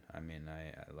 man. I mean,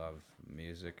 I love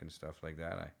music and stuff like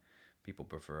that. People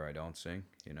prefer I don't sing,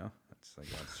 you know.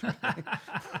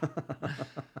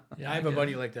 Yeah, I have a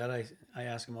buddy like that. I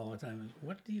ask him all the time,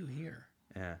 "What do you hear?"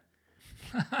 Yeah.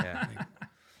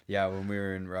 Yeah. When we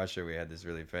were in Russia, we had this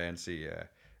really fancy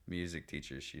music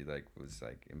teacher. She was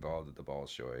involved with the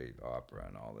Bolshoi opera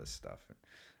and all this stuff,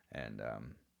 and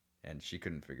and she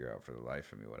couldn't figure out for the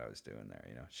life of me what I was doing there.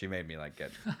 You know, she made me like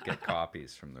get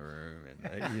copies from the room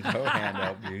and like, you know, hand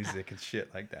out music and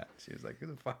shit like that. She was like, "Who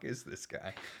the fuck is this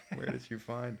guy? Where did you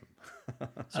find him?"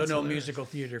 So no musical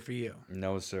theater for you?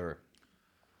 No, sir.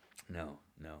 No.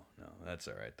 That's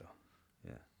all right though.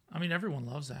 Yeah. I mean, everyone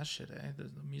loves that shit, eh? The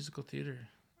musical theater.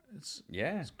 It's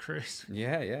crazy.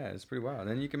 Yeah, it's pretty wild. And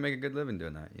then you can make a good living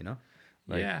doing that, you know?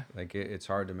 Like it's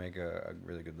hard to make a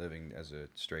really good living as a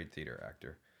straight theater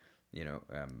actor, you know,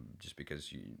 just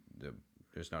because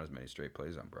there's not as many straight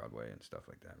plays on Broadway and stuff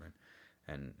like that, right?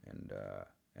 And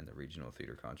the regional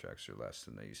theater contracts are less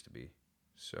than they used to be.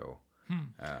 So,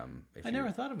 I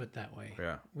never thought of it that way.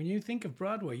 Yeah. When you think of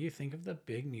Broadway, you think of the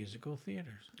big musical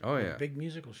theaters. Oh yeah. Big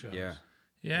musical shows.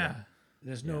 Yeah.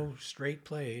 There's no straight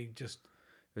play. Just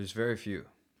there's very few.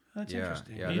 That's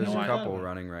interesting. Yeah, there's a couple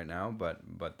running right now, but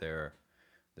they're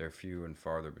few and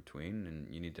farther between, and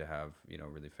you need to have, you know,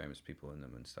 really famous people in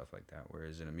them and stuff like that.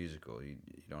 Whereas in a musical, you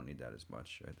don't need that as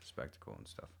much, right? The spectacle and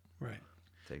stuff. Right.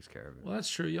 Takes care of it. Well, that's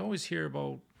true. You always hear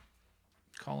about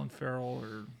Colin Farrell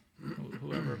or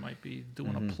whoever it might be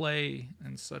doing a play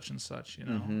and such, you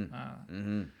know.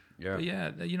 Yeah. But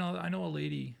yeah, you know, I know a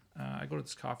lady. I go to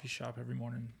this coffee shop every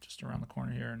morning just around the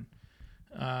corner here,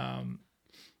 and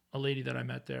a lady that I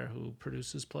met there who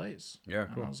produces plays. Yeah,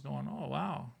 and cool. I was going, oh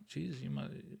wow, geez,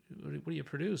 what do you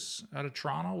produce out of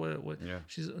Toronto? What? Yeah.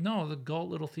 She's no, the Galt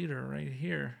Little Theater right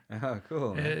here. Oh,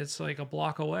 cool. Man. It's like a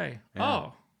block away.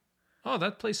 Yeah. Oh,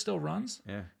 that place still runs?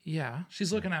 Yeah. Yeah.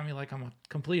 She's looking at me like I'm a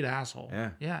complete asshole.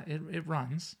 Yeah. Yeah, it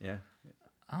runs. Yeah.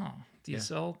 Oh, do you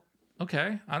sell?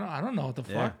 Okay, I don't know what the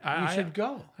fuck. You should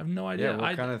go. I have no idea. Yeah,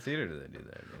 what kind of theater do they do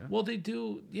there? You know? Well, they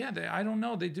do. Yeah, I don't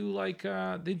know. They do like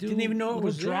they do. Didn't even know it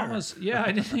was dramas. There. Yeah,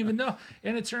 I didn't even know.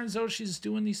 And it turns out she's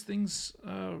doing these things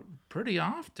pretty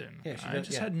often. Yeah, I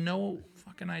just had no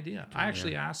fucking idea. I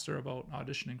actually asked her about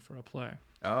auditioning for a play.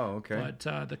 Oh, okay.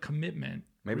 But the commitment.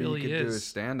 Maybe really you could do a is.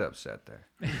 stand-up set there.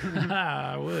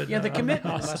 I would. Yeah, the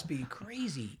commitment must be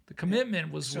crazy. The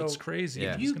commitment was So, what's crazy.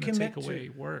 yeah. It's You going to commit take away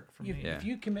work from me. If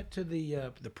you commit to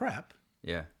the prep,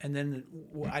 Yeah. and then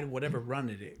whatever run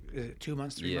it is it 2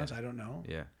 months, 3 months, I don't know.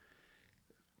 Yeah.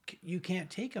 You can't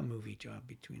take a movie job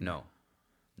between. No.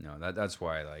 That's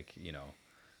why, like, you know,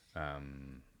 a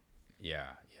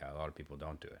lot of people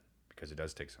don't do it because it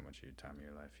does take so much of your time of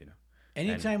your life, you know.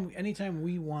 Anytime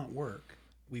we want work,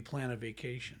 we plan a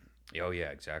vacation. Oh yeah,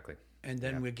 exactly. And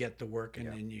then we get the work, and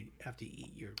then you have to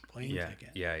eat your plane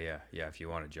ticket. Yeah. If you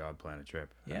want a job, plan a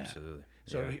trip. Yeah. Absolutely.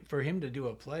 So for him to do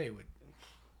a play would.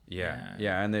 Yeah,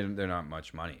 and they're not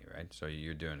much money, right? So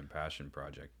you're doing a passion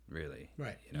project, really.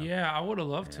 Right. You know? Yeah, I would have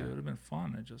loved to. It would have been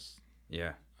fun.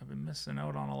 Yeah. I've been missing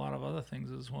out on a lot of other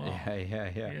things as well.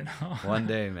 Yeah. You know? One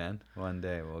day, man. One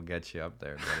day we'll get you up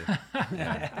there, buddy.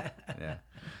 Yeah.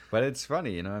 But it's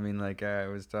funny, you know. I mean, like I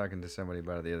was talking to somebody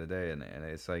about it the other day, and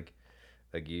it's like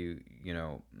you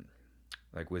know,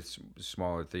 like with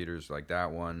smaller theaters like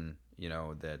that one, you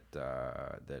know, that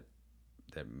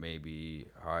maybe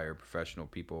hire professional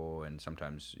people and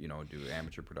sometimes, you know, do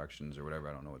amateur productions or whatever.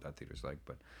 I don't know what that theater's like,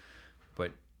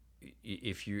 but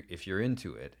if you're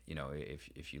into it, you know,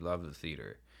 if you love the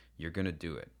theater, you're gonna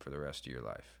do it for the rest of your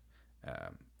life.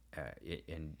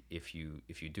 And if you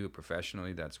do it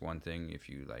professionally, that's one thing. If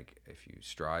you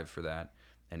strive for that,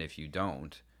 and if you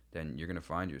don't, then you're gonna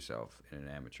find yourself in an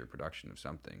amateur production of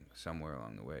something somewhere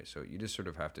along the way. So you just sort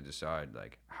of have to decide,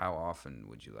 like, how often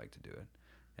would you like to do it,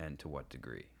 and to what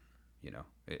degree. You know,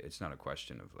 it's not a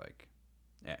question of like,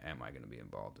 am I gonna be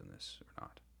involved in this or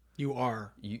not? You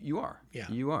are. You are.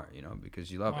 Yeah. You are. You know, because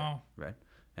you love Wow. it, right?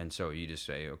 And so you just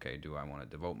say, okay, do I want to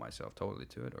devote myself totally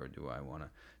to it, or do I want to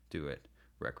do it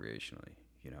recreationally?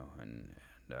 You know, and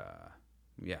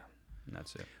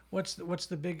that's it. What's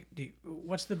the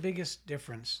biggest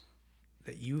difference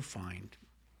that you find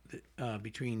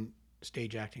between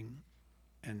stage acting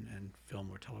and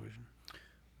film or television?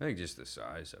 I think just the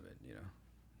size of it, you know,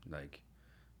 like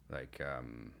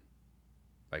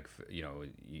you know,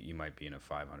 you might be in a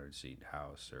 500 seat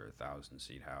house or a 1,000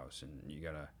 seat house, and you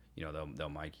gotta, you know, they'll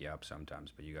mic you up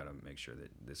sometimes, but you gotta make sure that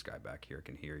this guy back here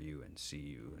can hear you and see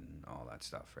you and all that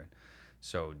stuff, right?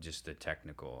 So just the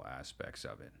technical aspects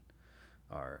of it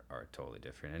are totally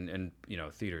different, and you know,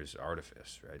 theater's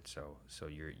artifice, right? So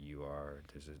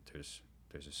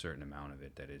there's a certain amount of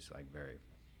it that is like very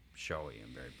showy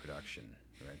and very production,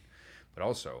 right? But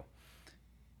also,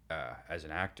 as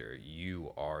an actor,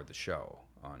 you are the show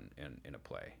in a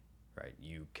play, right?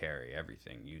 You carry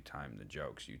everything. You time the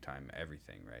jokes. You time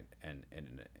everything, right? And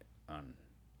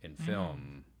in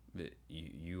film,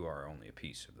 you are only a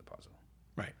piece of the puzzle,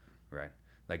 Right. right?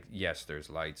 like, yes, there's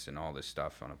lights and all this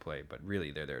stuff on a play, but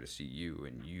really they're there to see you,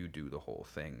 and you do the whole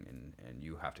thing, and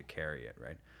you have to carry it,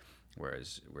 right?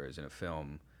 Whereas in a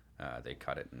film, they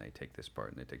cut it and they take this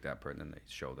part and they take that part and then they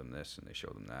show them this and they show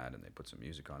them that and they put some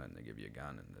music on it and they give you a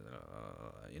gun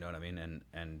and you know what I mean?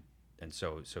 And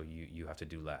so you have to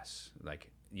do less. Like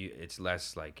it's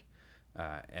less like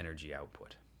energy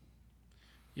output.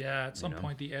 Yeah, at some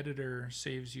point the editor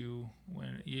saves you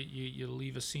when you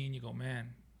leave a scene. You go,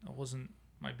 man, that wasn't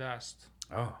my best.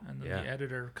 Oh, and then the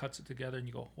editor cuts it together, and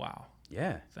you go, wow.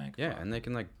 Yeah, thank yeah, God. And they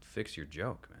can like fix your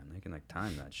joke, man. They can like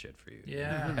time that shit for you.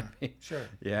 Yeah, you know I mean? Sure.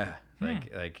 Yeah,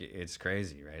 like it's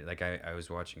crazy, right? Like I was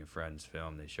watching a friend's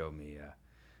film. They showed me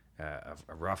a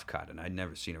rough cut, and I'd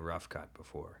never seen a rough cut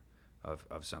before of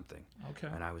something. Okay.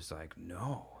 And I was like,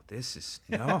 no, this is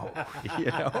no, you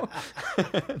know.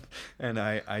 And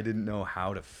I didn't know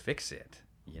how to fix it.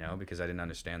 You know, because I didn't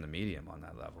understand the medium on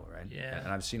that level, right? Yeah. And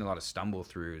I've seen a lot of stumble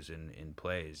throughs in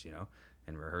plays, you know,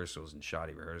 and rehearsals and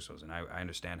shoddy rehearsals, and I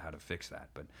understand how to fix that.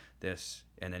 But this,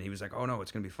 and then he was like, "Oh no,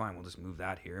 it's gonna be fine. We'll just move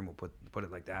that here, and we'll put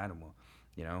it like that, and we'll,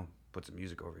 you know, put some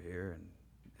music over here,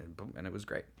 and boom, and it was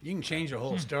great. You can change the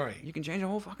whole story. You can change the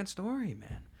whole fucking story,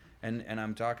 man. And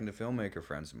I'm talking to filmmaker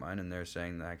friends of mine, and they're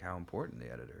saying like how important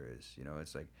the editor is. You know,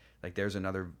 it's like there's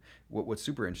another. What's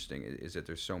super interesting is that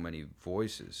there's so many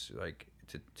voices like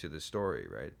to the story,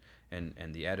 right?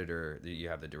 And the editor, you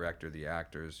have the director, the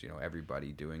actors, you know,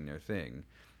 everybody doing their thing,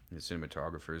 the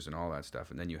cinematographers and all that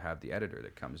stuff, and then you have the editor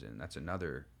that comes in. That's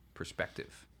another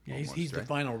perspective. Yeah, almost, he's right? the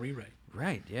final rewrite.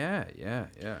 Right. Yeah.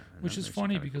 And which is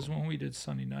funny because when we did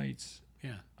Sunday Nights,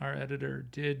 yeah, our editor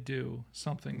did do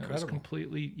something that was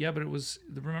completely but it was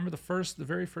remember the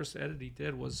very first edit he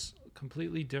did was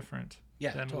completely different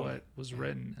than what was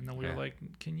written, and then we were like,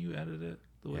 can you edit it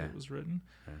the way it was written?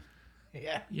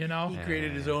 Yeah, you know, he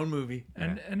created his own movie,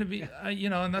 and to be you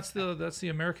know, and that's the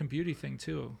American Beauty thing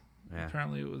too. Yeah.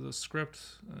 Apparently, with the script,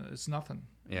 it's nothing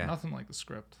like the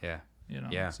script. Yeah, you know,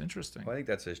 it's interesting. Well, I think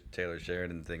that's a Taylor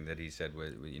Sheridan thing that he said.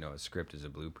 You know, a script is a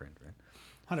blueprint, right?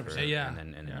 100%. Yeah, and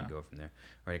then you go from there.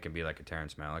 Or it can be like a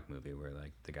Terrence Malick movie where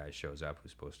like the guy shows up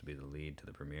who's supposed to be the lead to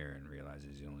the premiere and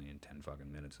realizes he's only in 10 fucking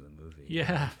minutes of the movie.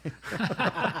 Yeah.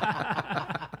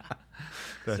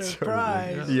 That's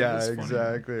surprise. Sort of yeah,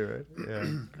 exactly right. Yeah,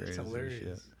 that's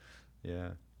hilarious. Yeah,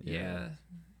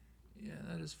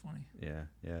 that is funny. Yeah,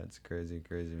 it's crazy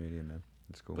medium, man.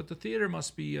 It's cool. But the theater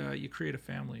must be you create a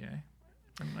family, eh?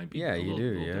 It might be you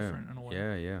do. Different in a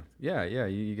way. Yeah.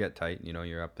 You get tight. You know,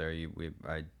 you're up there.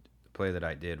 The play that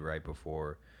I did right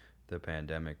before the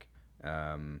pandemic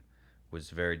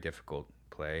was a very difficult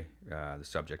play. The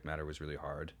subject matter was really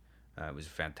hard. It was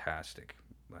fantastic.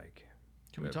 Like,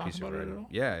 can we talk about it at all?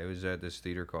 Yeah, it was at this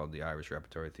theater called the Irish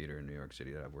Repertory Theater in New York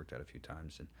City that I've worked at a few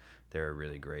times, and they're a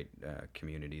really great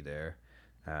community there.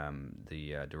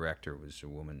 The director was a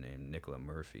woman named Nicola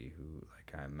Murphy, who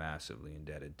like I'm massively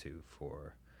indebted to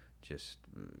for just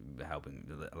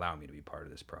allowing me to be part of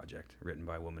this project. Written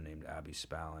by a woman named Abby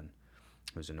Spallin,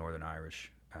 who's a Northern Irish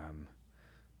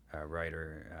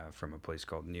writer from a place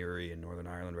called Newry in Northern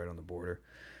Ireland, right on the border.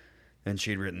 And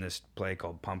she'd written this play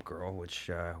called Pump Girl, which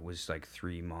was like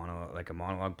a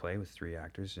monologue play with 3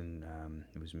 actors, and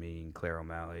it was me and Claire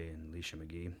O'Malley and Leisha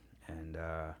McGee,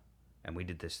 and we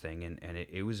did this thing, and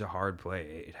it was a hard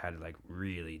play. It had like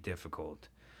really difficult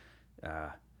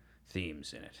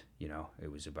themes in it. You know,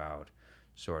 it was about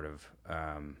sort of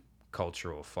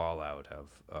cultural fallout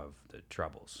of the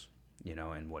Troubles, you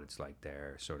know, and what it's like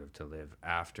there, sort of to live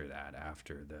after that,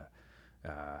 after the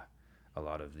a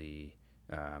lot of the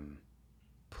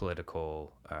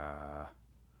political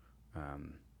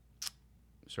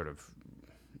sort of,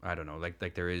 I don't know, like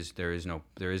there isn't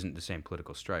the same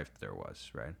political strife there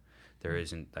was, right? There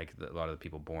isn't, like, a lot of the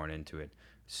people born into it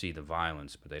see the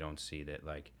violence, but they don't see that,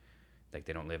 like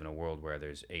they don't live in a world where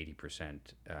there's 80%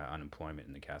 unemployment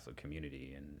in the Catholic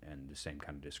community and the same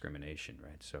kind of discrimination,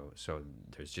 right? So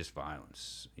there's just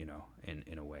violence, you know,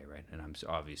 in a way, right? And I'm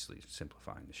obviously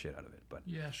simplifying the shit out of it, but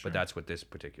but that's what this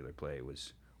particular play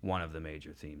was, one of the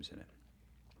major themes in it.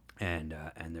 And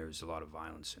there's a lot of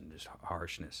violence and just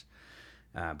harshness,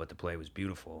 but the play was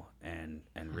beautiful and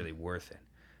really worth it.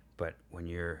 But when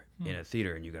you're in a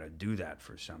theater and you got to do that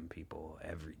for some people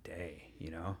every day, you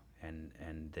know, and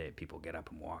people get up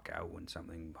and walk out when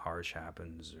something harsh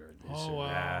happens or this or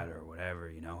that or whatever,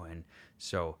 you know, and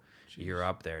so you're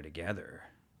up there together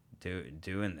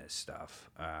doing this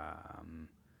stuff.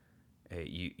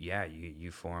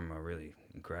 You form a really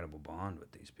incredible bond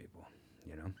with these people,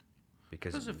 you know,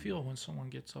 because how does it feel when someone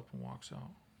gets up and walks out?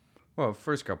 Well,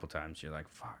 first couple times you're like,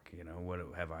 fuck, what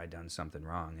have I done something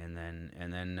wrong? And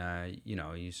then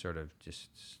you sort of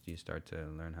you start to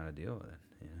learn how to deal with it,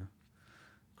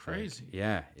 Crazy. Like,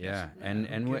 yeah.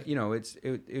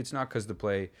 It's not because the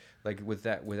play, like with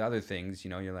other things,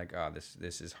 you're like, oh,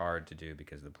 this is hard to do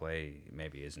because the play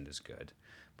maybe isn't as good.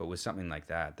 But with something like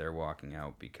that, they're walking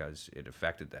out because it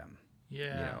affected them.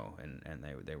 Yeah. And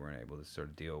they weren't able to sort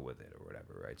of deal with it or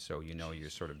whatever, right? So you're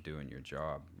sort of doing your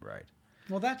job, right?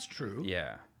 Well, that's true.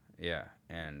 Yeah,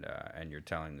 and you're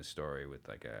telling the story with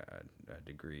like a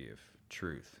degree of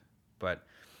truth, but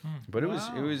it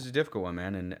was a difficult one,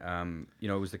 man, and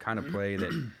it was the kind of play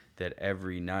that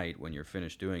every night when you're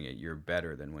finished doing it, you're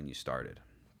better than when you started,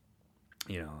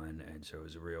 and so it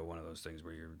was a real one of those things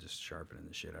where you're just sharpening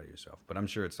the shit out of yourself. But I'm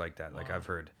sure it's like that. Like I've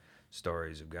heard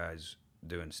stories of guys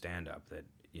doing stand up that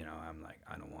I'm like,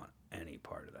 I don't want any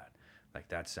part of that. Like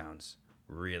that sounds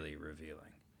really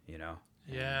revealing,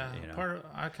 Yeah, And,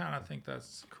 I kind of think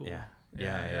that's cool.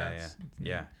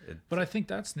 Yeah. But I think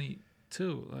that's neat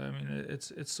too. I mean,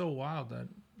 it's so wild that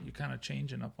you kind of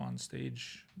changing up on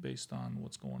stage based on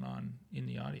what's going on in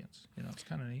the audience. It's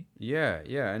kind of neat. Yeah,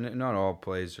 and not all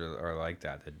plays are like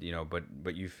that.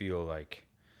 But you feel like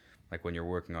when you're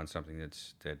working on something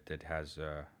that has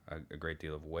a great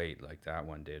deal of weight, like that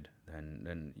one did,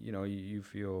 then you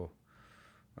feel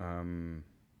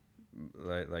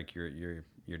like you're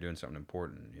doing something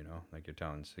important, like you're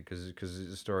telling, because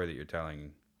the story that you're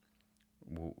telling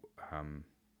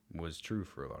was true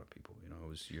for a lot of people.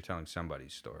 You're telling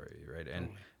somebody's story, right?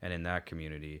 And in that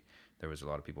community, there was a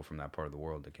lot of people from that part of the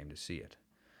world that came to see it,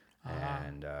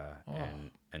 and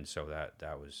so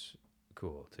that was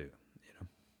cool too,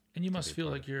 And you must feel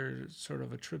like you're sort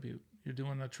of a tribute. You're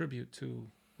doing a tribute to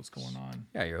what's going on.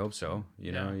 Yeah, you hope so.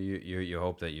 You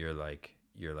hope that you're like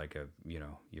a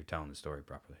you're telling the story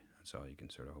properly. That's all you can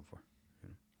sort of hope for.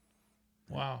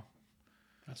 Wow,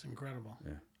 that's incredible.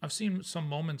 Yeah, I've seen some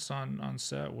moments on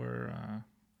set where,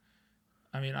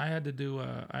 I had to do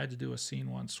a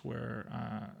scene once where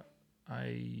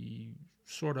I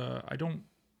don't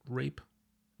rape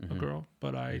a girl,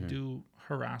 but I do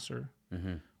harass her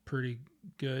pretty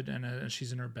good, and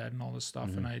she's in her bed and all this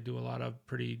stuff, and I do a lot of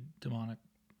pretty demonic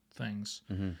things,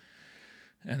 and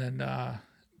then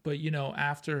but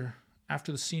after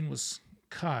the scene was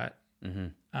cut,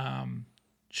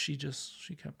 she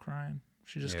kept crying.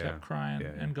 She just kept crying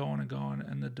and going,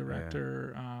 and the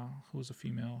director, who was a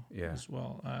female as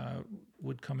well,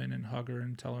 would come in and hug her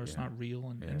and tell her it's not real,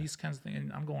 and these kinds of things.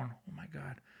 And I'm going, oh my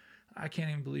God, I can't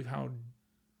even believe how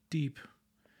deep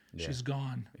she's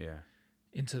gone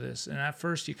into this. And at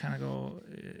first you kind of go,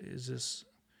 is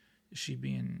she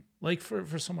being, like,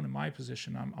 for someone in my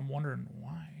position, I'm wondering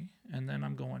why. And then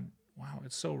I'm going, wow,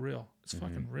 it's so real. It's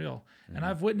fucking real. And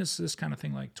I've witnessed this kind of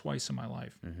thing like twice in my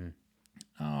life.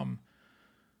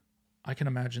 I can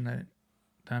imagine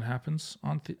that happens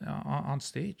on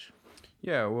stage.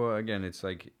 Yeah, well, again, it's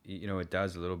like, it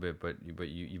does a little bit, but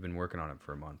you've been working on it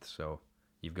for a month, so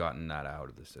you've gotten that out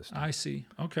of the system. I see.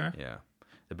 Okay. Yeah.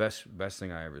 The best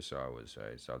thing I ever saw was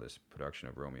I saw this production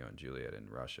of Romeo and Juliet in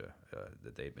Russia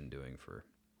that they'd been doing for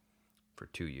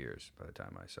 2 years by the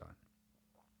time I saw it.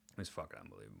 It was fucking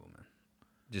unbelievable, man.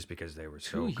 Just because they were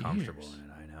so comfortable in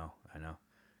it. I know.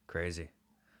 Crazy.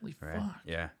 Holy right? Fuck.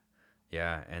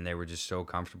 Yeah, and they were just so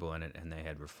comfortable in it, and they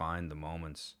had refined the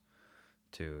moments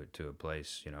to a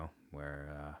place,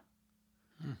 where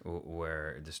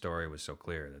the story was so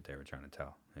clear that they were trying to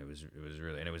tell. It was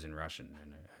really, and it was in Russian,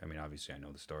 and obviously I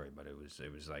know the story, but it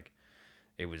was like,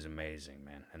 it was amazing,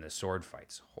 man. And the sword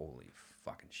fights, holy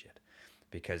fucking shit,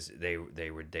 because they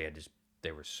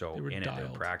were so in it. They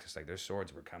practiced, like their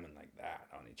swords were coming like that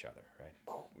on each other, right?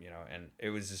 And it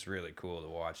was just really cool to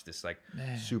watch this like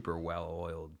super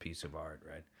well-oiled piece of art,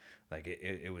 right? Like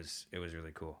it was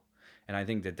really cool. And I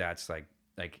think that's like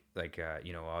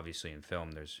obviously in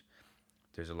film there's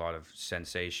a lot of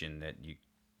sensation that you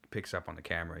picks up on the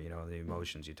camera, the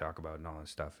emotions you talk about and all that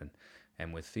stuff,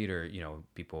 and with theater,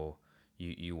 people,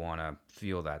 you want to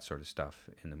feel that sort of stuff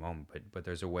in the moment, but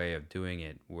there's a way of doing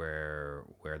it where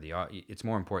it's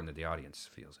more important that the audience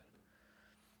feels it,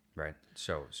 right?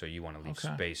 So you want to leave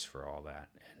space for all that,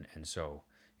 and so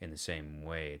in the same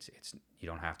way, it's you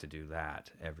don't have to do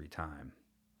that every time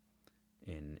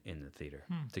in the theater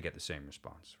to get the same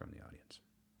response from the audience,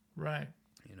 right?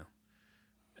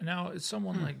 Now, it's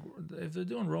someone like, if they're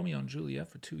doing Romeo and Juliet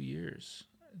for 2 years,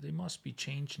 they must be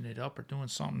changing it up or doing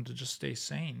something to just stay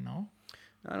sane, no?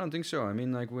 I don't think so. I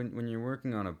mean, like when you're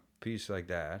working on a piece like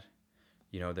that,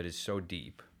 that is so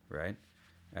deep, right?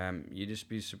 You just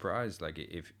be surprised, like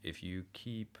if you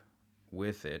keep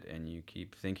with it and you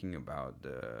keep thinking about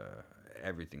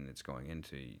everything that's going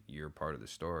into your part of the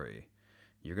story,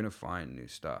 you're going to find new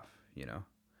stuff, you know?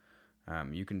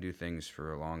 You can do things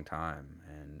for a long time,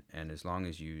 and as long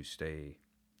as you stay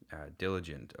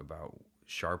diligent about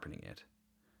sharpening it,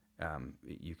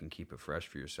 you can keep it fresh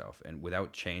for yourself. And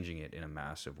without changing it in a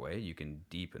massive way, you can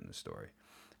deepen the story.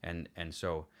 And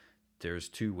so there's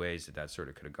two ways that sort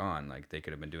of could have gone. Like, they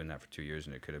could have been doing that for 2 years,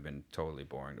 and it could have been totally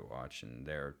boring to watch, and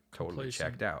they're totally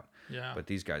checked out. Yeah. But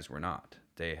these guys were not.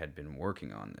 They had been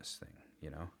working on this thing,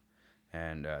 you know?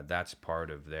 And that's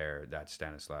part of that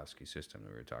Stanislavski system that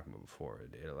we were talking about before.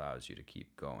 It allows you to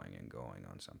keep going and going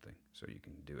on something, so you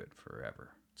can do it forever.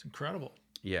 It's incredible.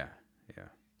 Yeah.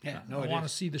 I want to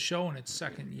see the show in its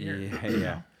second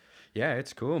year. Yeah,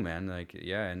 it's cool, man. Like,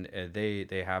 and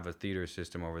they have a theater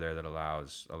system over there that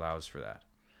allows for that,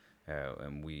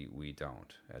 and we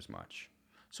don't as much.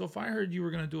 So if I heard you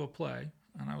were going to do a play,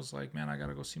 and I was like, man, I got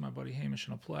to go see my buddy Hamish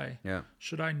in a play. Yeah.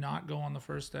 Should I not go on the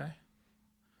first day?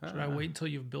 Should I wait until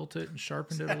you've built it and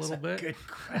sharpened it a little bit? Good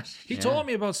question. He told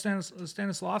me about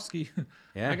Stanislavski.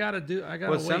 Yeah. I gotta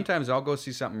Well, wait. sometimes I'll go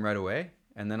see something right away,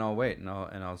 and then I'll wait, and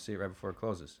I'll see it right before it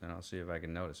closes, and I'll see if I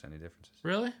can notice any differences.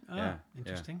 Really? Yeah.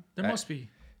 Interesting. There must be.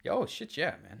 Oh shit,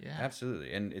 yeah, man. Yeah.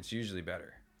 Absolutely, and it's usually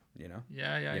better. You know.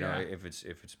 Yeah. You know, if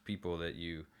it's people that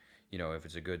you know, if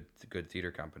it's a good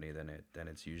theater company, then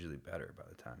it's usually better by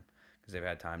the time, because they've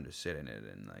had time to sit in it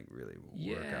and like really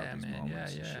work out these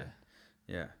moments and shit.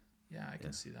 Yeah. Yeah, I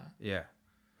can see that. Yeah.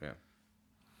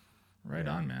 Right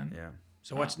on, man. Yeah.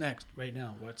 So what's next right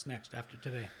now? What's next after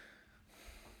today?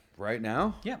 Right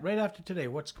now? Yeah, right after today.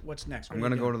 What's next? I'm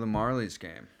going to go to the Marlies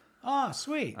game. Oh,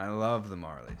 sweet. I love the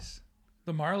Marlies.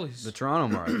 The Marlies. The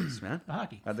Toronto Marlies, man. The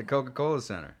hockey. At the Coca-Cola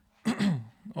Center.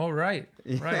 Oh, right.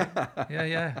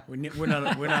 Yeah. We're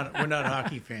not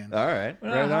hockey fans. All right. We're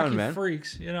right not on, hockey man.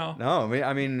 freaks, you know. No, me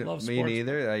Love me sports.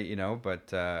 neither. You know,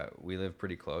 but we live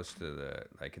pretty close to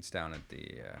it's down at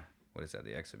the what is that?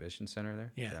 The exhibition center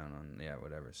there. Yeah. Down on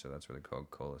whatever. So that's where the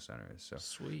Coca-Cola Center is. So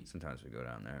Sweet. sometimes we go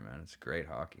down there, man. It's great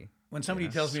hockey. When somebody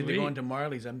tells me they're Sweet. going to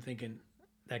Marley's, I'm thinking,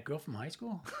 that girl from high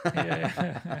school?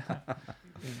 Yeah.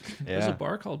 There's a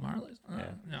bar called Marlies.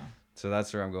 Yeah. So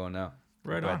that's where I'm going now.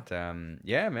 Right on. But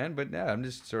yeah, man. But yeah, I'm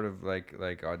just sort of like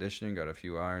auditioning. Got a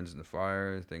few irons in the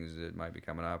fire. Things that might be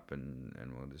coming up, and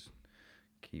we'll just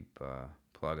keep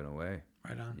plugging away.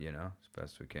 Right on. You know, as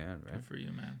best we can. Right. Good for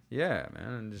you, man. Yeah,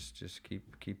 man, and just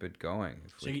keep it going.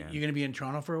 So you're going to be in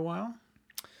Toronto for a while?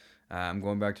 I'm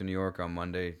going back to New York on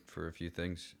Monday for a few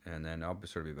things, and then I'll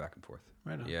sort of be back and forth.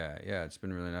 Right on. Yeah, it's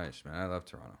been really nice, man. I love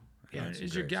Toronto. Yeah, it's a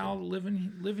Is your great gal city.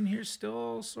 living here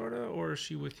still, sort of, or is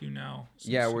she with you now?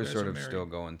 since Yeah, you we're guys sort are of married? still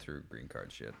going through green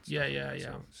card shit. Yeah.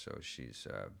 So she's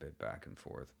a bit back and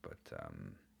forth, but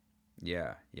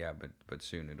but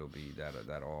soon it'll be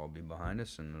that'll all be behind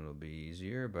us, and it'll be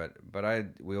easier. But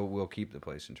we'll keep the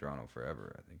place in Toronto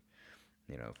forever. I think,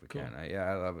 you know, if we Cool. can.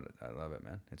 I love it. I love it,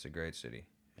 man. It's a great city.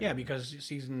 Yeah, because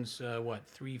seasons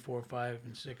 3, 4, 5,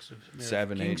 and 6 of Mayor of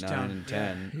 7, 8, 9, Kingstown. and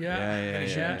 10.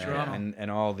 Yeah. Toronto.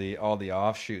 And all the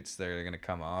offshoots that are going to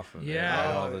come off of it. Yeah.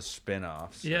 Right? All the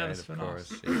spin-offs. Yeah, right? the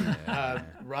spin-offs. Of course. Yeah.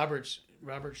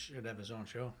 Robert should have his own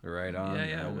show. Right on.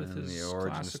 Yeah, and with his the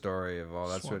origin classic story of all.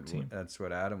 SWAT team. That's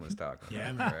what Adam was talking Yeah,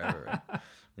 about forever. Right?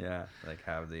 Yeah, like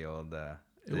have the old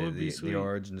It would be sweet. the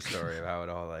origin story of how it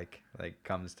all like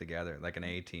comes together, like an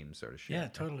A-team sort of shit. Yeah,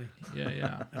 totally.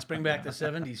 Yeah. Let's bring back the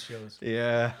 70s shows.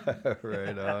 Yeah,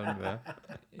 right on, man.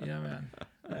 Yeah, man.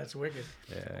 That's wicked.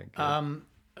 Yeah.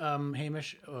 Good.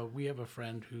 Hamish, we have a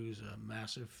friend who's a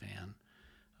massive fan,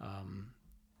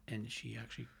 and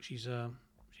she's a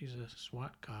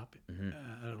SWAT cop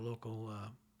at a local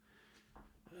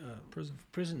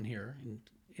prison here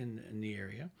in the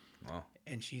area. Wow.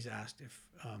 And she's asked if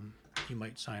he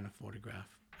might sign a photograph.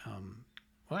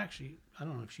 Well, actually, I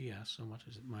don't know if she asked so much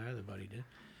as my other buddy did.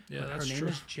 Yeah, But that's her name true.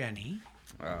 is Jenny.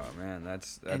 Oh man,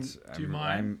 that's. do you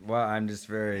mind? I'm just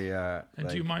very. And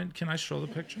do you mind? Can I show the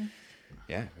picture?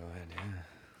 Yeah, go ahead.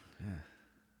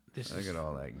 Yeah. Look at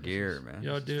all that gear, man.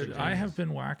 Yo, dude, I have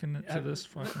been whacking it to this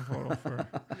fucking photo for.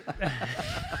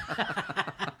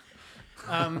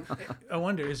 I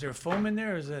wonder, is there foam in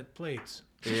there or is that plates?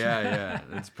 Yeah.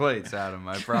 It's plates, Adam.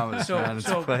 I promise, man. It's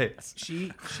plates.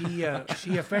 She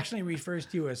affectionately refers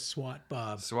to you as SWAT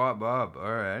Bob. SWAT Bob.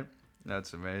 All right.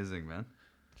 That's amazing, man.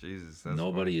 Jesus. That's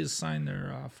Nobody has signed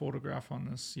their photograph on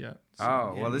this yet. So-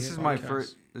 Oh, well, this is my podcast.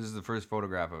 first. This is the first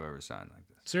photograph I've ever signed like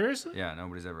this. Seriously? Yeah,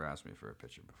 nobody's ever asked me for a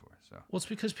picture before. So. Well, it's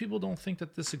because people don't think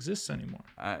that this exists anymore.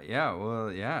 Yeah.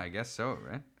 Well, yeah. I guess so,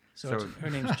 right? So her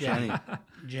name's Jenny.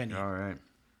 Jenny. All right.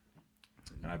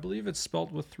 And I believe it's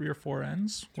spelled with 3 or 4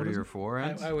 N's. What 3 is or it? 4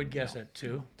 ends. I would guess that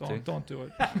too. Don't do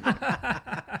it.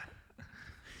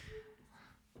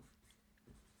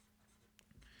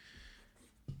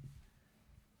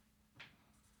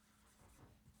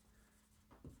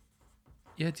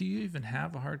 Yeah, do you even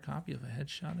have a hard copy of a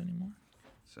headshot anymore?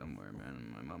 Somewhere, man,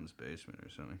 in my mom's basement or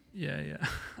something. Yeah.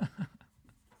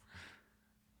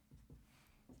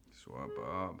 SWAT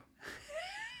Bob.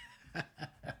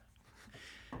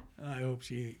 I hope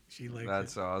she likes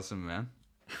That's awesome, man.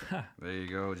 There you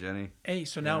go, Jenny. Hey,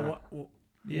 so now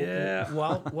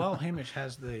while Hamish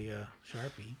has the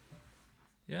Sharpie,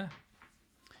 Yeah.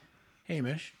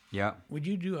 Hamish, Yeah. would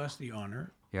you do us the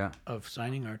honor Yeah. of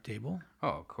signing our table? Oh,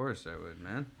 of course I would,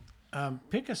 man.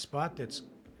 Pick a spot that's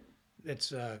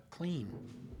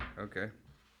clean. Okay.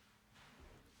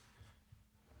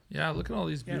 Yeah, look at all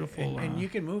these beautiful. And you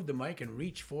can move the mic and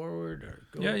reach forward or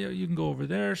go. Yeah, you can go over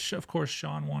there. Of course,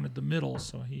 Sean wanted the middle,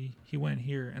 so he went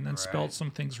here and then spelled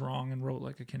some things wrong and wrote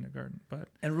like a kindergarten.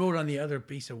 And wrote on the other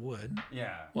piece of wood.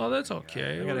 Yeah. Well, that's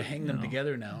okay. I gotta hang them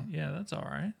together now. Yeah, that's all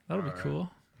right. That'll be cool.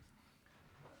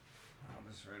 Oh,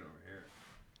 this right over here.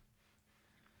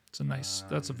 It's a nice.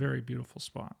 That's a very beautiful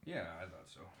spot. Yeah, I thought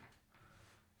so.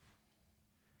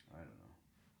 I don't know.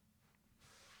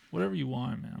 Whatever you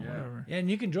want, man. Yeah. Whatever. Yeah, and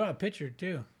you can draw a picture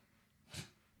too.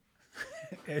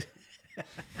 I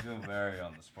feel very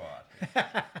on the spot.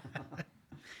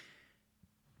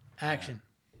 Action.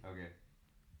 Okay.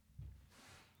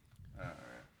 All right.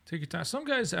 Take your time. Some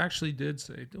guys actually did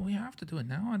say, "Do we have to do it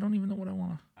now?" I don't even know what I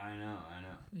want to. I know.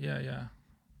 Yeah.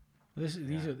 This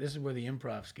is where the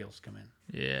improv skills come in.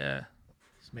 Yeah.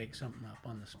 Just make something up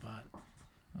on the spot.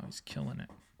 Oh, he's killing it.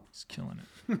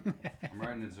 I'm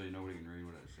writing it so nobody can read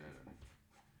what I said.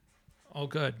 Oh,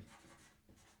 good.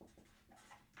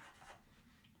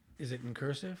 Is it in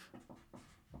cursive?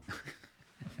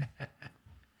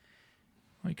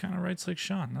 Well, he kind of writes like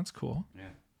Sean. That's cool. Yeah.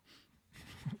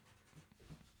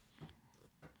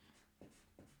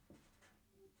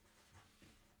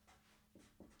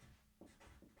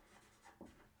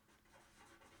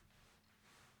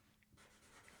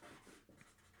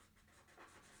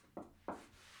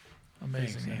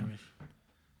 Amazing. Thanks, Hamish.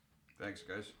 Thanks,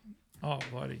 guys. Oh,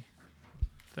 buddy.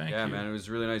 Thank you. Yeah, man, it was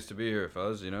really nice to be here,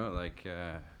 fellas. You know, like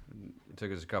it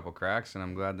took us a couple cracks, and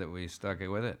I'm glad that we stuck it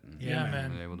with it. And Yeah,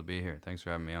 man. Been able to be here. Thanks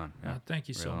for having me on. Yeah. Thank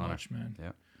you so Real honor. much, man.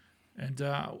 Yeah. And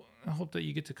I hope that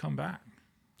you get to come back.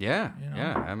 Yeah, You know?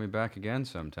 yeah. Have me back again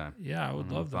sometime. Yeah, I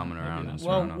would love that. bumming That'd be around nice. and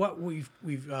Well, Toronto. what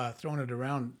we've thrown it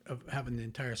around of having the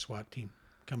entire SWAT team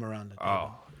come around the table.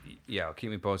 Oh, yeah. Keep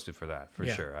me posted for that for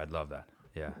Yeah. sure. I'd love that.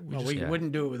 Yeah. Well, we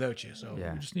wouldn't do it without you, so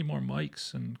Yeah. We just need more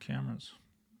mics and cameras.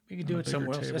 we could do a it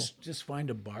somewhere bigger else. table. Just find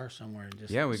a bar somewhere and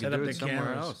just Yeah, we set could up do the it somewhere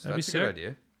cameras. else. That'd be That's a sick. good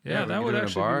idea. Yeah, we that could would do it in a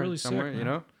actually be bar really sick, somewhere. You man.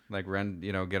 know, like rent.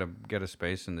 You know, get a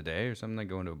space in the day or something. Like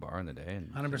go into a bar in the day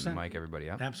and 100%. mic everybody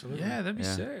up. Absolutely. Yeah, that'd be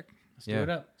Yeah. sick. Let's do it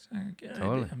up. Good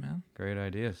Totally. idea, man. Great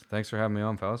ideas. Thanks for having me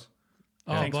on, fellas.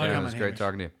 Oh, Thanks for buddy. Yeah, it coming, was great Hamish.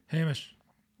 talking to you. Hamish,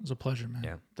 it was a pleasure, man.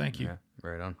 Yeah. Thank you. Yeah,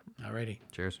 right on. Alrighty.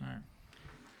 Cheers. All right.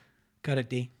 Cut it,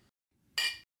 D.